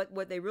lot. And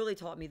what they really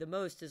taught me the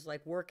most is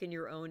like work in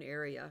your own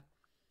area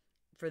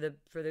for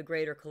the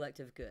greater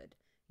collective good.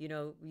 We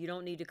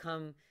don't need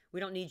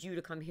you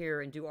to come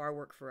here and do our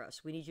work for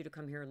us. We need you to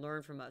come here and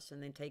learn from us,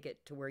 and then take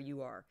it to where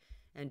you are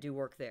and do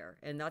work there.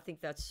 And I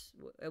think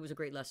it was a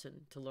great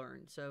lesson to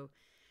learn. So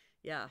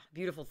yeah,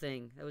 beautiful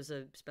thing. It was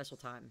a special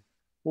time.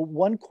 Well,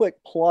 one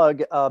quick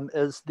plug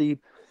is the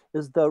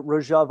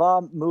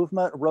Rojava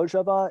movement,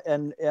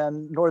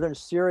 in northern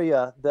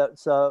Syria.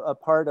 That's a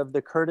part of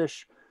the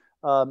Kurdish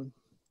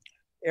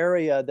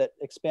area that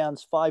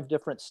expands 5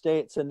 different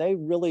states, and they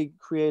really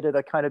created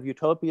a kind of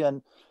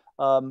utopian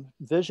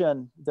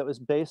vision that was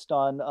based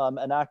on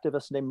an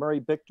activist named Murray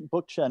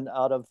Bookchin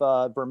out of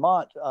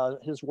Vermont.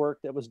 His work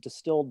that was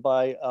distilled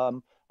by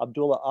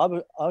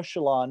Abdullah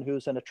Öcalan,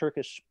 who's in a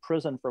Turkish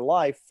prison for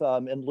life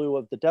in lieu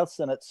of the death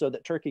sentence, so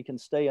that Turkey can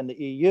stay in the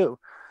EU.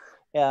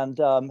 And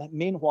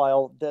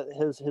meanwhile,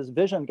 his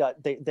vision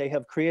they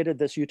have created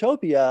this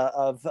utopia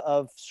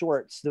of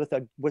sorts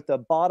with a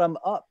bottom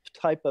up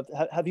type of.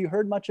 Have you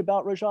heard much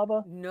about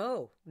Rojava?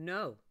 No.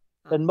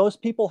 And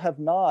most people have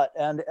not.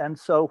 And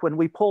so when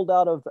we pulled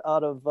out of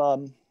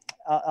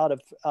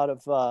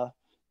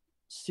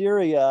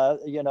Syria,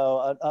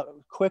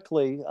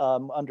 quickly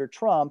under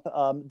Trump,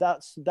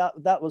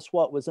 that was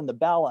what was in the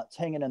balance.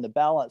 Hanging in the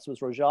balance was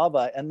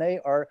Rojava, and they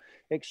are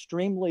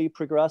extremely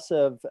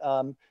progressive,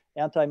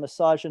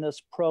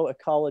 anti-misogynist,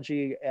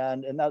 pro-ecology,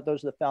 and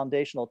those are the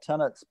foundational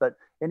tenets. But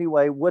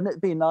anyway, wouldn't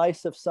it be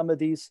nice if some of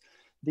these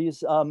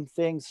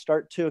things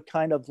start to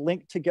kind of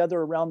link together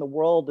around the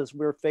world as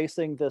we're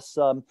facing this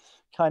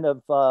kind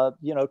of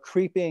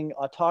creeping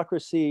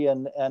autocracy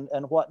and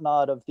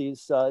whatnot of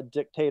these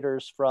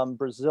dictators from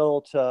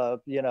Brazil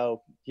to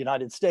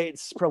United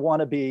States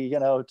wannabe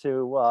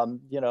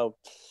to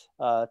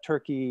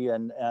Turkey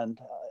and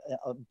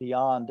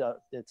beyond.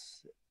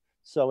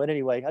 So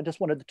anyway, I just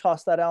wanted to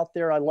toss that out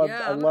there. I love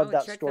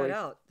that check story. That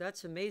out.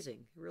 That's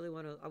amazing. I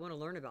want to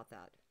learn about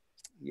that.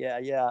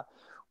 Yeah.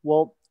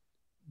 Well,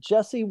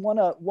 Jesse, want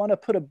to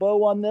put a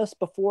bow on this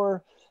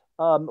before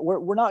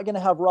we're not going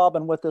to have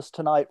Robin with us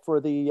tonight for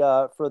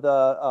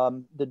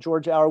the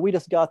Georgia Hour. We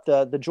just got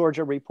the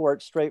Georgia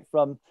report straight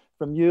from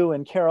you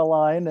and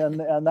Caroline, and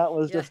that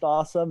was just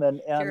awesome.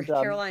 And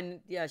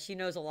Caroline, she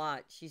knows a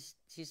lot. She's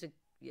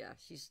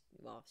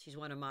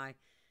one of my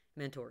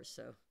mentors.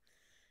 So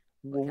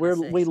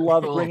we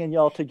love bringing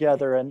y'all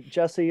together. And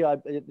Jesse,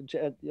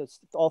 it's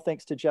all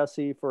thanks to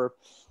Jesse for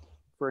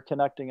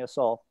connecting us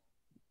all.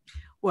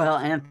 Well,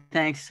 and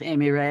thanks,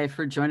 Amy Ray,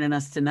 for joining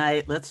us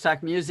tonight. Let's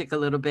talk music a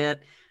little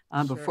bit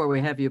before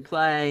we have you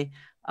play.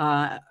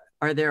 Are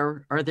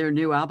there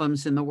new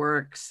albums in the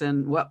works,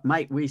 and what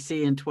might we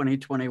see in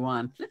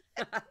 2021?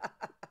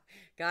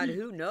 God,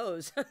 who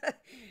knows?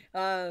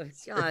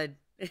 God.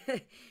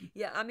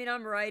 Yeah, I mean,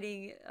 I'm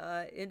writing.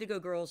 Indigo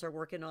Girls are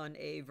working on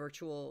a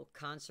virtual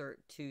concert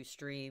to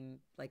stream,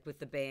 like with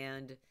the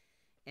band,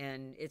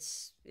 and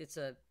it's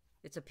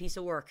a piece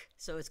of work.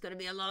 So it's going to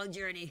be a long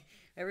journey.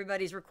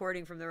 Everybody's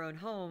recording from their own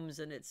homes,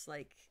 and it's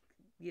like,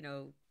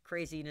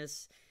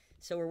 craziness.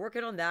 So we're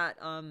working on that.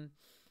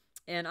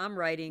 And I'm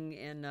writing,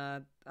 and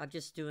I'm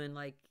just doing,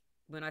 like,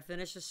 when I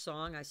finish a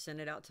song, I send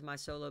it out to my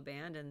solo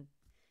band, and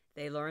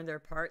they learn their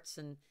parts,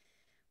 and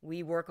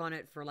we work on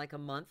it for like a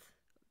month,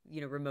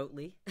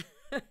 remotely.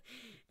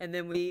 And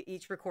then we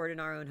each record in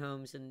our own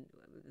homes. And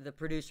the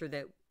producer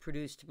that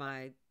produced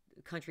my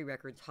country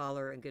records,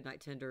 Holler and Goodnight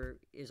Tender,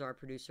 is our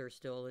producer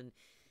still. And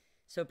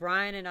so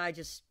Brian and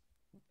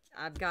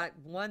I've got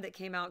one that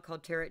came out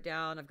called Tear It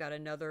Down. I've got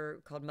another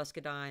called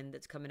Muscadine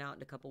that's coming out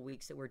in a couple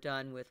weeks that we're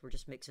done with. We're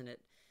just mixing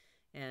it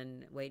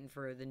and waiting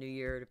for the new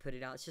year to put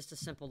it out. It's just a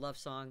simple love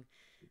song,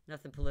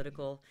 nothing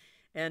political.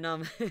 And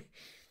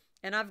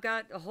and I've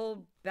got a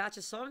whole batch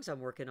of songs I'm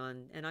working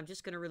on, and I'm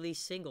just going to release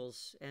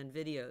singles and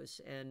videos,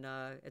 and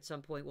at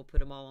some point we'll put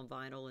them all on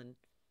vinyl and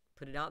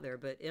put it out there.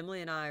 But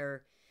Emily and I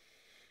are,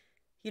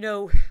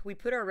 we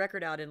put our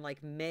record out in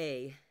like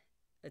May.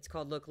 It's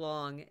called Look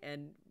Long,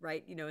 and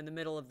right, in the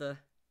middle of the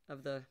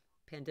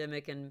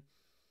pandemic, and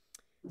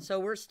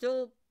so we're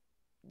still,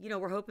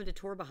 we're hoping to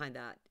tour behind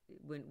that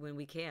when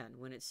we can,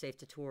 when it's safe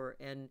to tour,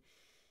 and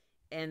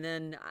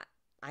then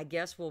I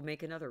guess we'll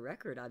make another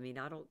record. I mean,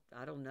 I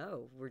don't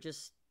know. We're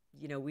just,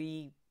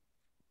 we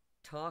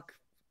talk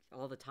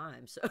all the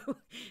time,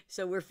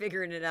 so we're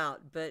figuring it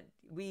out. But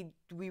we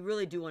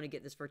really do want to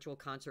get this virtual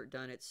concert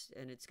done. It's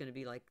going to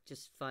be like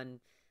just fun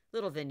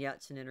little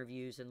vignettes and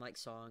interviews and like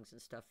songs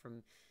and stuff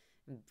from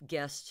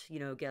guest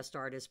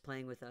artists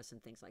playing with us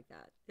and things like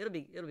that. It'll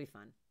be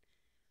fun.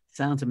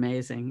 Sounds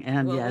amazing.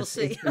 And well, yes,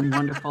 we'll it's been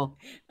wonderful.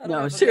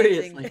 No,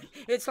 seriously.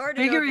 It's hard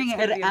to figuring know if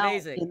it's it be out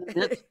amazing.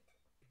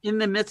 in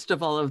the midst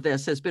of all of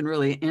this has been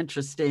really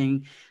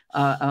interesting.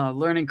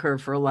 Learning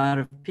curve for a lot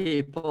of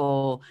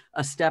people,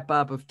 a step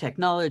up of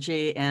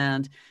technology.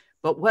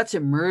 But what's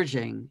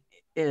emerging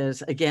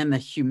is, again, the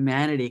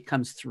humanity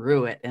comes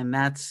through it. And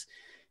that's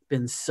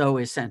been so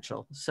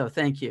essential. So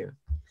thank you.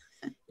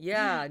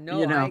 Yeah,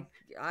 no,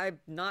 I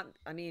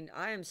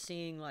am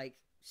seeing like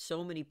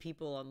so many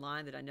people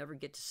online that I never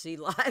get to see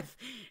live,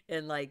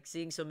 and like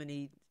seeing so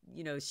many,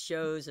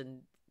 shows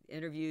and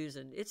interviews,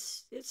 and it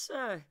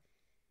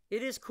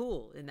is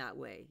cool in that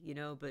way,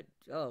 but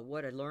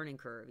what a learning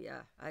curve.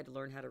 Yeah, I had to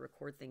learn how to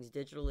record things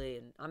digitally,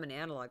 and I'm an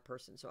analog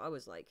person, so I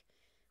was like,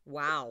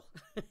 wow.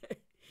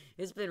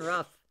 It's been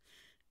rough.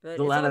 But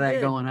a lot of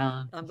that going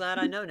on. I'm glad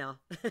I know now.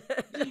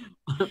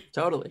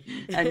 Totally.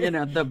 And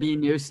there'll be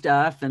new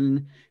stuff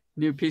and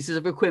new pieces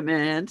of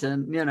equipment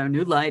and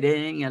new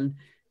lighting and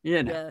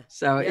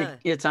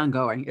it's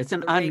ongoing. It's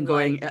an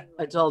ongoing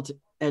adult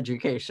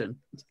education.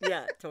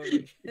 Yeah,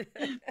 totally.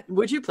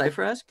 Would you play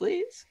for us,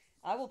 please?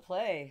 I will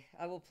play.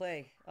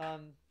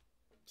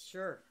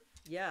 Sure.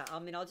 Yeah. I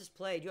mean, I'll just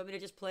play. Do you want me to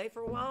just play for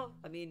a while?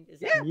 I mean,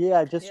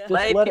 just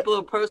play people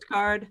a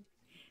postcard.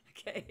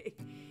 Okay.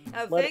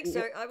 Thanks.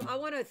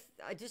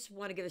 I just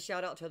want to give a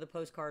shout out to the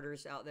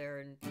postcarders out there,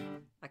 and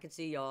I can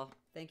see y'all.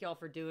 Thank y'all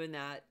for doing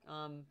that.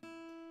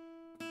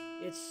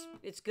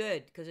 It's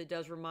good because it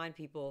does remind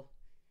people.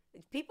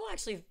 People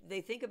actually,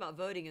 they think about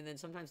voting and then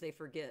sometimes they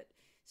forget.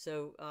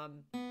 So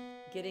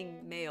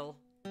getting mail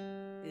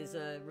is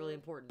really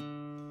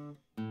important.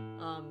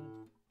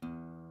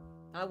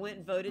 I went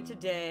and voted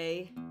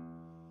today,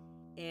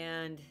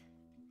 and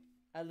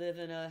I live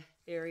in a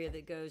area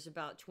that goes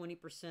about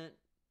 20%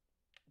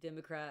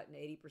 Democrat and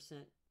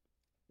 80%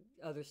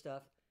 other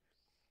stuff.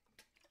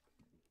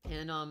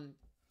 And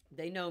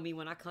they know me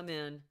when I come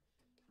in.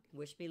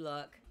 Wish me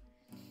luck.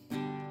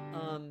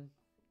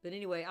 But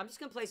anyway, I'm just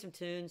gonna play some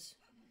tunes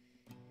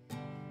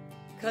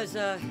because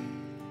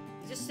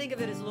just think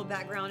of it as a little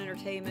background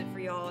entertainment for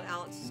y'all.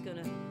 Alex is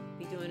gonna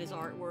be doing his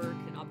artwork,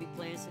 and I'll be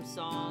playing some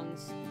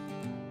songs.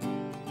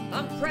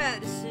 I'm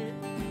practicing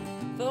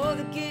for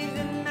the gig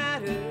that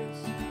matters.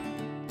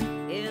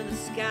 In the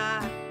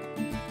sky,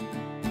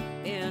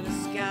 in the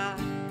sky,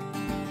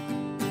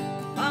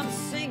 I'm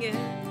singing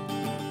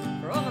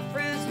for all my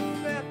friends who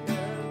forever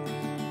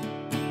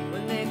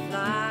when they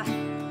fly,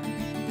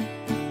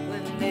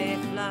 when they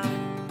fly.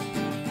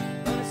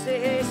 Gonna say,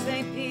 hey,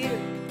 St. Peter,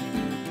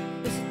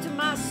 listen to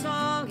my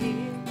song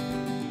here.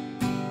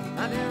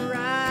 I've been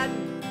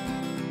riding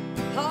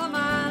all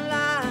my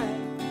life,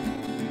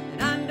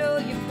 and I know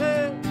you've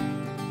heard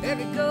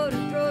every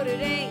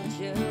golden-throated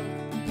angel,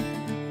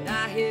 but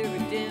I hear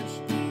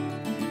redemption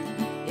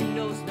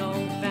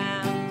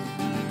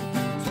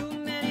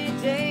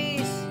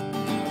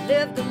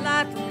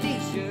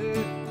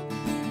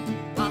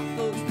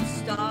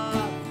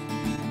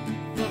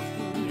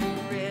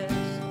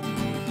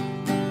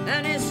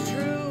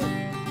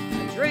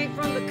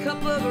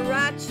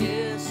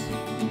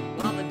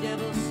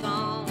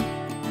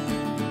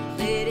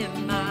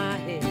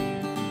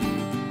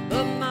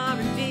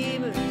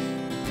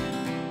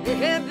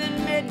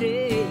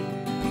day.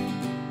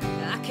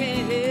 I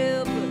can't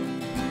help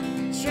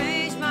but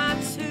change my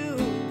tune.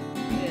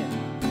 Yeah.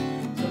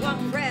 So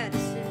I'm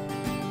practicing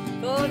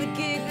for the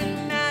gig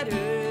that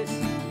matters,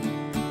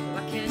 so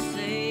I can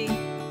sing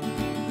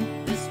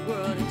this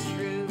world is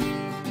true.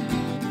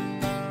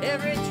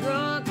 Every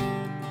drunk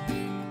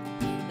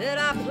that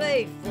I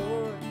played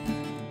for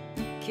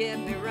kept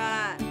me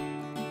right,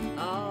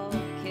 oh,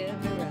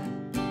 kept me right.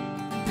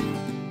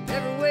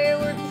 Every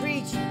wayward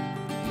preacher,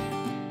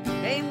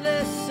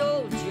 aimless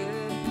soldier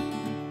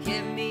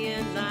kept me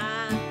in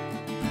line,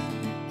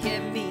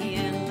 kept me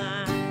in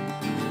line.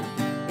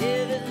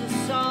 It is a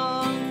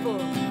song for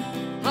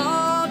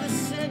all the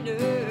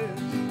sinners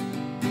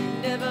who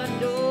never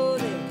know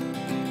they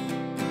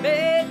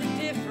made the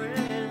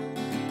difference,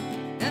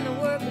 and the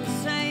working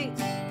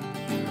saints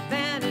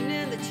abandoned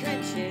in the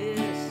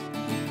trenches,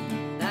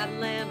 that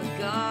Lamb of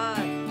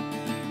God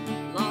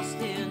lost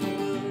in the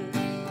woods.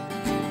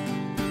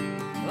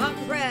 I'm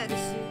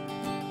practicing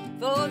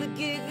for the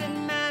gig that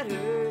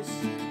matters.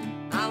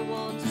 I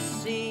want to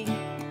see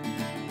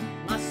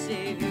my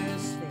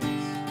Savior's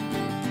face.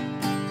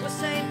 Well,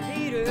 St.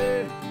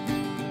 Peter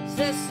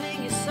says,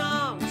 sing your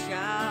song,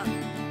 child,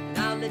 and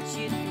I'll let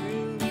you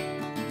through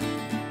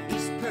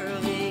these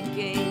pearly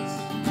gates.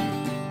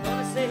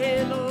 Gonna say,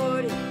 hey,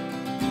 Lord,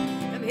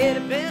 I'm here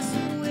to bear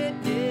some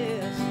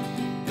witness.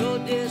 No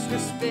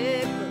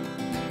disrespect, but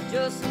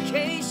just in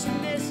case you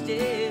missed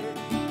it,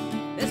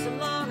 there's some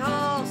long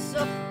haul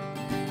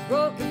suffering,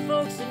 broken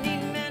folks that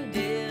need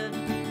mending,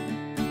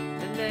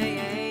 and they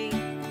ain't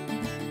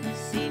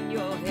seen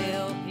your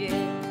help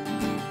yet.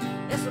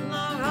 There's some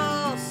long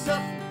haul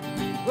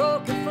suffering,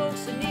 broken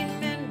folks that need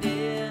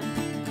mending,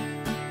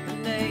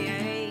 and they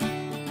ain't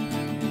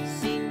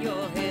seen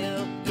your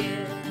help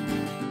yet.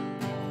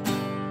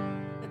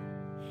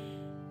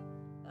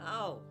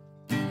 Oh,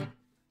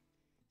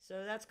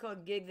 so that's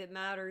called Gig That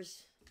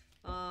Matters.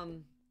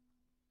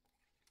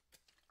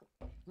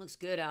 Looks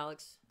good,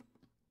 Alex.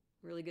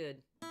 Really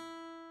good.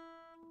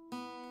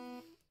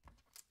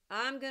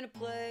 I'm gonna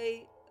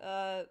play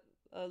a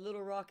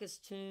little raucous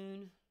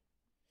tune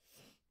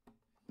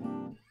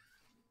called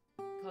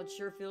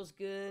Sure Feels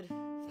Good.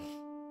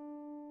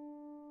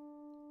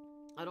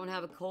 I don't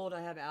have a cold,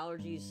 I have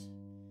allergies.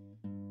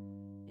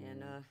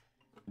 And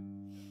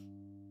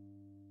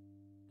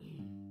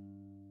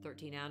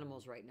 13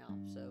 animals right now,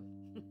 so.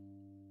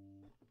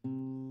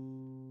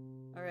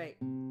 All right,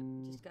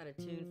 just got a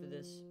tune for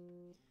this.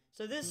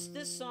 So this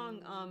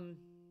song,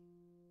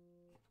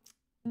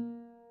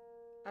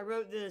 I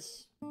wrote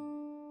this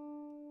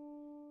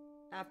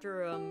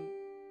after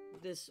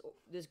this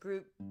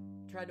group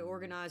tried to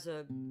organize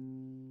a.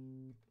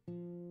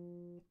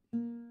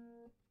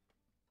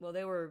 Well,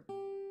 they were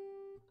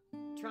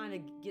trying to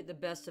get the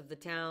best of the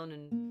town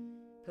and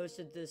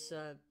posted this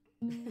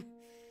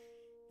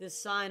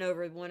this sign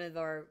over one of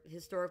our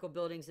historical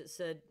buildings that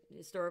said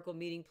historical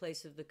meeting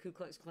place of the Ku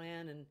Klux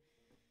Klan, and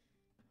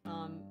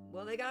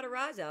well, they got a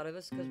rise out of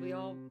us because we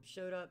all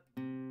showed up.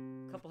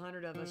 A couple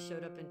hundred of us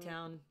showed up in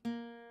town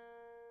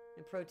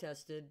and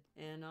protested,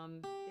 and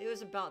it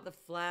was about the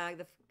flag,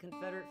 the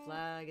Confederate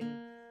flag, and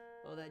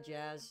all that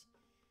jazz.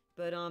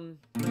 But I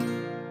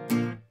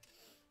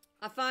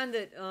find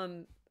that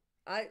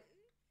I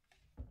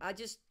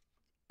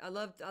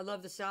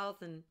love the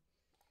South, and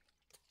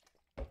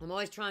I'm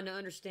always trying to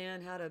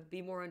understand how to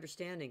be more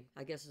understanding,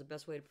 I guess is the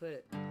best way to put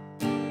it.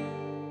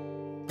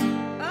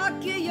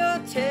 I'll get your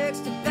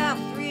text about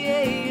 3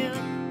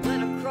 a.m.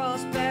 when I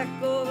cross back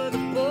over the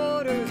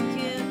border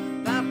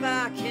again.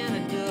 Bye-bye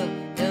Canada,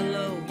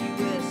 hello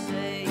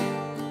USA.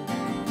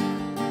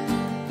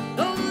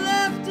 Those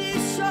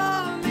lefties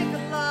sure make a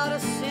lot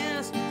of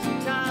sense.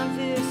 Sometimes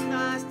it's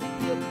nice to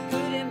feel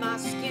good in my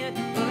skin,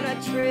 but I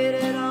trade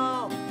it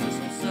all for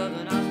some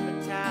Southern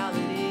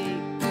hospitality.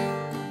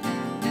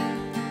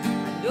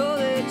 I know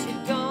that you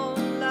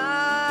don't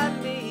like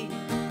me,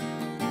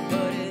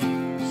 but it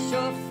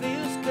sure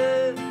feels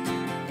good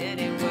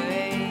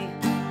anyway.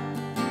 I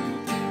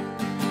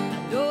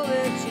know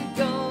that you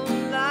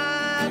don't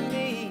like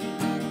me,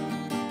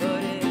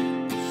 but it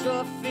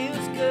sure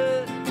feels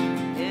good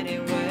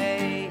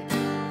anyway.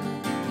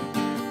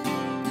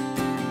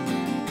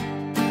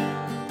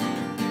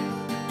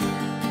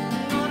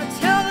 I'm gonna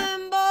tell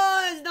them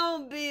boys,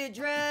 don't be a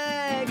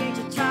drag. Ain't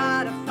you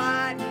tired of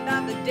fighting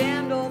about the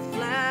damned old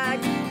flag?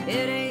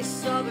 It ain't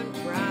Southern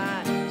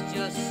pride, it's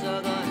just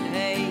Southern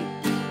hate.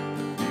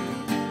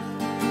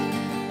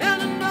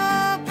 And I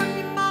know from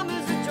your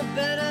mamas that you're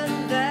better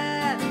than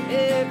that.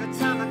 Every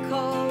time I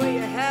call, well, you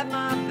have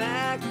my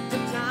back. The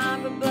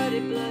time for bloody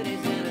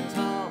bloodies and a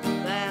tall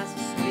glass of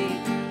sweet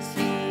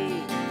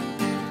tea.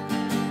 I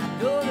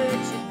know that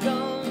you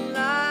don't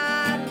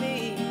like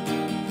me,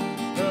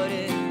 but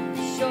it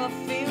sure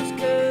feels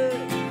good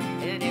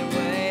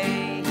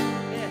anyway.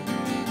 Yeah.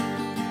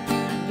 I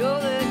know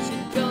that you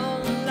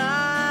don't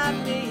like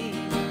me,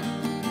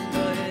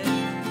 but it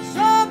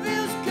sure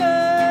feels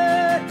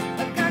good.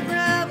 I got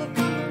gravel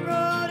from the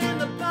road in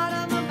the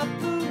bottom of my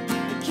boot.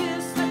 The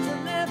kiss that you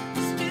left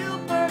is still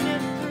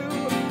burning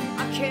through.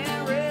 I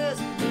can't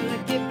rest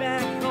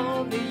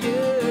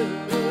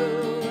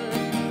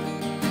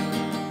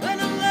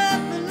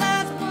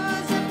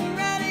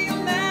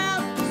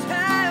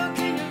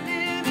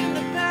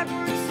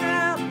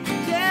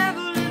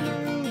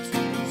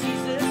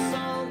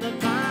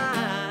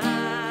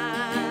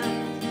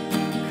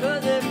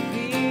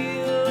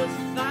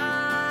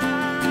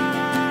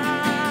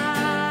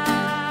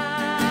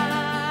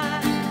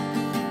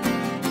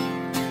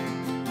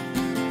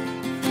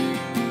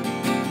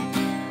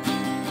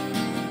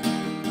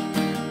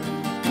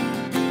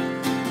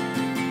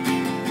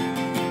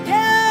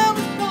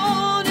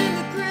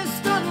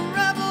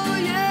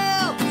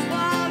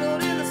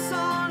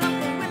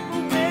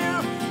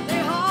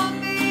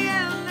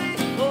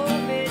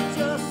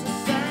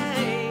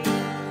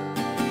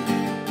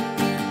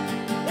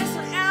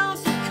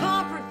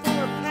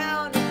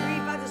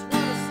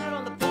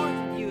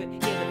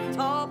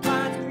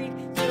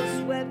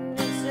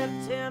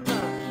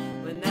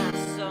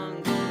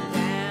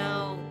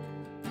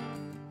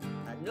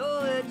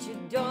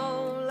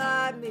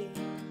like me,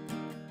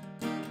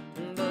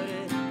 but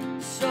it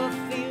sure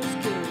feels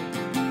good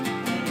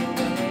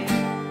anyway.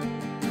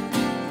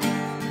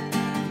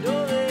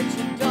 Know that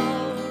you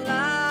don't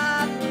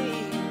like me,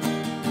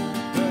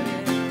 but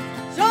it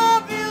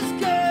sure feels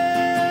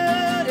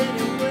good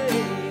anyway.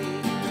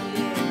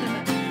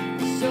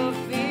 Yeah, it sure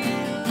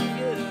feels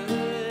good.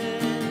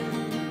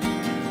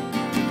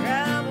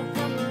 Travel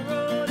from the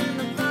road in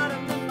the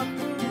bottom of my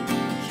boot,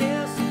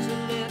 kiss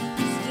your lips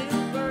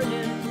still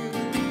burning through.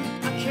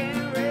 I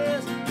can't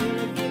rest till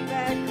I get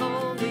back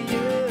home to you.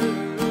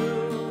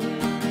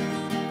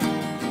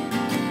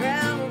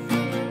 Travel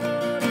from the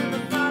road in the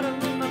bottom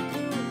of my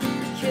boot,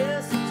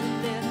 kiss your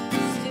lips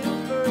still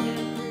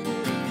burning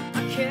through. I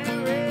can't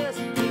rest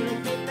till I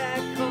get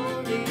back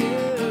home to you.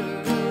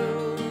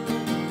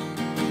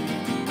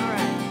 All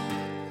right.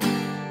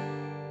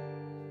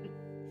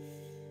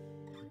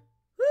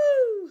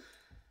 Woo!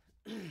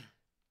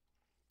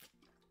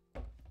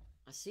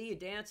 I see you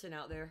dancing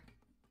out there.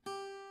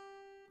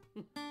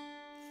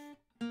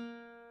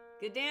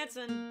 Good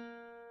dancing.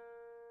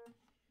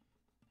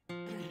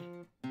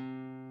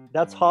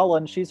 That's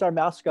Holland. She's our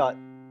mascot.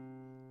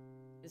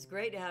 It's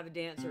great to have a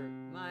dancer.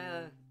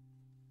 My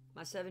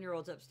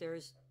 7-year-old's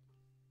upstairs,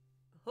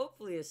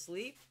 hopefully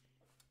asleep,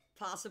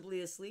 possibly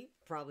asleep,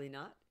 probably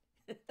not.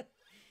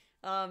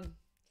 All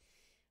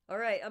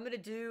right, I'm gonna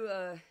do.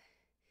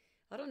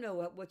 I don't know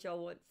what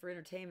y'all want for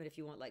entertainment. If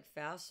you want like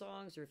fast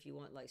songs or if you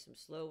want like some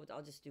slow,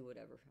 I'll just do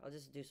whatever. I'll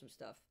just do some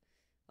stuff.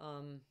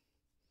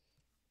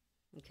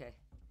 Okay.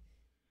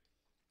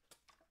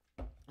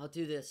 I'll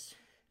do this.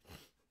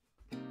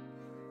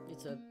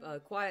 It's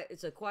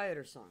a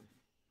quieter song.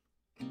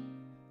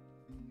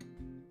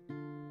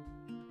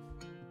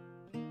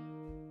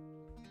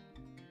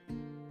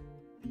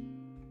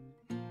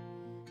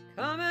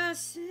 Come and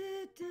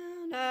sit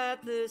down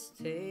at this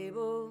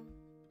table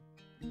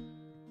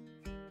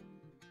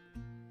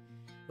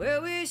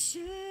where we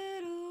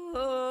share all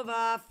of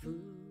our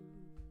food,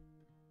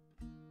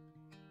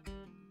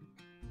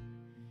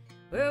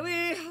 where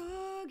we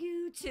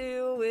argue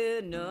till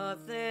we're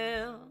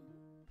nothing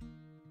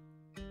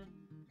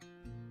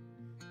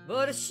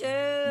but a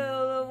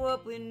shell of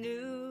what we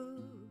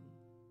knew.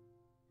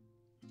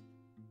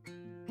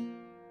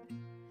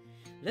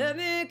 Let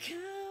me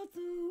count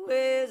the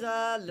ways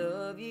I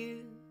love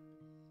you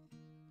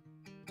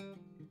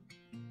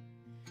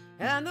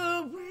and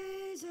the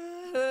ways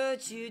I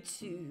hurt you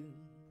too.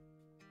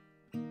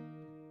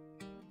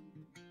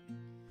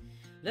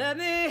 Let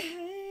me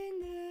hang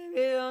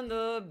there in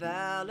the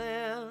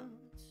balance.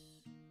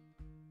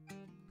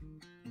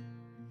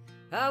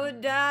 I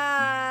would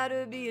die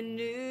to be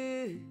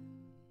anew,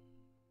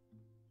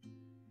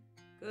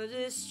 'cause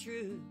it's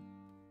true.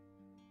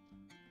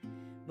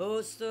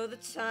 Most of the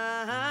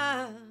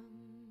time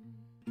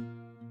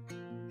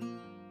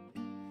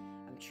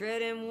I'm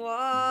treading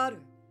water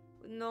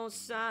with no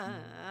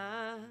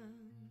sign,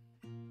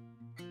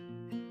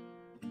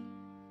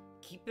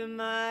 keeping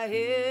my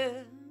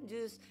head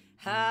just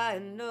high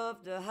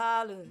enough to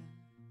holler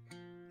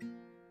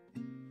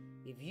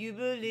if you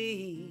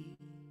believe.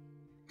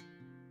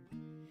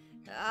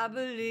 I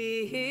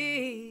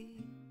believe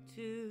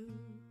too.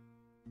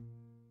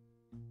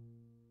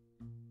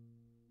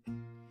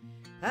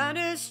 And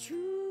it's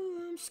true,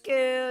 I'm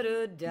scared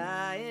of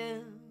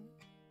dying.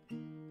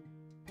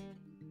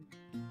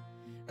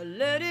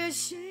 Let it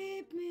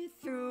shape me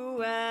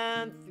through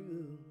and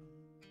through.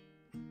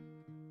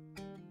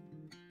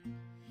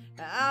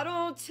 I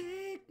don't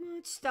take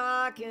much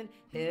stock in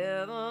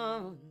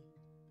heaven.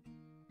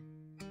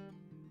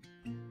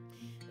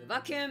 If I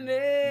can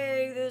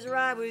make this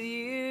right with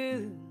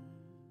you,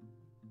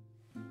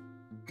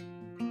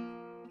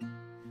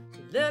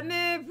 so let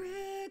me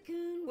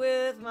reckon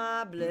with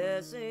my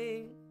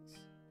blessings.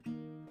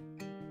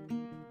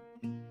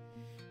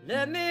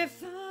 Let me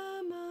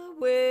find my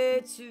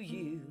way to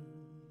you,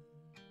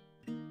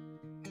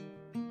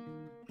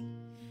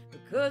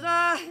 because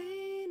I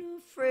ain't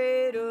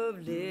afraid of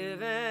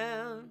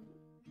living.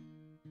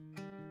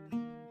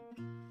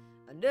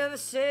 I never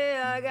say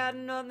I got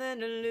nothing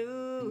to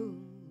lose.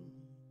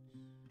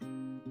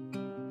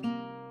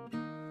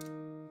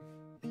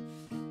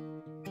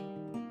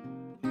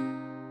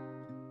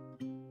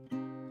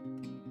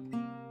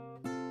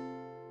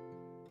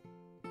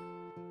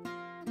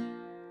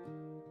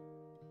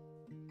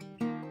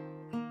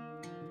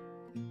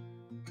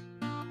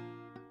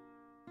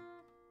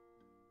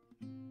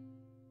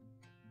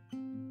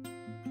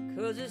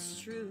 'Cause it's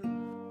true,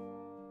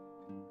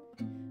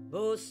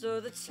 most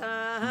of the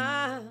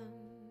time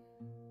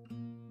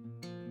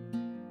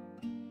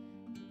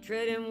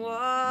treading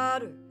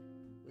water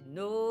with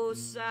no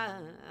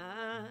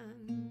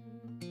sign,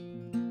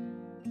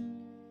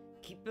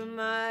 keeping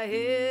my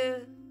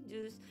head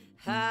just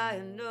high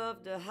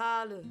enough to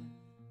holler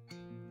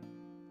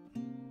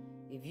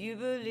if you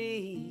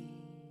believe,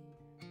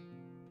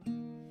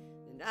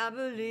 and I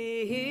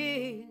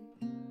believe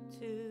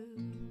too.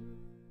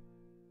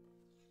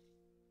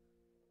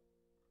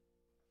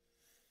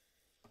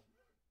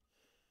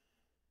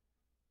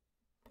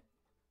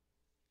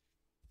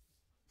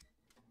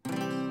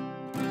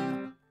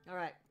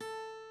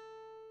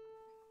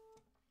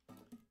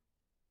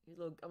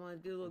 I'm gonna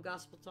do a little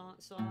gospel song.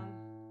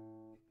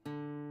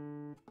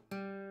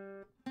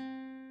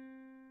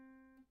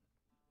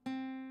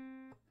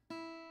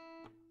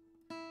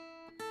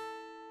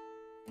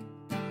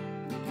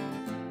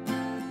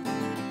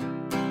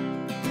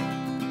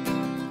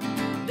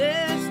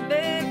 Let's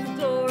make the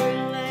glory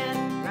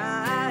land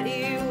right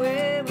here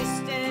where we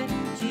stand.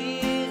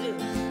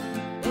 Jesus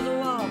was a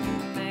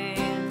walking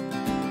man.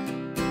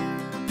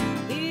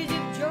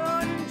 Egypt,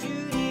 Jordan,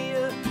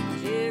 Judea,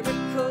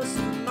 Jericho,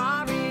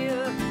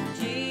 Samaria.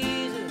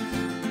 Jesus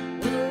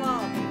was a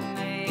walking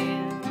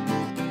man.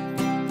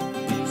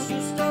 She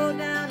stole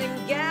down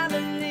in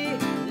Galilee,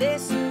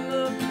 laced him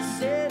up and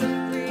set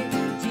him free.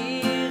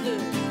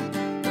 Jesus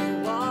was a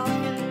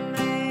walking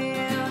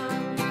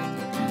man.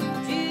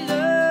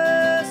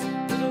 Jesus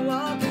was a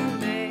walking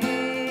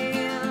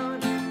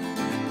man.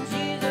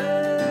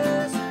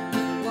 Jesus was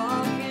a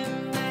walking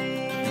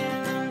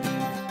man.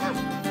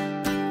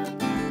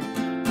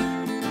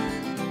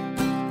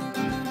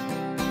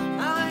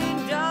 I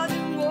ain't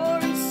dodging war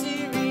in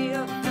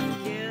Syria,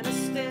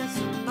 Afghanistan,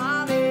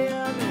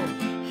 Somalia, no,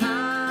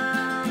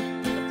 I'm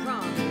in the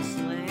promised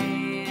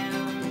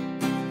land.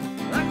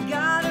 I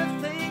got a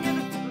thing in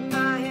the tip of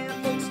my hand,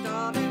 folks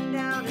starving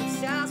down in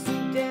South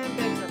Sudan,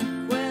 begs a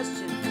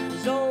question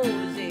as old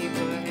as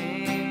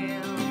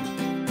Abraham.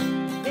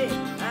 Hey,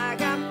 I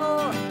got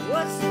more,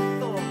 what's it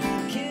for?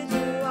 Kids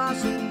are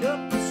washing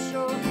up the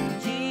shore.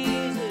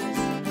 Jesus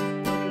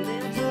will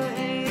lend a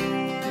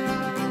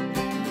hand.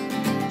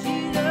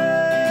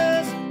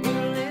 Jesus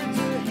will lend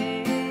a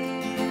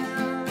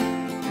hand.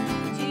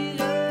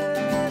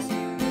 Jesus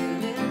will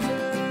lend a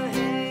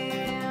hand.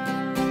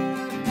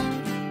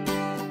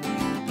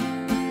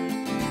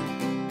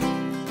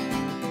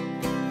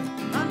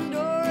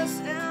 Honduras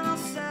and El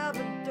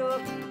Salvador,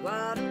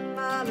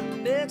 Guatemala,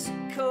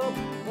 Mexico,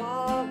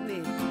 walk me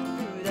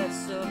through that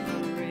suffering.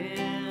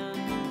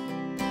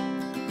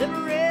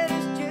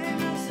 Liberators,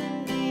 Germans,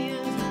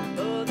 Indians,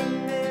 Mother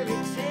Mary,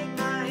 take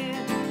my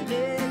hand,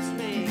 let's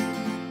make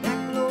that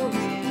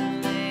glory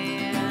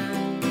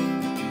land.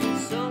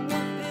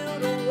 Someone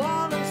build a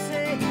wall and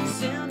say,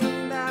 send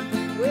them back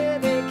where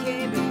they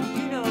came, but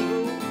you know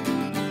who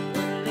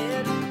will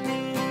let them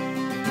in.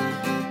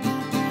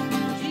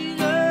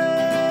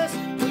 Jesus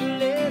will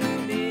let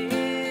them in.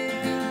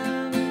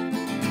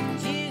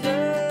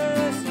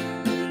 Jesus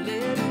will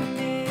let them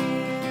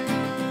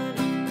in.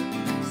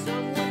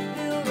 Someone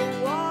build a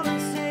wall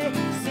and say,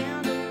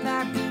 send them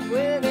back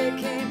where they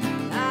came.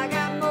 I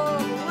got more,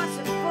 but what's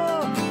it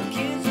for?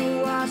 Kids are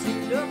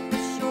washing up the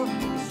shore.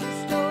 Shoe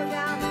store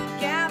down in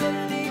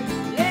Galilee,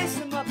 lace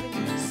them up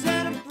and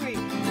set them free.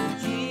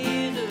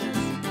 Jesus,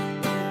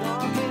 the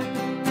walking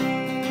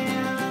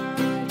man.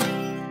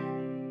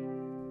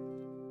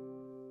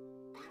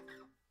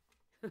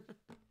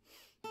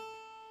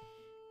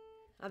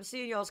 I'm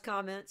seeing y'all's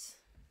comments.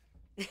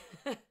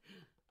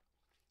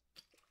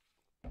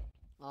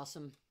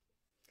 Awesome.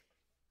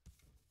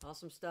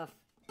 Awesome stuff.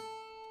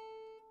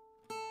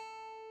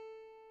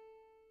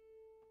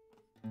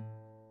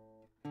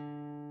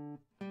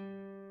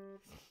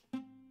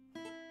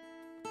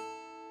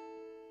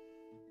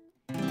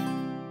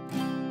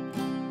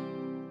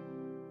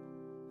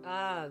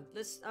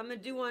 I'm gonna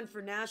do one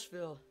for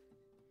Nashville.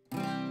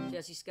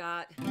 Jesse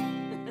Scott.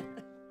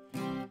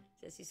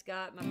 Jesse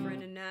Scott, my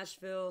friend in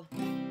Nashville.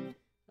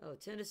 Oh,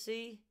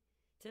 Tennessee.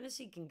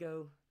 Tennessee can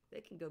go.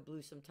 They can go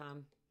blue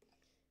sometime,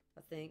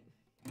 I think.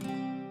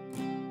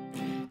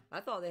 I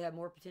thought they had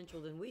more potential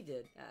than we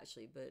did,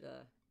 actually, but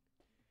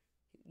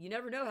you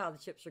never know how the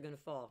chips are going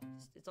to fall.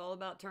 It's all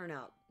about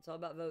turnout. It's all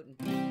about voting.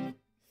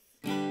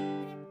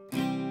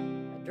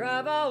 I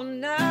drive all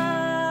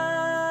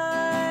night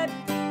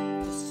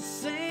just to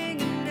sing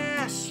in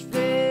Nashville.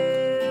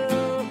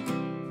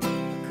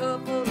 A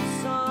couple of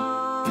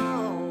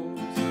songs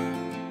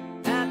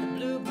at the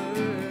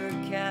Bluebird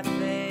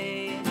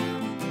Cafe.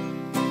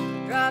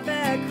 Drive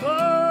back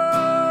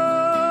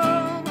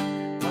home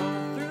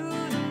all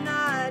through the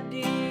night,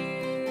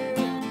 dear,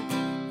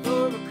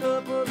 for a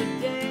couple of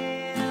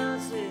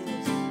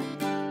dances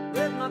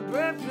with my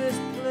breakfast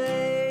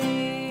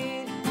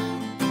plate.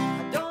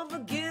 I don't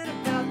forget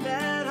about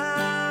that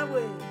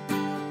highway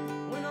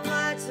when the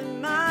lights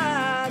in my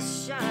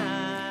eyes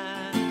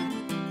shine.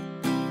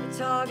 We're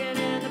talking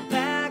in the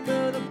back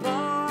of the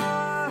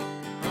bar,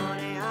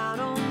 honey, I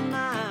don't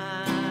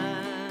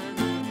mind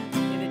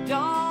if it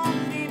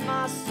don't feed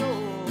my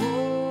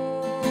soul.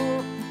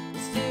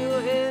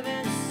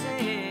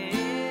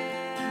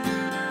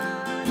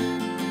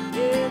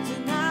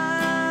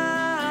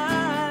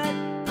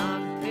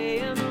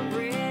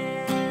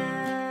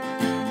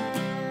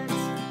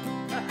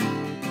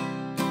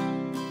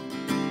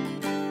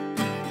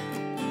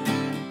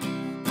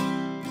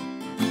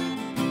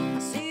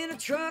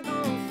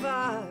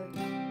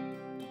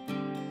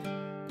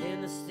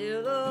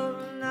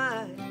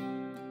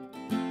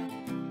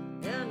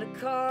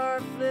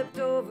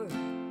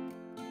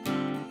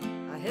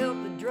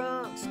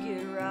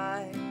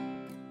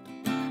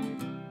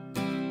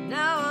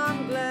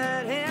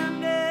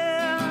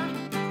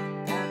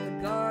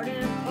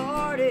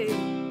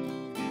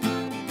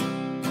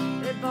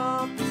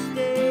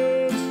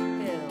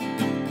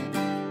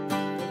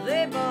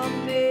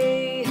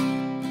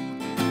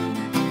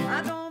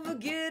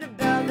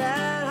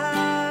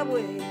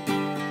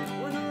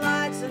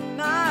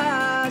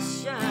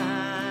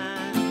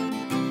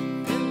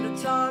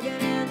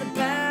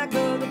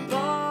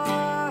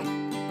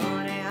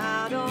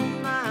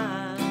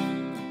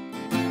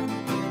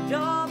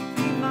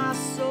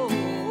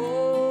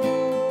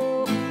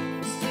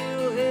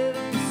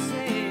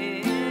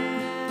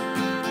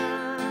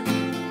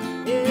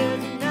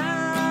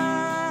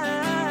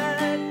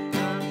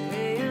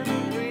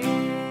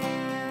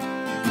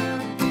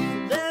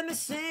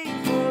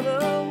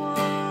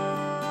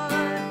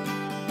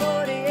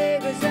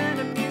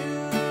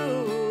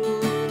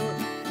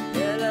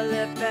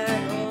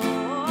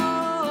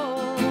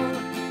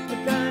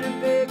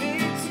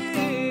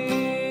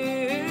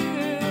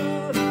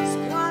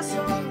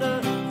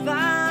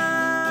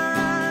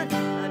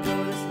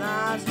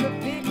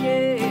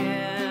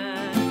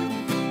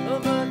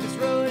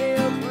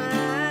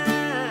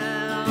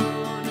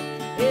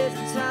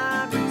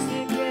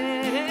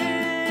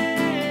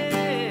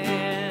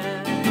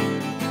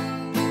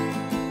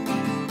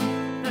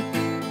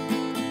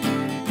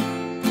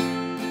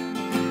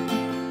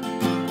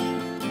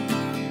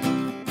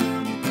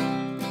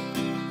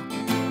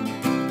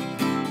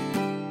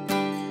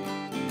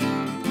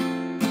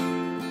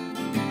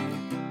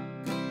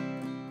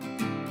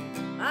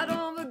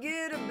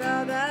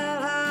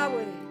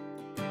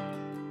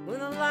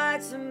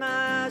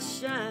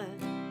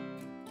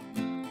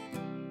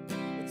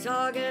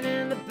 Talking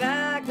in the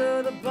back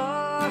of the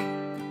bar,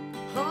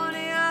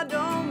 honey, I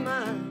don't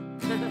mind,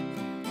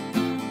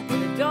 but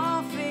it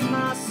don't feed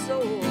my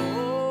soul.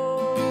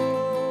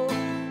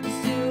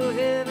 Still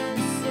heaven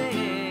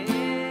sent.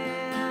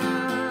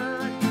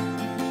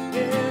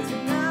 Yeah,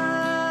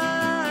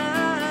 tonight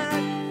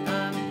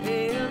I'm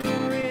paying the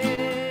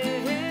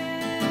rent.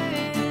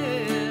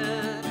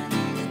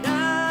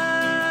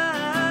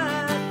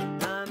 Tonight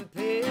I'm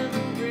paying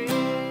the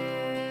rent.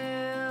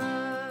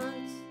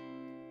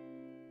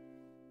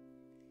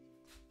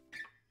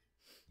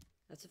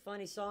 That's a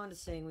funny song to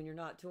sing when you're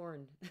not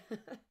touring.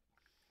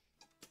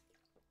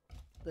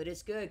 But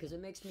it's good because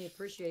it makes me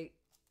appreciate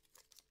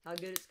how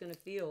good it's going to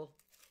feel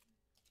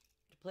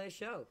to play a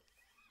show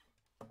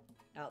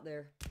out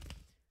there.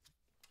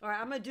 All right,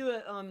 I'm going to do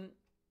a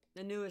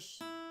new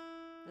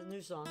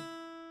song.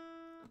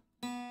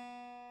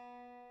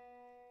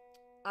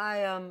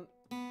 I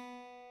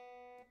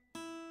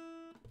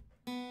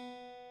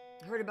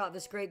heard about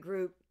this great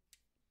group,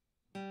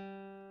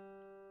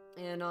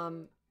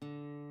 and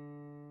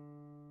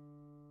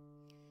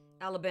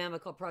Alabama,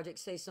 called Project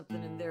Say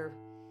Something, and they're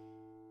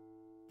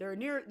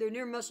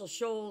near Muscle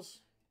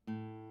Shoals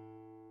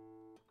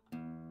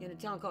in a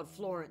town called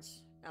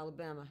Florence,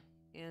 Alabama,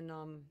 and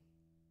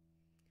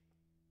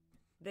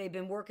they've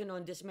been working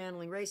on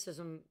dismantling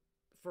racism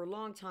for a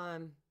long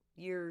time,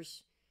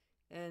 years,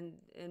 and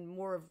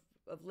more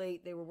of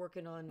late they were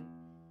working on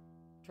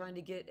trying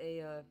to get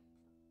a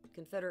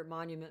Confederate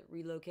monument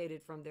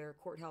relocated from their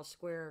courthouse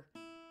square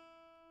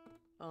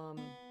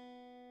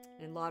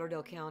in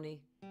Lauderdale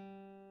County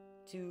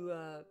to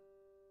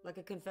like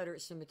a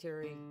Confederate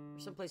cemetery or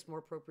someplace more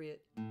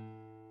appropriate.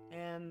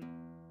 And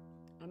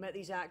I met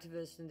these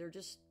activists, and they're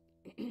just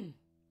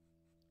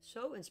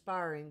so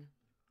inspiring.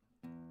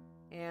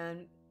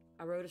 And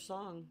I wrote a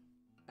song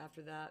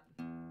after that,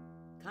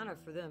 kind of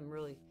for them,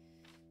 really.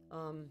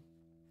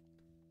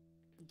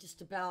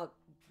 Just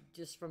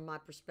from my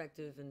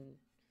perspective. And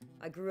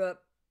I grew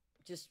up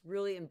just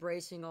really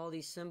embracing all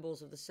these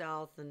symbols of the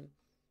South, and,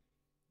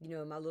 you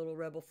know, my little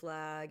rebel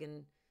flag,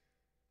 and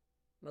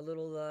my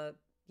little,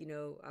 you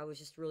know, I was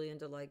just really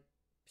into like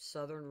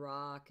Southern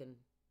rock and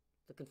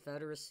the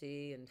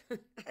Confederacy, and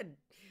I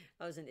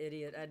was an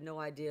idiot. I had no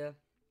idea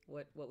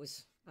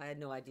I had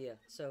no idea.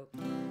 So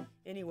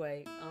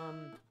anyway,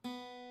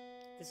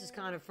 this is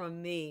kind of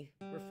from me,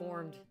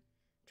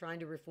 trying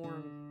to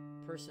reform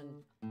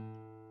person,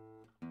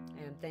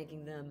 and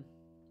thanking them.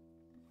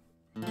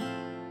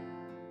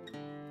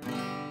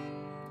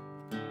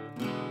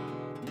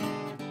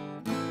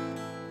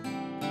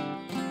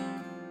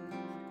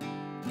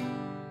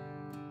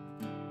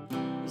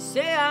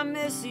 Say I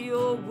miss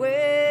your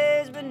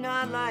ways, but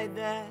not like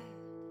that.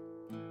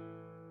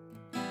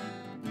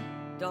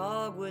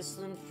 Dog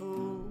whistling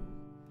fool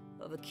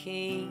of a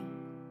king.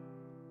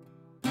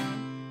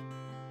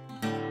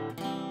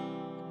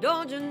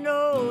 Don't you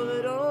know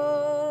that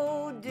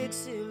old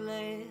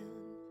Dixieland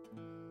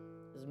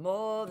is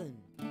more than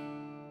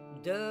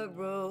dirt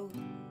roads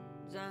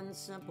and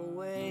simple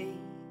ways?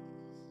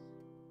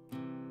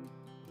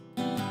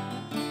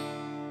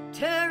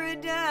 Tear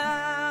it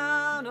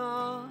down,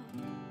 oh,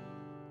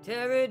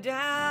 tear it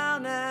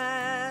down,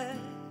 that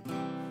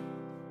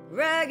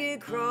ragged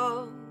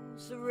cross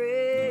of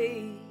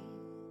race.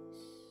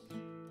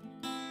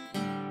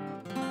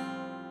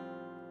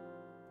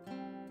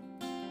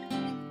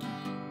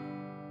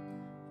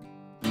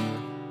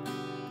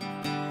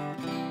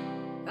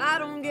 I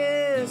don't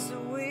guess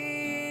that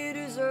we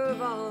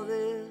deserve all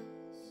this,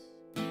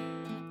 the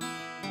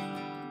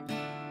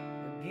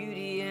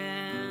beauty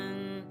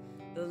and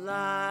the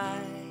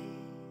light.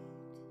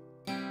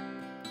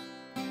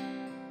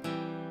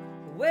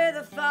 Where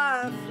the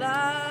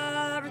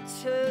firefly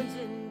returns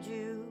in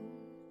June,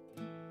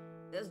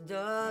 as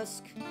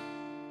dusk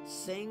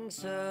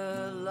sings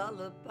her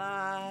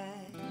lullaby.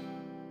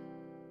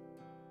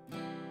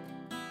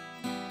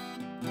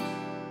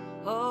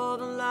 All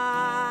the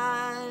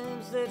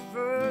lives that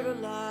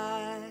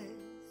fertilized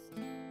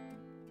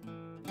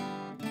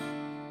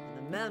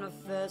the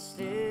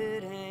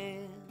manifested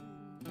hand,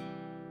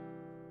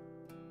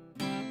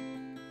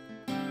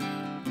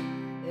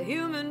 the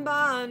human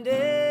bondage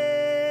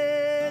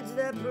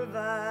that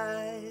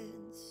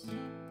provides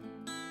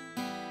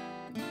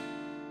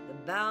the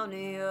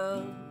bounty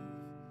of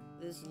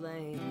this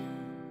land.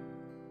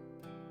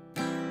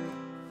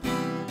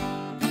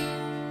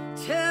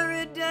 Tear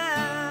it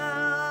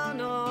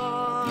down,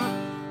 oh,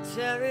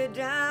 tear it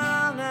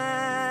down,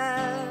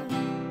 that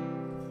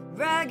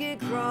ragged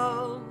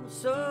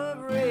cross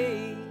of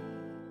race.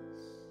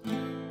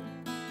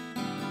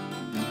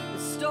 The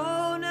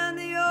stone and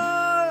the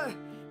ore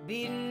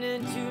beaten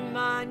into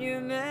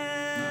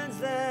monuments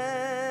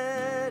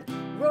that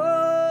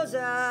rose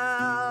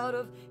out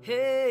of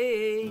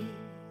hate.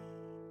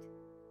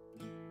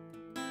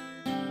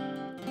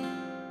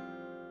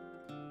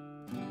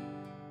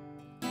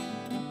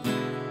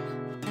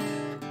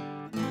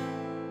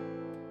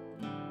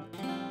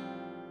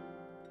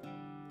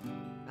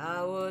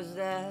 I was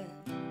that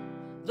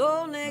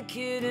lonely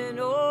kid in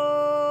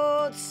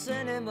old old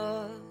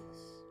cinemas,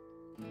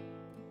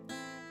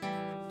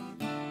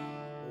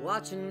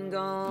 watching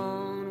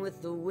Gone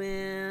with the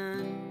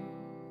Wind.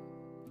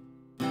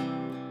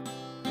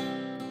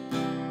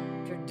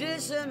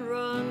 Tradition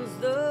runs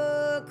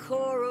the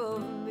core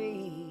of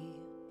me,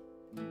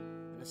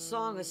 and a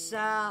song of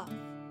South,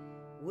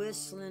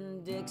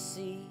 whistling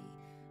Dixie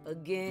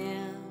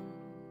again.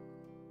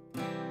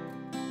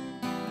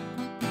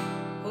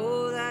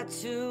 Oh, that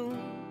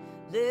tune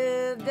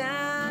lived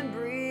and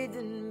breathed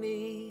in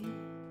me,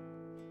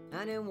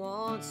 and it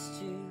wants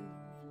to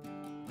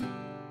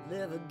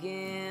live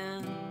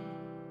again.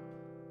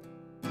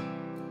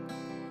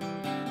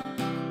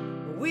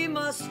 We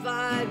must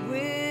fight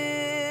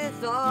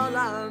with all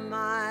our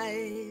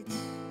might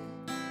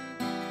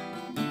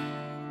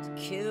to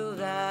kill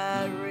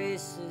that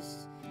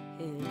racist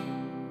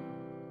hymn.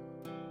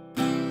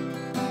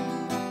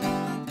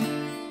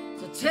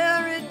 So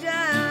tear it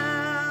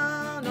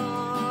down,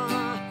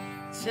 oh,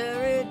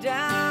 tear it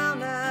down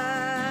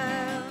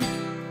now,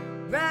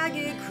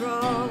 ragged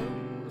cross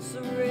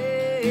the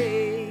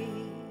race.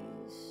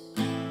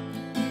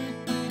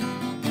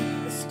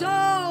 The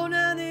stone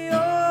and the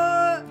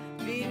ore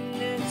beaten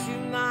into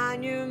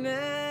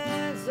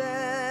monuments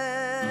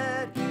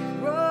that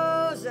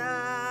rose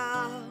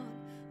out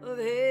of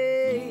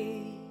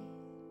hate.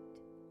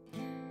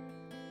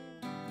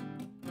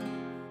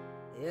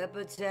 The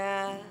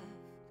epitaph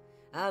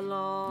I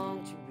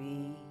long to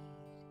read.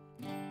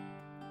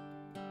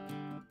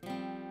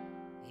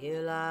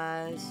 Here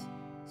lies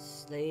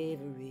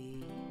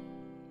slavery.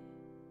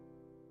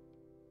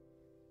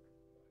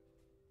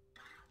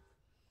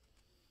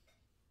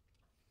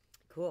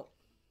 Cool.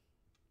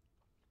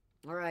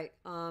 All right.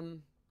 I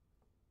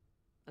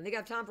think I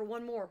have time for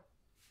one more.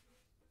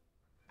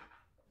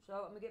 So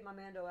I'm gonna get my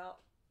Mando out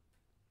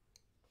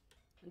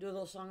and do a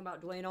little song about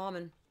Duane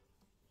Allman.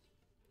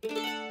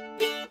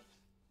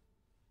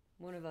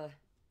 One of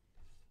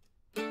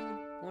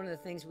the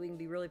things we can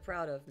be really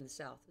proud of in the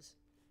South is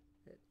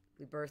that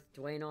we birthed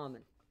Duane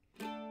Allman.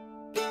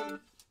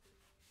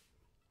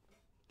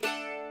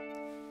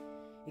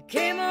 He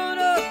came on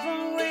up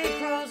from way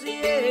across the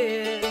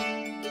edge,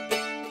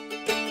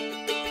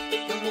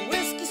 from a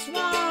whiskey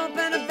swamp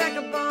and a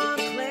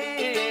vagabond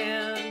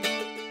clan.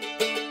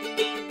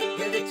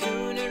 With a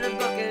tune in her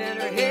bucket and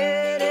her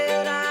head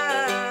held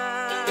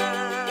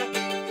high,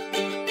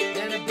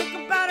 and a book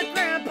about a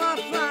grandpa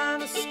flying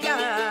the sky.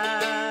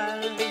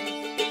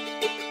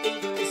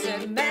 He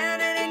said, man,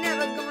 it ain't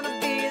never gonna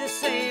be the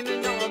same,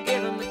 and I'll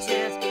give him a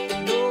chance.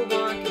 No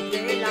one can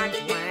play like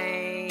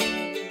Duane.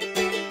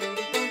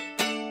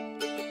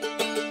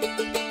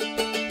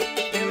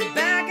 They were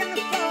back in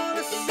the fall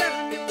of '71.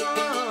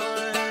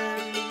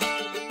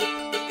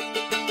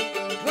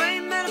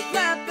 Duane met a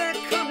flatbed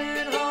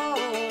coming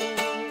home,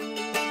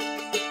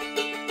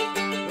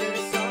 with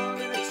a song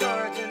in the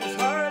charts and his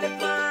heart had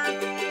flying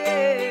through the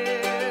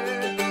air.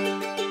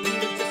 He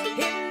was just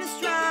hitting the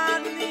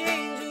stride when the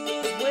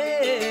angels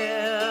wept.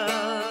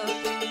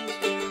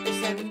 He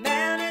said,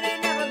 man, it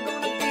ain't never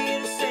gonna be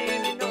the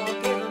same. You know, I'll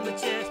give him a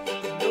chance, but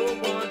no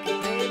one can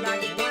play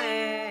like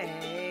Duane.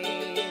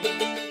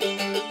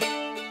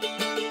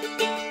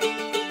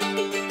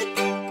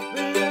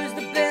 We lose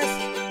the best,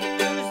 we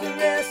lose the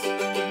rest, we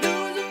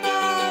lose them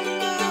all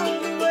along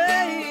the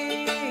way.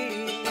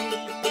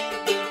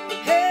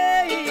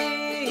 Hey,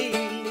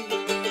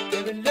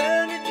 and we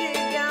learn to dig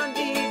down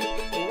deep,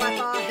 wipe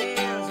our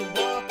hands and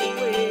walk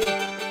away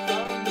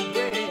from the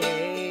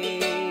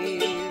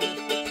grave.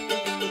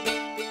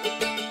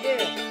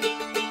 Yeah,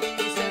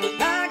 he said,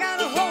 I got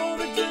a hole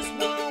that just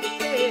won't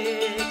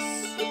fix,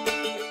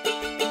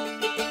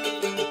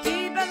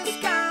 deep as the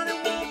sky that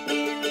won't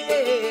be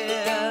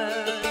lit,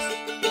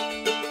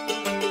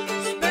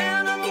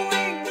 span of a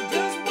wing that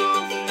just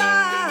won't fly,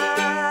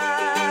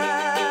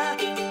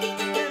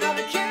 and I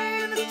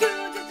became the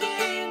stooge that the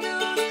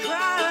angels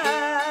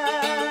cried.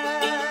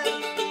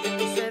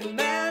 He said,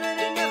 man, it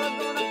ain't never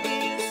gonna be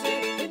the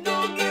same. You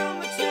don't give him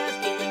a chance,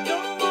 and no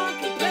one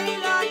can play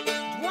like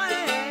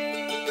Duane.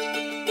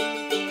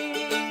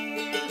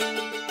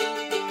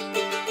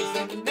 He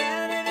said,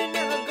 man, it ain't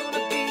never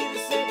gonna be the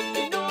same.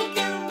 You don't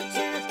give him a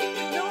chance,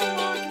 and no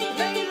one can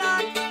play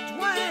like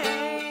Duane.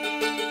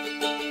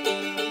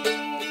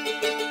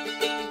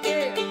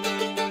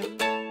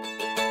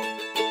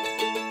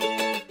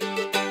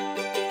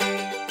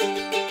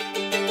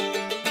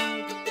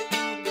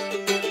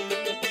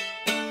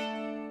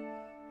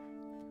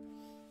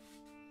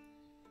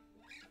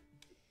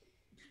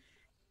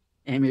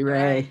 Amy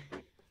Ray,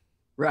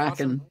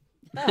 rocking.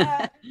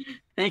 Awesome.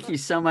 Thank you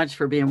so much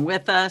for being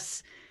with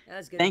us.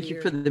 That's good. Thank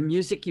you for the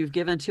music you've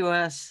given to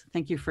us.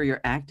 Thank you for your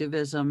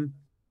activism.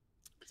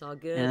 It's all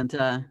good. And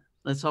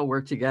let's all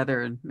work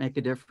together and make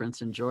a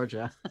difference in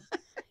Georgia.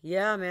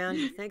 Yeah,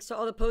 man. Thanks to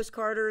all the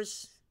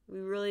postcarders. We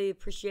really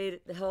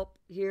appreciate the help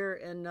here,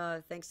 and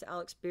thanks to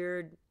Alex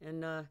Beard.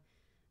 And I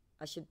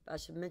should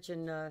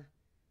mention the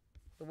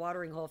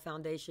Watering Hole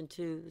Foundation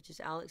too, which is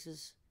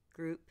Alex's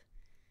group,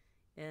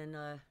 and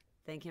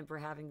thank him for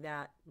having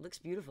that. It looks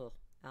beautiful,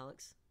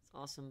 Alex. It's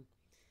awesome.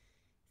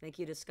 Thank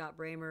you to Scott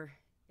Bramer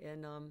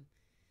and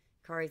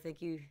Kari.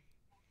 Thank you.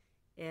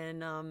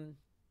 And I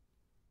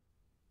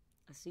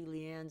see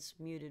Leanne's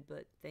muted,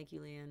 but thank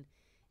you, Leanne.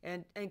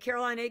 And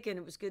Caroline Aiken.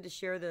 It was good to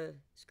share the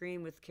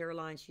screen with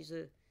Caroline. She's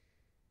a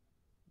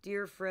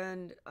dear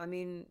friend. I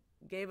mean,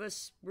 gave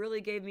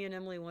me and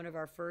Emily one of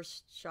our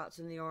first shots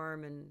in the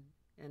arm and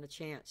a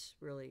chance,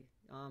 really.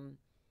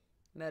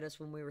 Met us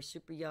when we were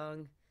super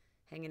young,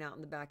 hanging out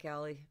in the back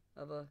alley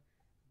of a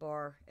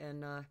bar,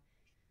 and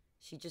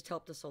she just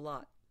helped us a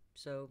lot.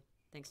 So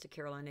thanks to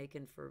Caroline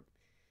Aiken for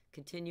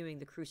continuing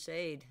the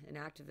crusade and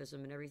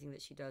activism and everything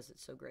that she does.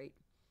 It's so great.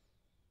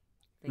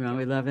 Well,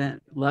 we love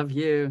it. Love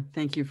you.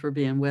 Thank you for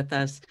being with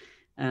us.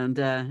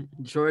 And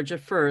Georgia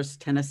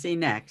first, Tennessee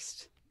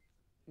next.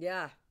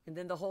 Yeah, and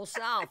then the whole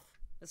South.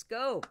 Let's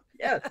go.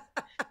 Yes.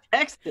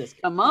 Texas,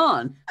 come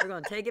on. We're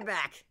going to take it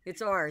back.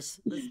 It's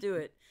ours. Let's do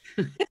it.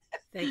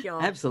 Thank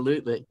y'all.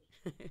 Absolutely.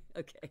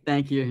 Okay.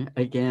 Thank you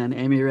again,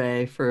 Amy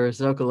Ray, for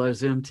Zocalo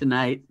Zoom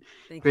tonight.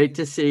 Thank Great you.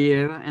 to see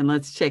you. And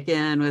let's check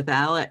in with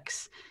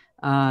Alex.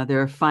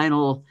 There are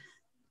final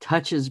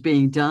touches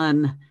being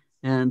done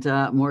and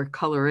more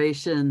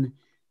coloration.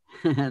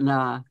 And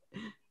I'm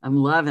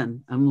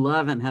loving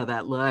how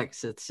that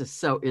looks. It's just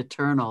so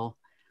eternal.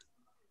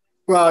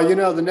 Well, you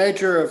know, the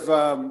nature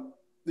of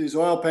these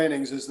oil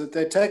paintings is that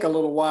they take a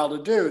little while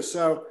to do.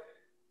 So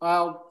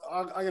I'm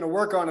going to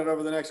work on it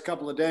over the next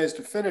couple of days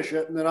to finish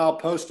it, and then I'll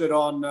post it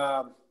on,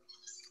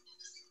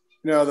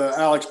 the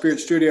Alex Beard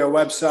Studio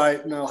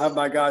website, and I'll have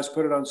my guys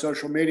put it on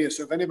social media.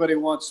 So if anybody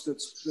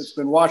that's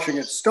been watching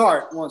it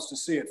start wants to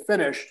see it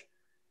finished,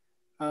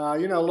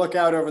 look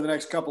out over the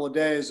next couple of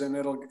days, and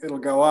it'll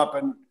go up.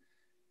 And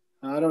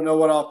I don't know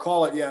what I'll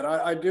call it yet.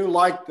 I do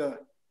like the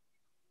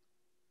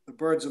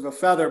birds of a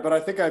feather, but I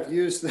think I've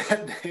used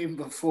that name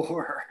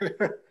before.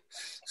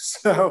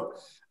 So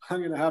I'm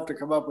going to have to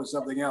come up with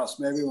something else.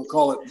 Maybe we'll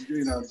call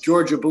it,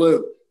 Georgia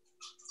Blue.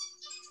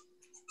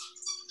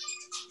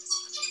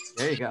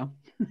 There you go.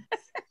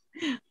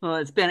 Well,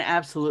 it's been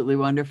absolutely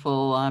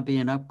wonderful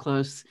being up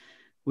close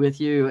with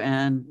you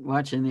and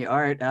watching the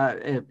art.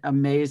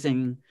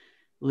 Amazingly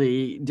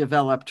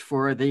developed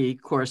for the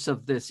course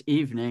of this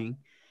evening.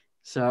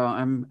 So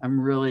I'm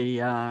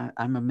really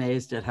I'm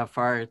amazed at how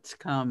far it's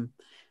come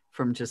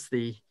from just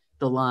the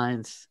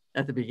lines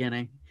at the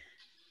beginning.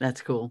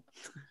 That's cool.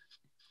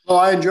 Well,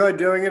 I enjoyed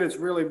doing it. It's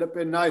really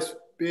been nice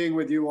being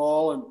with you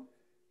all. And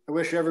I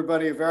wish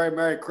everybody a very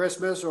Merry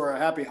Christmas or a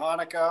Happy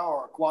Hanukkah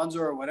or a Kwanzaa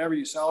or whatever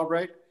you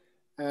celebrate.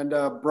 And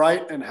a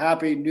bright and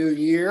happy new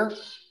year.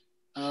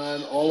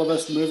 And all of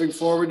us moving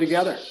forward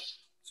together.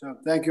 So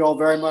thank you all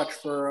very much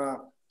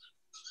for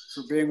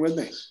being with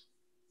me.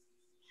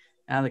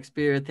 Alex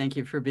Beard, thank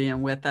you for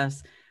being with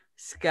us.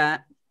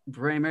 Scott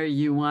Bramer,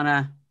 you want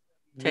to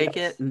take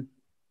it? And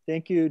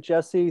thank you,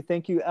 Jesse.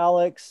 Thank you,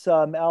 Alex.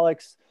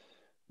 Alex,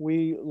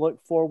 we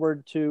look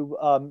forward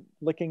to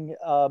looking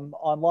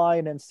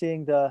online and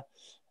seeing the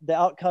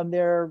outcome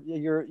there,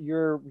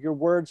 your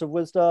words of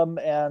wisdom,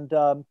 and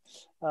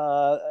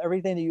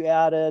everything that you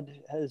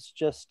added has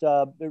just,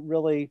 it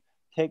really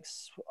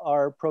takes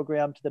our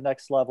program to the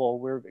next level.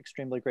 We're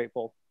extremely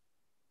grateful.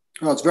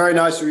 Well, it's very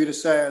nice of you to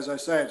say. As I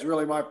say, it's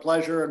really my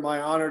pleasure and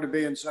my honor to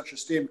be in such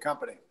esteemed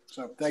company.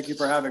 So thank you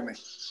for having me.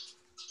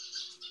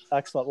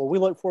 Excellent. Well, we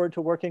look forward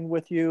to working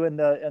with you in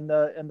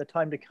the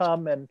time to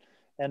come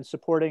and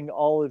supporting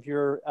all of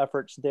your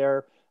efforts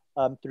there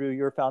through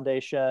your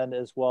foundation,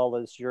 as well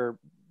as your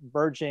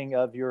merging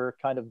of your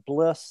kind of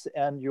bliss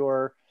and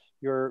your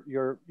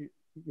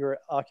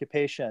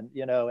occupation,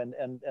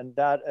 and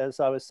that, as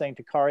I was saying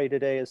to Kari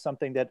today, is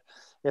something that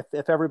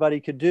if everybody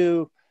could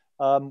do,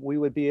 we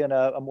would be in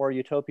a more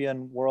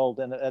utopian world,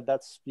 and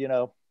that's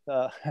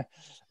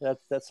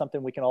that's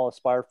something we can all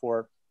aspire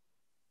for.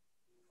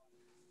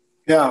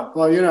 Yeah,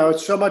 well,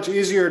 it's so much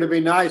easier to be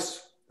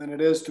nice than it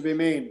is to be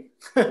mean.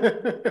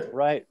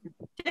 Right.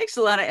 It takes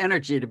a lot of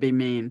energy to be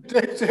mean.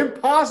 It's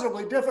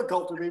impossibly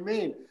difficult to be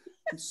mean.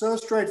 It's so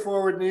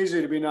straightforward and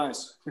easy to be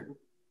nice.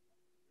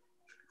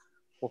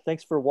 Well,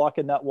 thanks for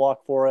walking that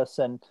walk for us,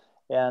 and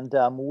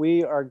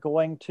we are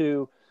going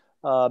to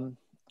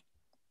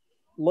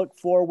look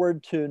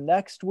forward to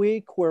next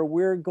week, where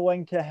we're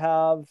going to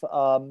have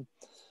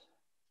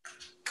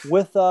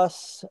with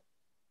us.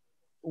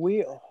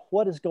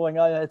 What is going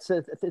on?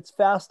 It's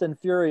fast and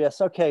furious.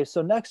 Okay,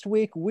 so next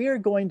week we're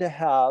going to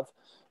have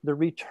the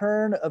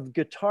return of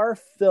Guitar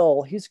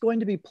Phil. He's going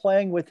to be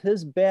playing with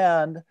his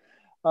band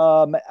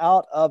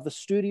out of the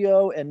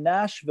studio in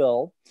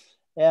Nashville,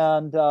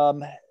 and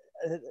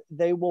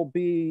they will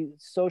be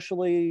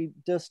socially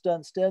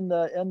distanced in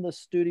the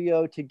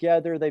studio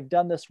together. They've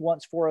done this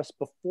once for us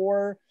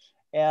before,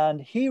 and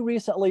he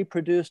recently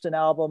produced an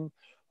album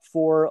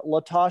for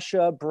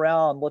Latasha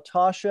Brown.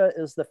 Latasha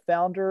is the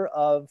founder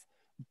of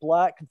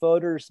Black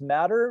Voters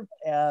Matter,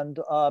 and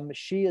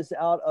she is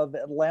out of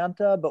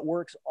Atlanta but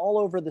works all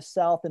over the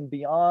South and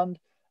beyond,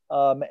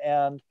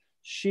 and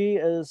she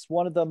is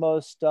one of the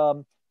most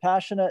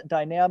passionate,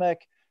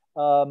 dynamic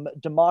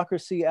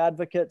democracy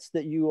advocates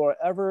that you are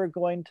ever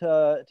going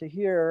to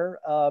hear,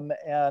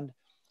 and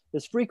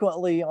is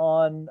frequently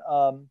on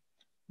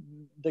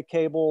the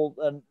cable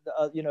and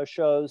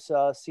shows,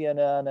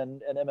 CNN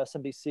and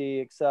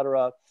MSNBC, et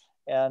cetera,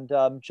 and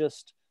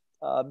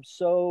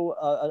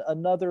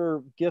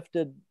another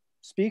gifted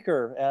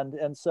speaker,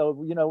 and so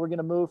we're going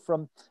to move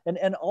from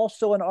and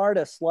also an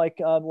artist like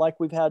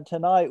we've had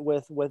tonight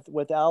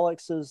with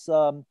Alex's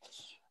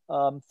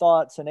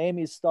thoughts and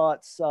Amy's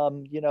thoughts.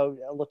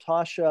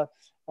 Latasha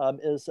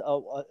is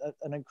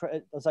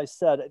as I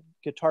said,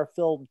 Guitar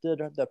Phil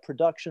did the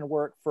production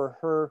work for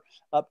her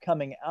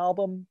upcoming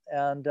album,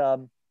 and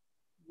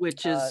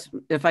which is,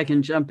 if I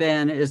can jump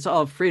in, it's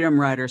all Freedom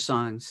Rider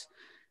songs.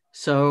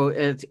 So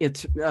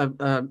it's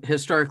a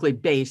historically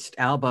based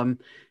album,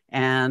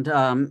 and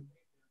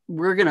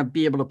we're going to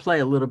be able to play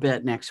a little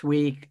bit next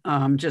week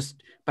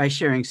just by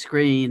sharing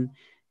screen,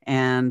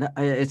 and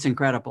it's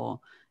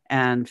incredible.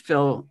 And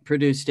Phil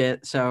produced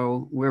it,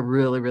 so we're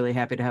really, really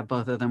happy to have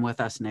both of them with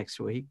us next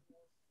week.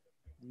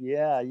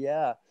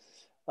 Yeah.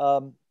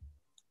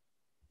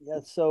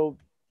 So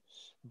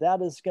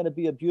that is going to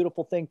be a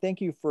beautiful thing. Thank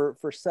you for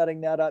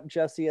setting that up,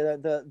 Jesse.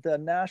 The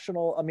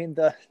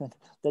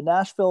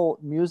Nashville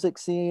music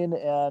scene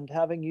and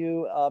having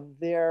you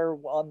there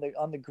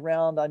on the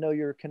ground. I know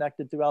you're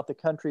connected throughout the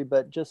country,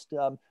 but just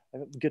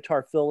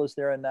Guitar Phil is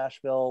there in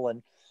Nashville,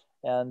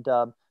 and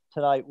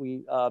tonight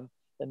we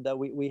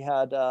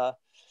had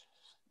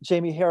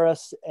Jamie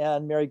Harris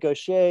and Mary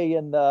Gaucher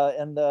in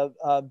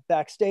the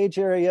backstage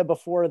area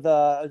before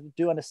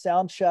doing a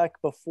sound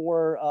check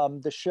before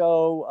the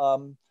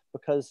show.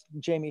 Because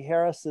Jamie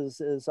Harris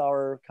is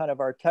our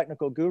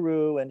technical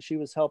guru, and she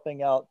was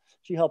helping out.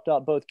 She helped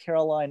out both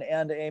Caroline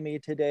and Amy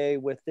today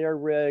with their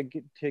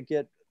rig to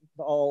get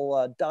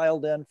all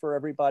dialed in for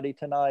everybody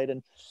tonight.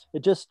 And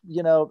it just,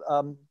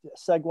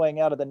 segueing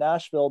out of the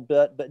Nashville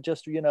bit, but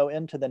just,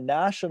 into the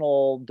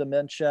national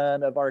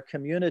dimension of our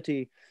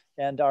community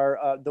and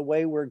the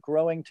way we're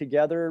growing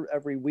together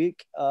every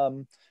week.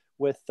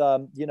 We've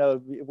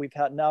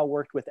now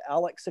worked with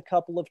Alex a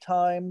couple of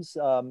times.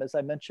 As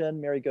I mentioned,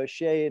 Mary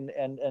Gaucher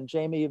and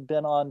Jamie have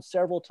been on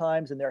several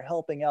times, and they're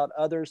helping out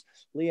others.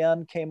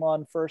 Leanne came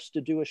on first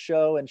to do a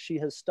show, and she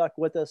has stuck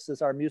with us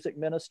as our music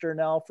minister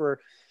now for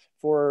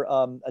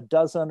a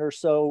dozen or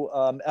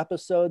so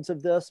episodes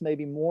of this,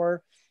 maybe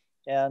more.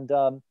 And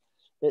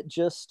it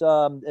just,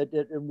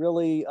 it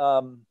really,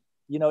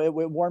 it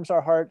warms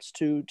our hearts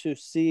to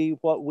see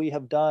what we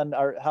have done,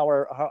 how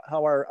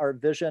our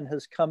vision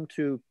has come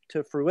to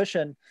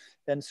fruition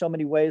in so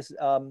many ways,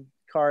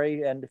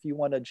 Kari. And if you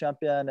want to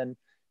jump in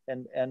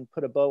and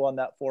put a bow on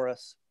that for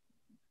us.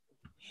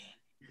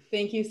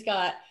 Thank you,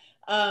 Scott.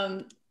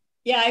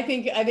 Yeah, I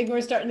think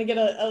we're starting to get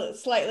a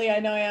slightly, I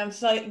know I am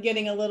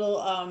getting a little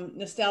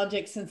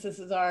nostalgic, since this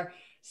is our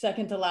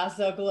second to last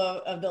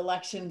Zocalo of the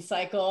election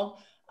cycle.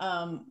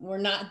 We're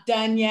not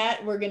done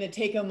yet. We're going to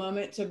take a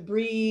moment to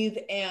breathe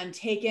and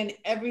take in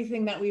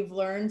everything that we've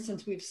learned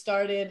since we've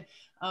started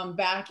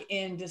back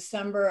in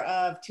December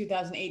of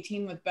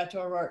 2018 with Beto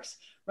O'Rourke's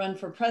run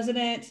for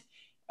president,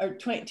 or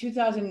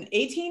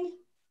 2018?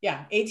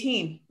 Yeah,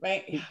 18,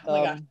 right? Oh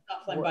my gosh, it's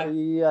not flying by.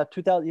 Yeah,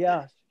 2000,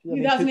 yeah.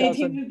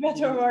 2018 with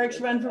Beto O'Rourke's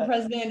run for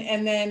president,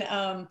 and then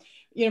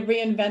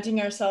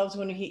reinventing ourselves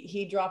when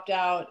he dropped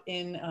out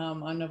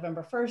on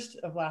November 1st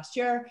of last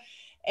year,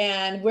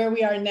 and where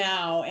we are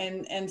now.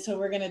 And so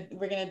we're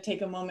gonna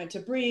take a moment to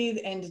breathe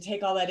and to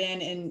take all that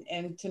in,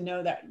 and to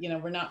know that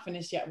we're not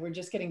finished yet. We're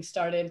just getting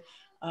started.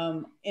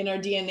 In our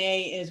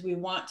DNA is we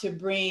want to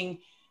bring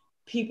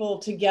people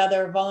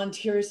together,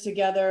 volunteers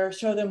together,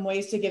 show them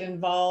ways to get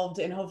involved,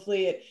 and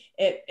hopefully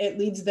it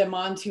leads them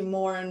on to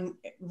more and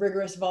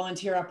rigorous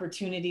volunteer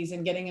opportunities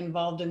and getting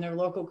involved in their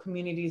local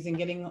communities and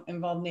getting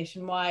involved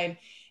nationwide,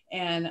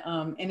 and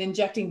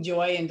injecting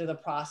joy into the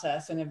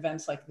process and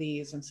events like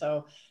these. And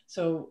so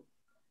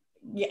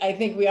yeah, I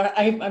think we are.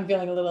 I'm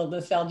feeling a little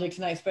nostalgic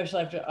tonight,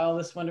 especially after all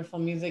this wonderful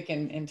music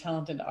and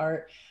talented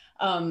art.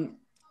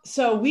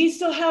 So we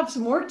still have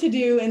some work to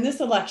do in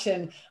this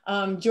election.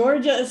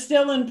 Georgia is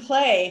still in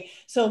play.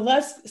 So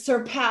let's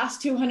surpass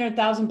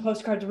 200,000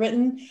 postcards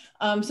written.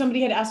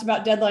 Somebody had asked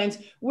about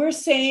deadlines. We're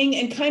saying,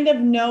 and kind of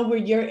know where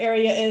your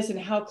area is and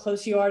how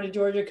close you are to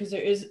Georgia, because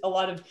there is a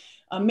lot of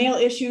mail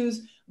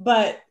issues,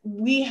 but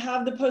we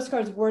have the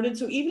postcards worded.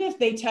 So even if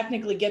they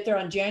technically get there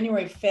on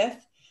January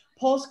 5th,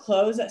 polls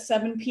close at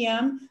 7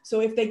 p.m. So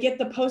if they get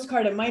the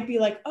postcard, it might be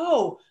like,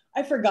 oh,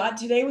 I forgot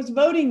today was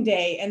voting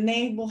day, and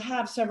they will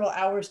have several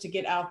hours to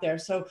get out there.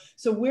 So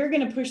we're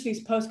going to push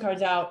these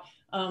postcards out,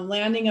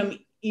 landing them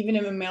even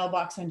in a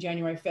mailbox on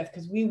January 5th,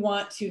 because we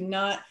want to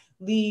not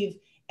leave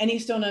any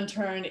stone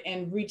unturned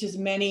and reach as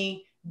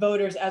many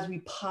voters as we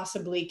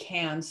possibly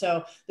can.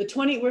 So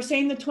we're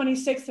saying the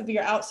 26th if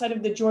you're outside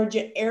of the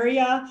Georgia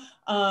area,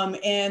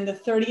 and the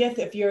 30th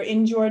if you're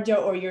in Georgia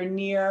or you're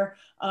near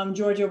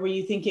Georgia where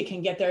you think it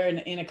can get there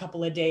in a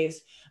couple of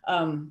days.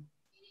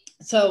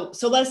 So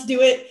let's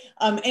do it.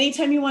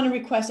 Anytime you want to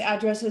request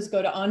addresses,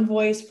 go to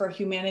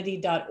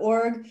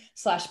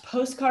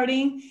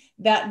envoys-for-humanity.org/postcarding.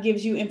 That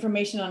gives you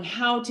information on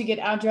how to get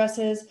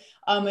addresses.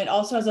 It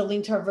also has a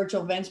link to our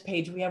virtual events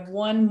page. We have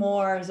one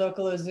more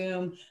Zocalo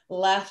Zoom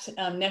left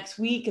next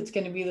week. It's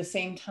going to be the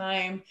same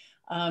time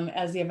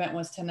as the event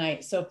was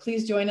tonight. So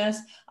please join us.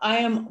 I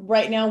am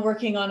right now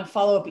working on a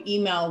follow-up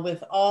email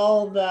with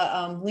all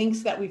the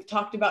links that we've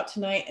talked about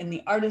tonight and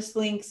the artist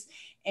links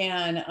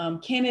and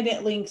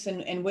candidate links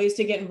and ways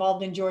to get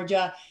involved in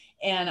Georgia.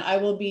 And I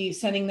will be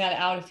sending that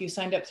out. If you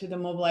signed up through the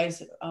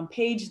Mobilize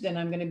page, then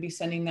I'm going to be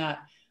sending that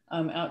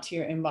out to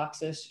your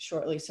inboxes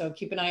shortly. So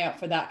keep an eye out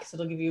for that, because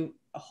it'll give you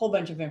a whole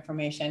bunch of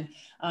information.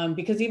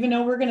 Because even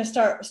though we're going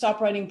to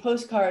stop writing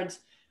postcards,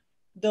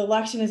 the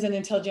election isn't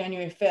until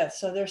January 5th.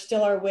 So there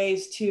still are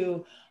ways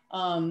to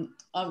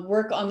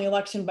work on the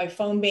election by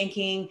phone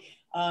banking.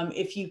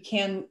 If you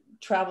can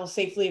travel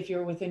safely, if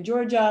you're within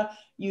Georgia,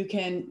 you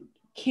can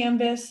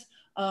canvass.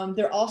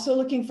 They're also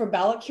looking for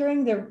ballot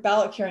curing. They're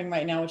ballot curing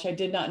right now, which I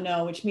did not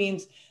know, which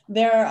means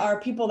there are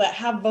people that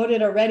have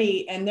voted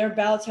already and their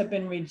ballots have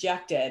been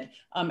rejected,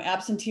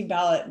 absentee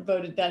ballot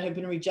voted that have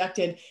been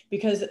rejected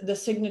because the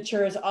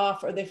signature is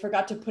off or they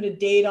forgot to put a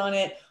date on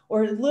it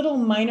or little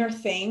minor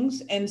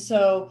things. And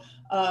so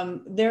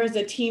there is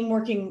a team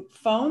working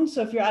phone.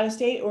 So if you're out of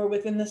state or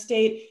within the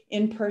state,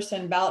 in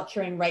person ballot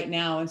curing right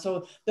now. And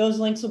so those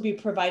links will be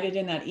provided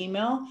in that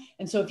email.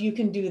 And so if you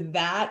can do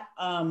that,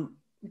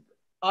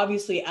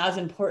 obviously as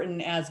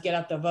important as get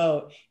out the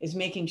vote is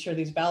making sure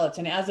these ballots.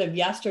 And as of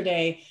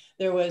yesterday,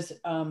 there was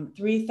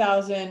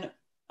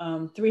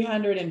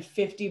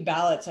 3,350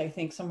 ballots, I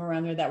think somewhere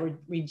around there, that were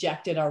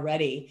rejected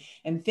already.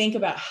 And think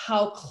about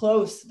how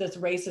close this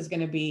race is going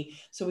to be.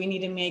 So we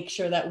need to make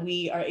sure that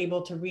we are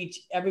able to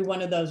reach every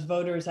one of those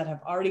voters that have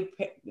already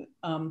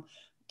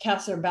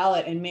cast their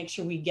ballot and make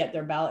sure we get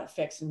their ballot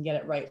fixed and get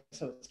it right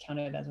so it's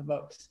counted as a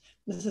vote.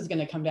 This is going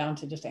to come down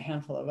to just a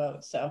handful of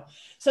votes. So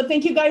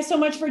thank you guys so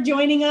much for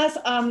joining us.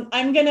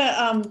 I'm going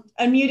to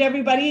unmute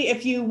everybody.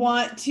 If you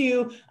want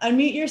to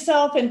unmute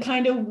yourself and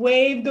kind of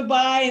wave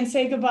goodbye and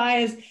say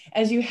goodbye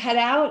as you head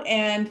out.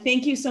 And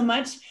thank you so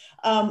much.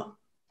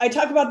 I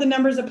talk about the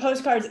numbers of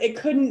postcards. It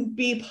couldn't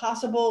be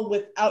possible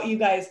without you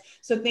guys.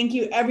 So thank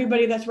you,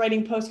 everybody that's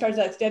writing postcards,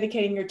 that's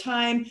dedicating your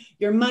time,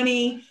 your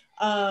money,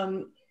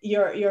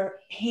 your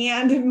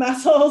hand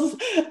muscles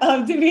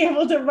to be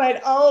able to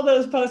write all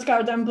those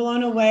postcards. I'm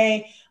blown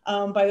away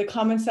by the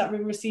comments that we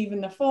receive in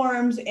the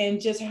forums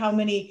and just how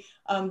many,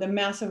 the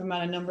massive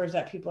amount of numbers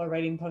that people are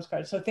writing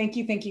postcards. So thank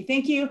you, thank you,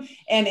 thank you,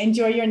 and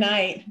enjoy your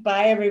night.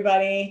 Bye,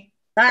 everybody.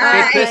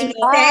 Bye. Thank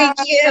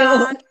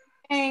you.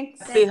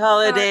 Thanks. Happy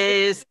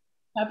holidays.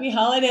 Happy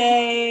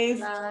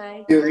holidays.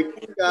 Bye. Thank you,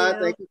 Scott.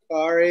 Thank you,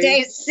 Kari.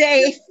 Stay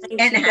safe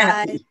and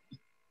happy.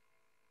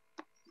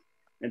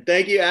 And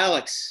thank you,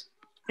 Alex.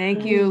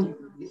 Thank you.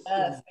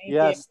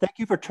 Yes, Thank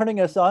you for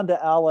turning us on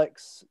to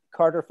Alex,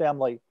 Carter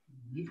family.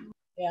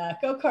 Yeah,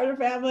 go Carter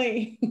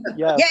family.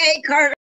 Yes. Yay, Carter.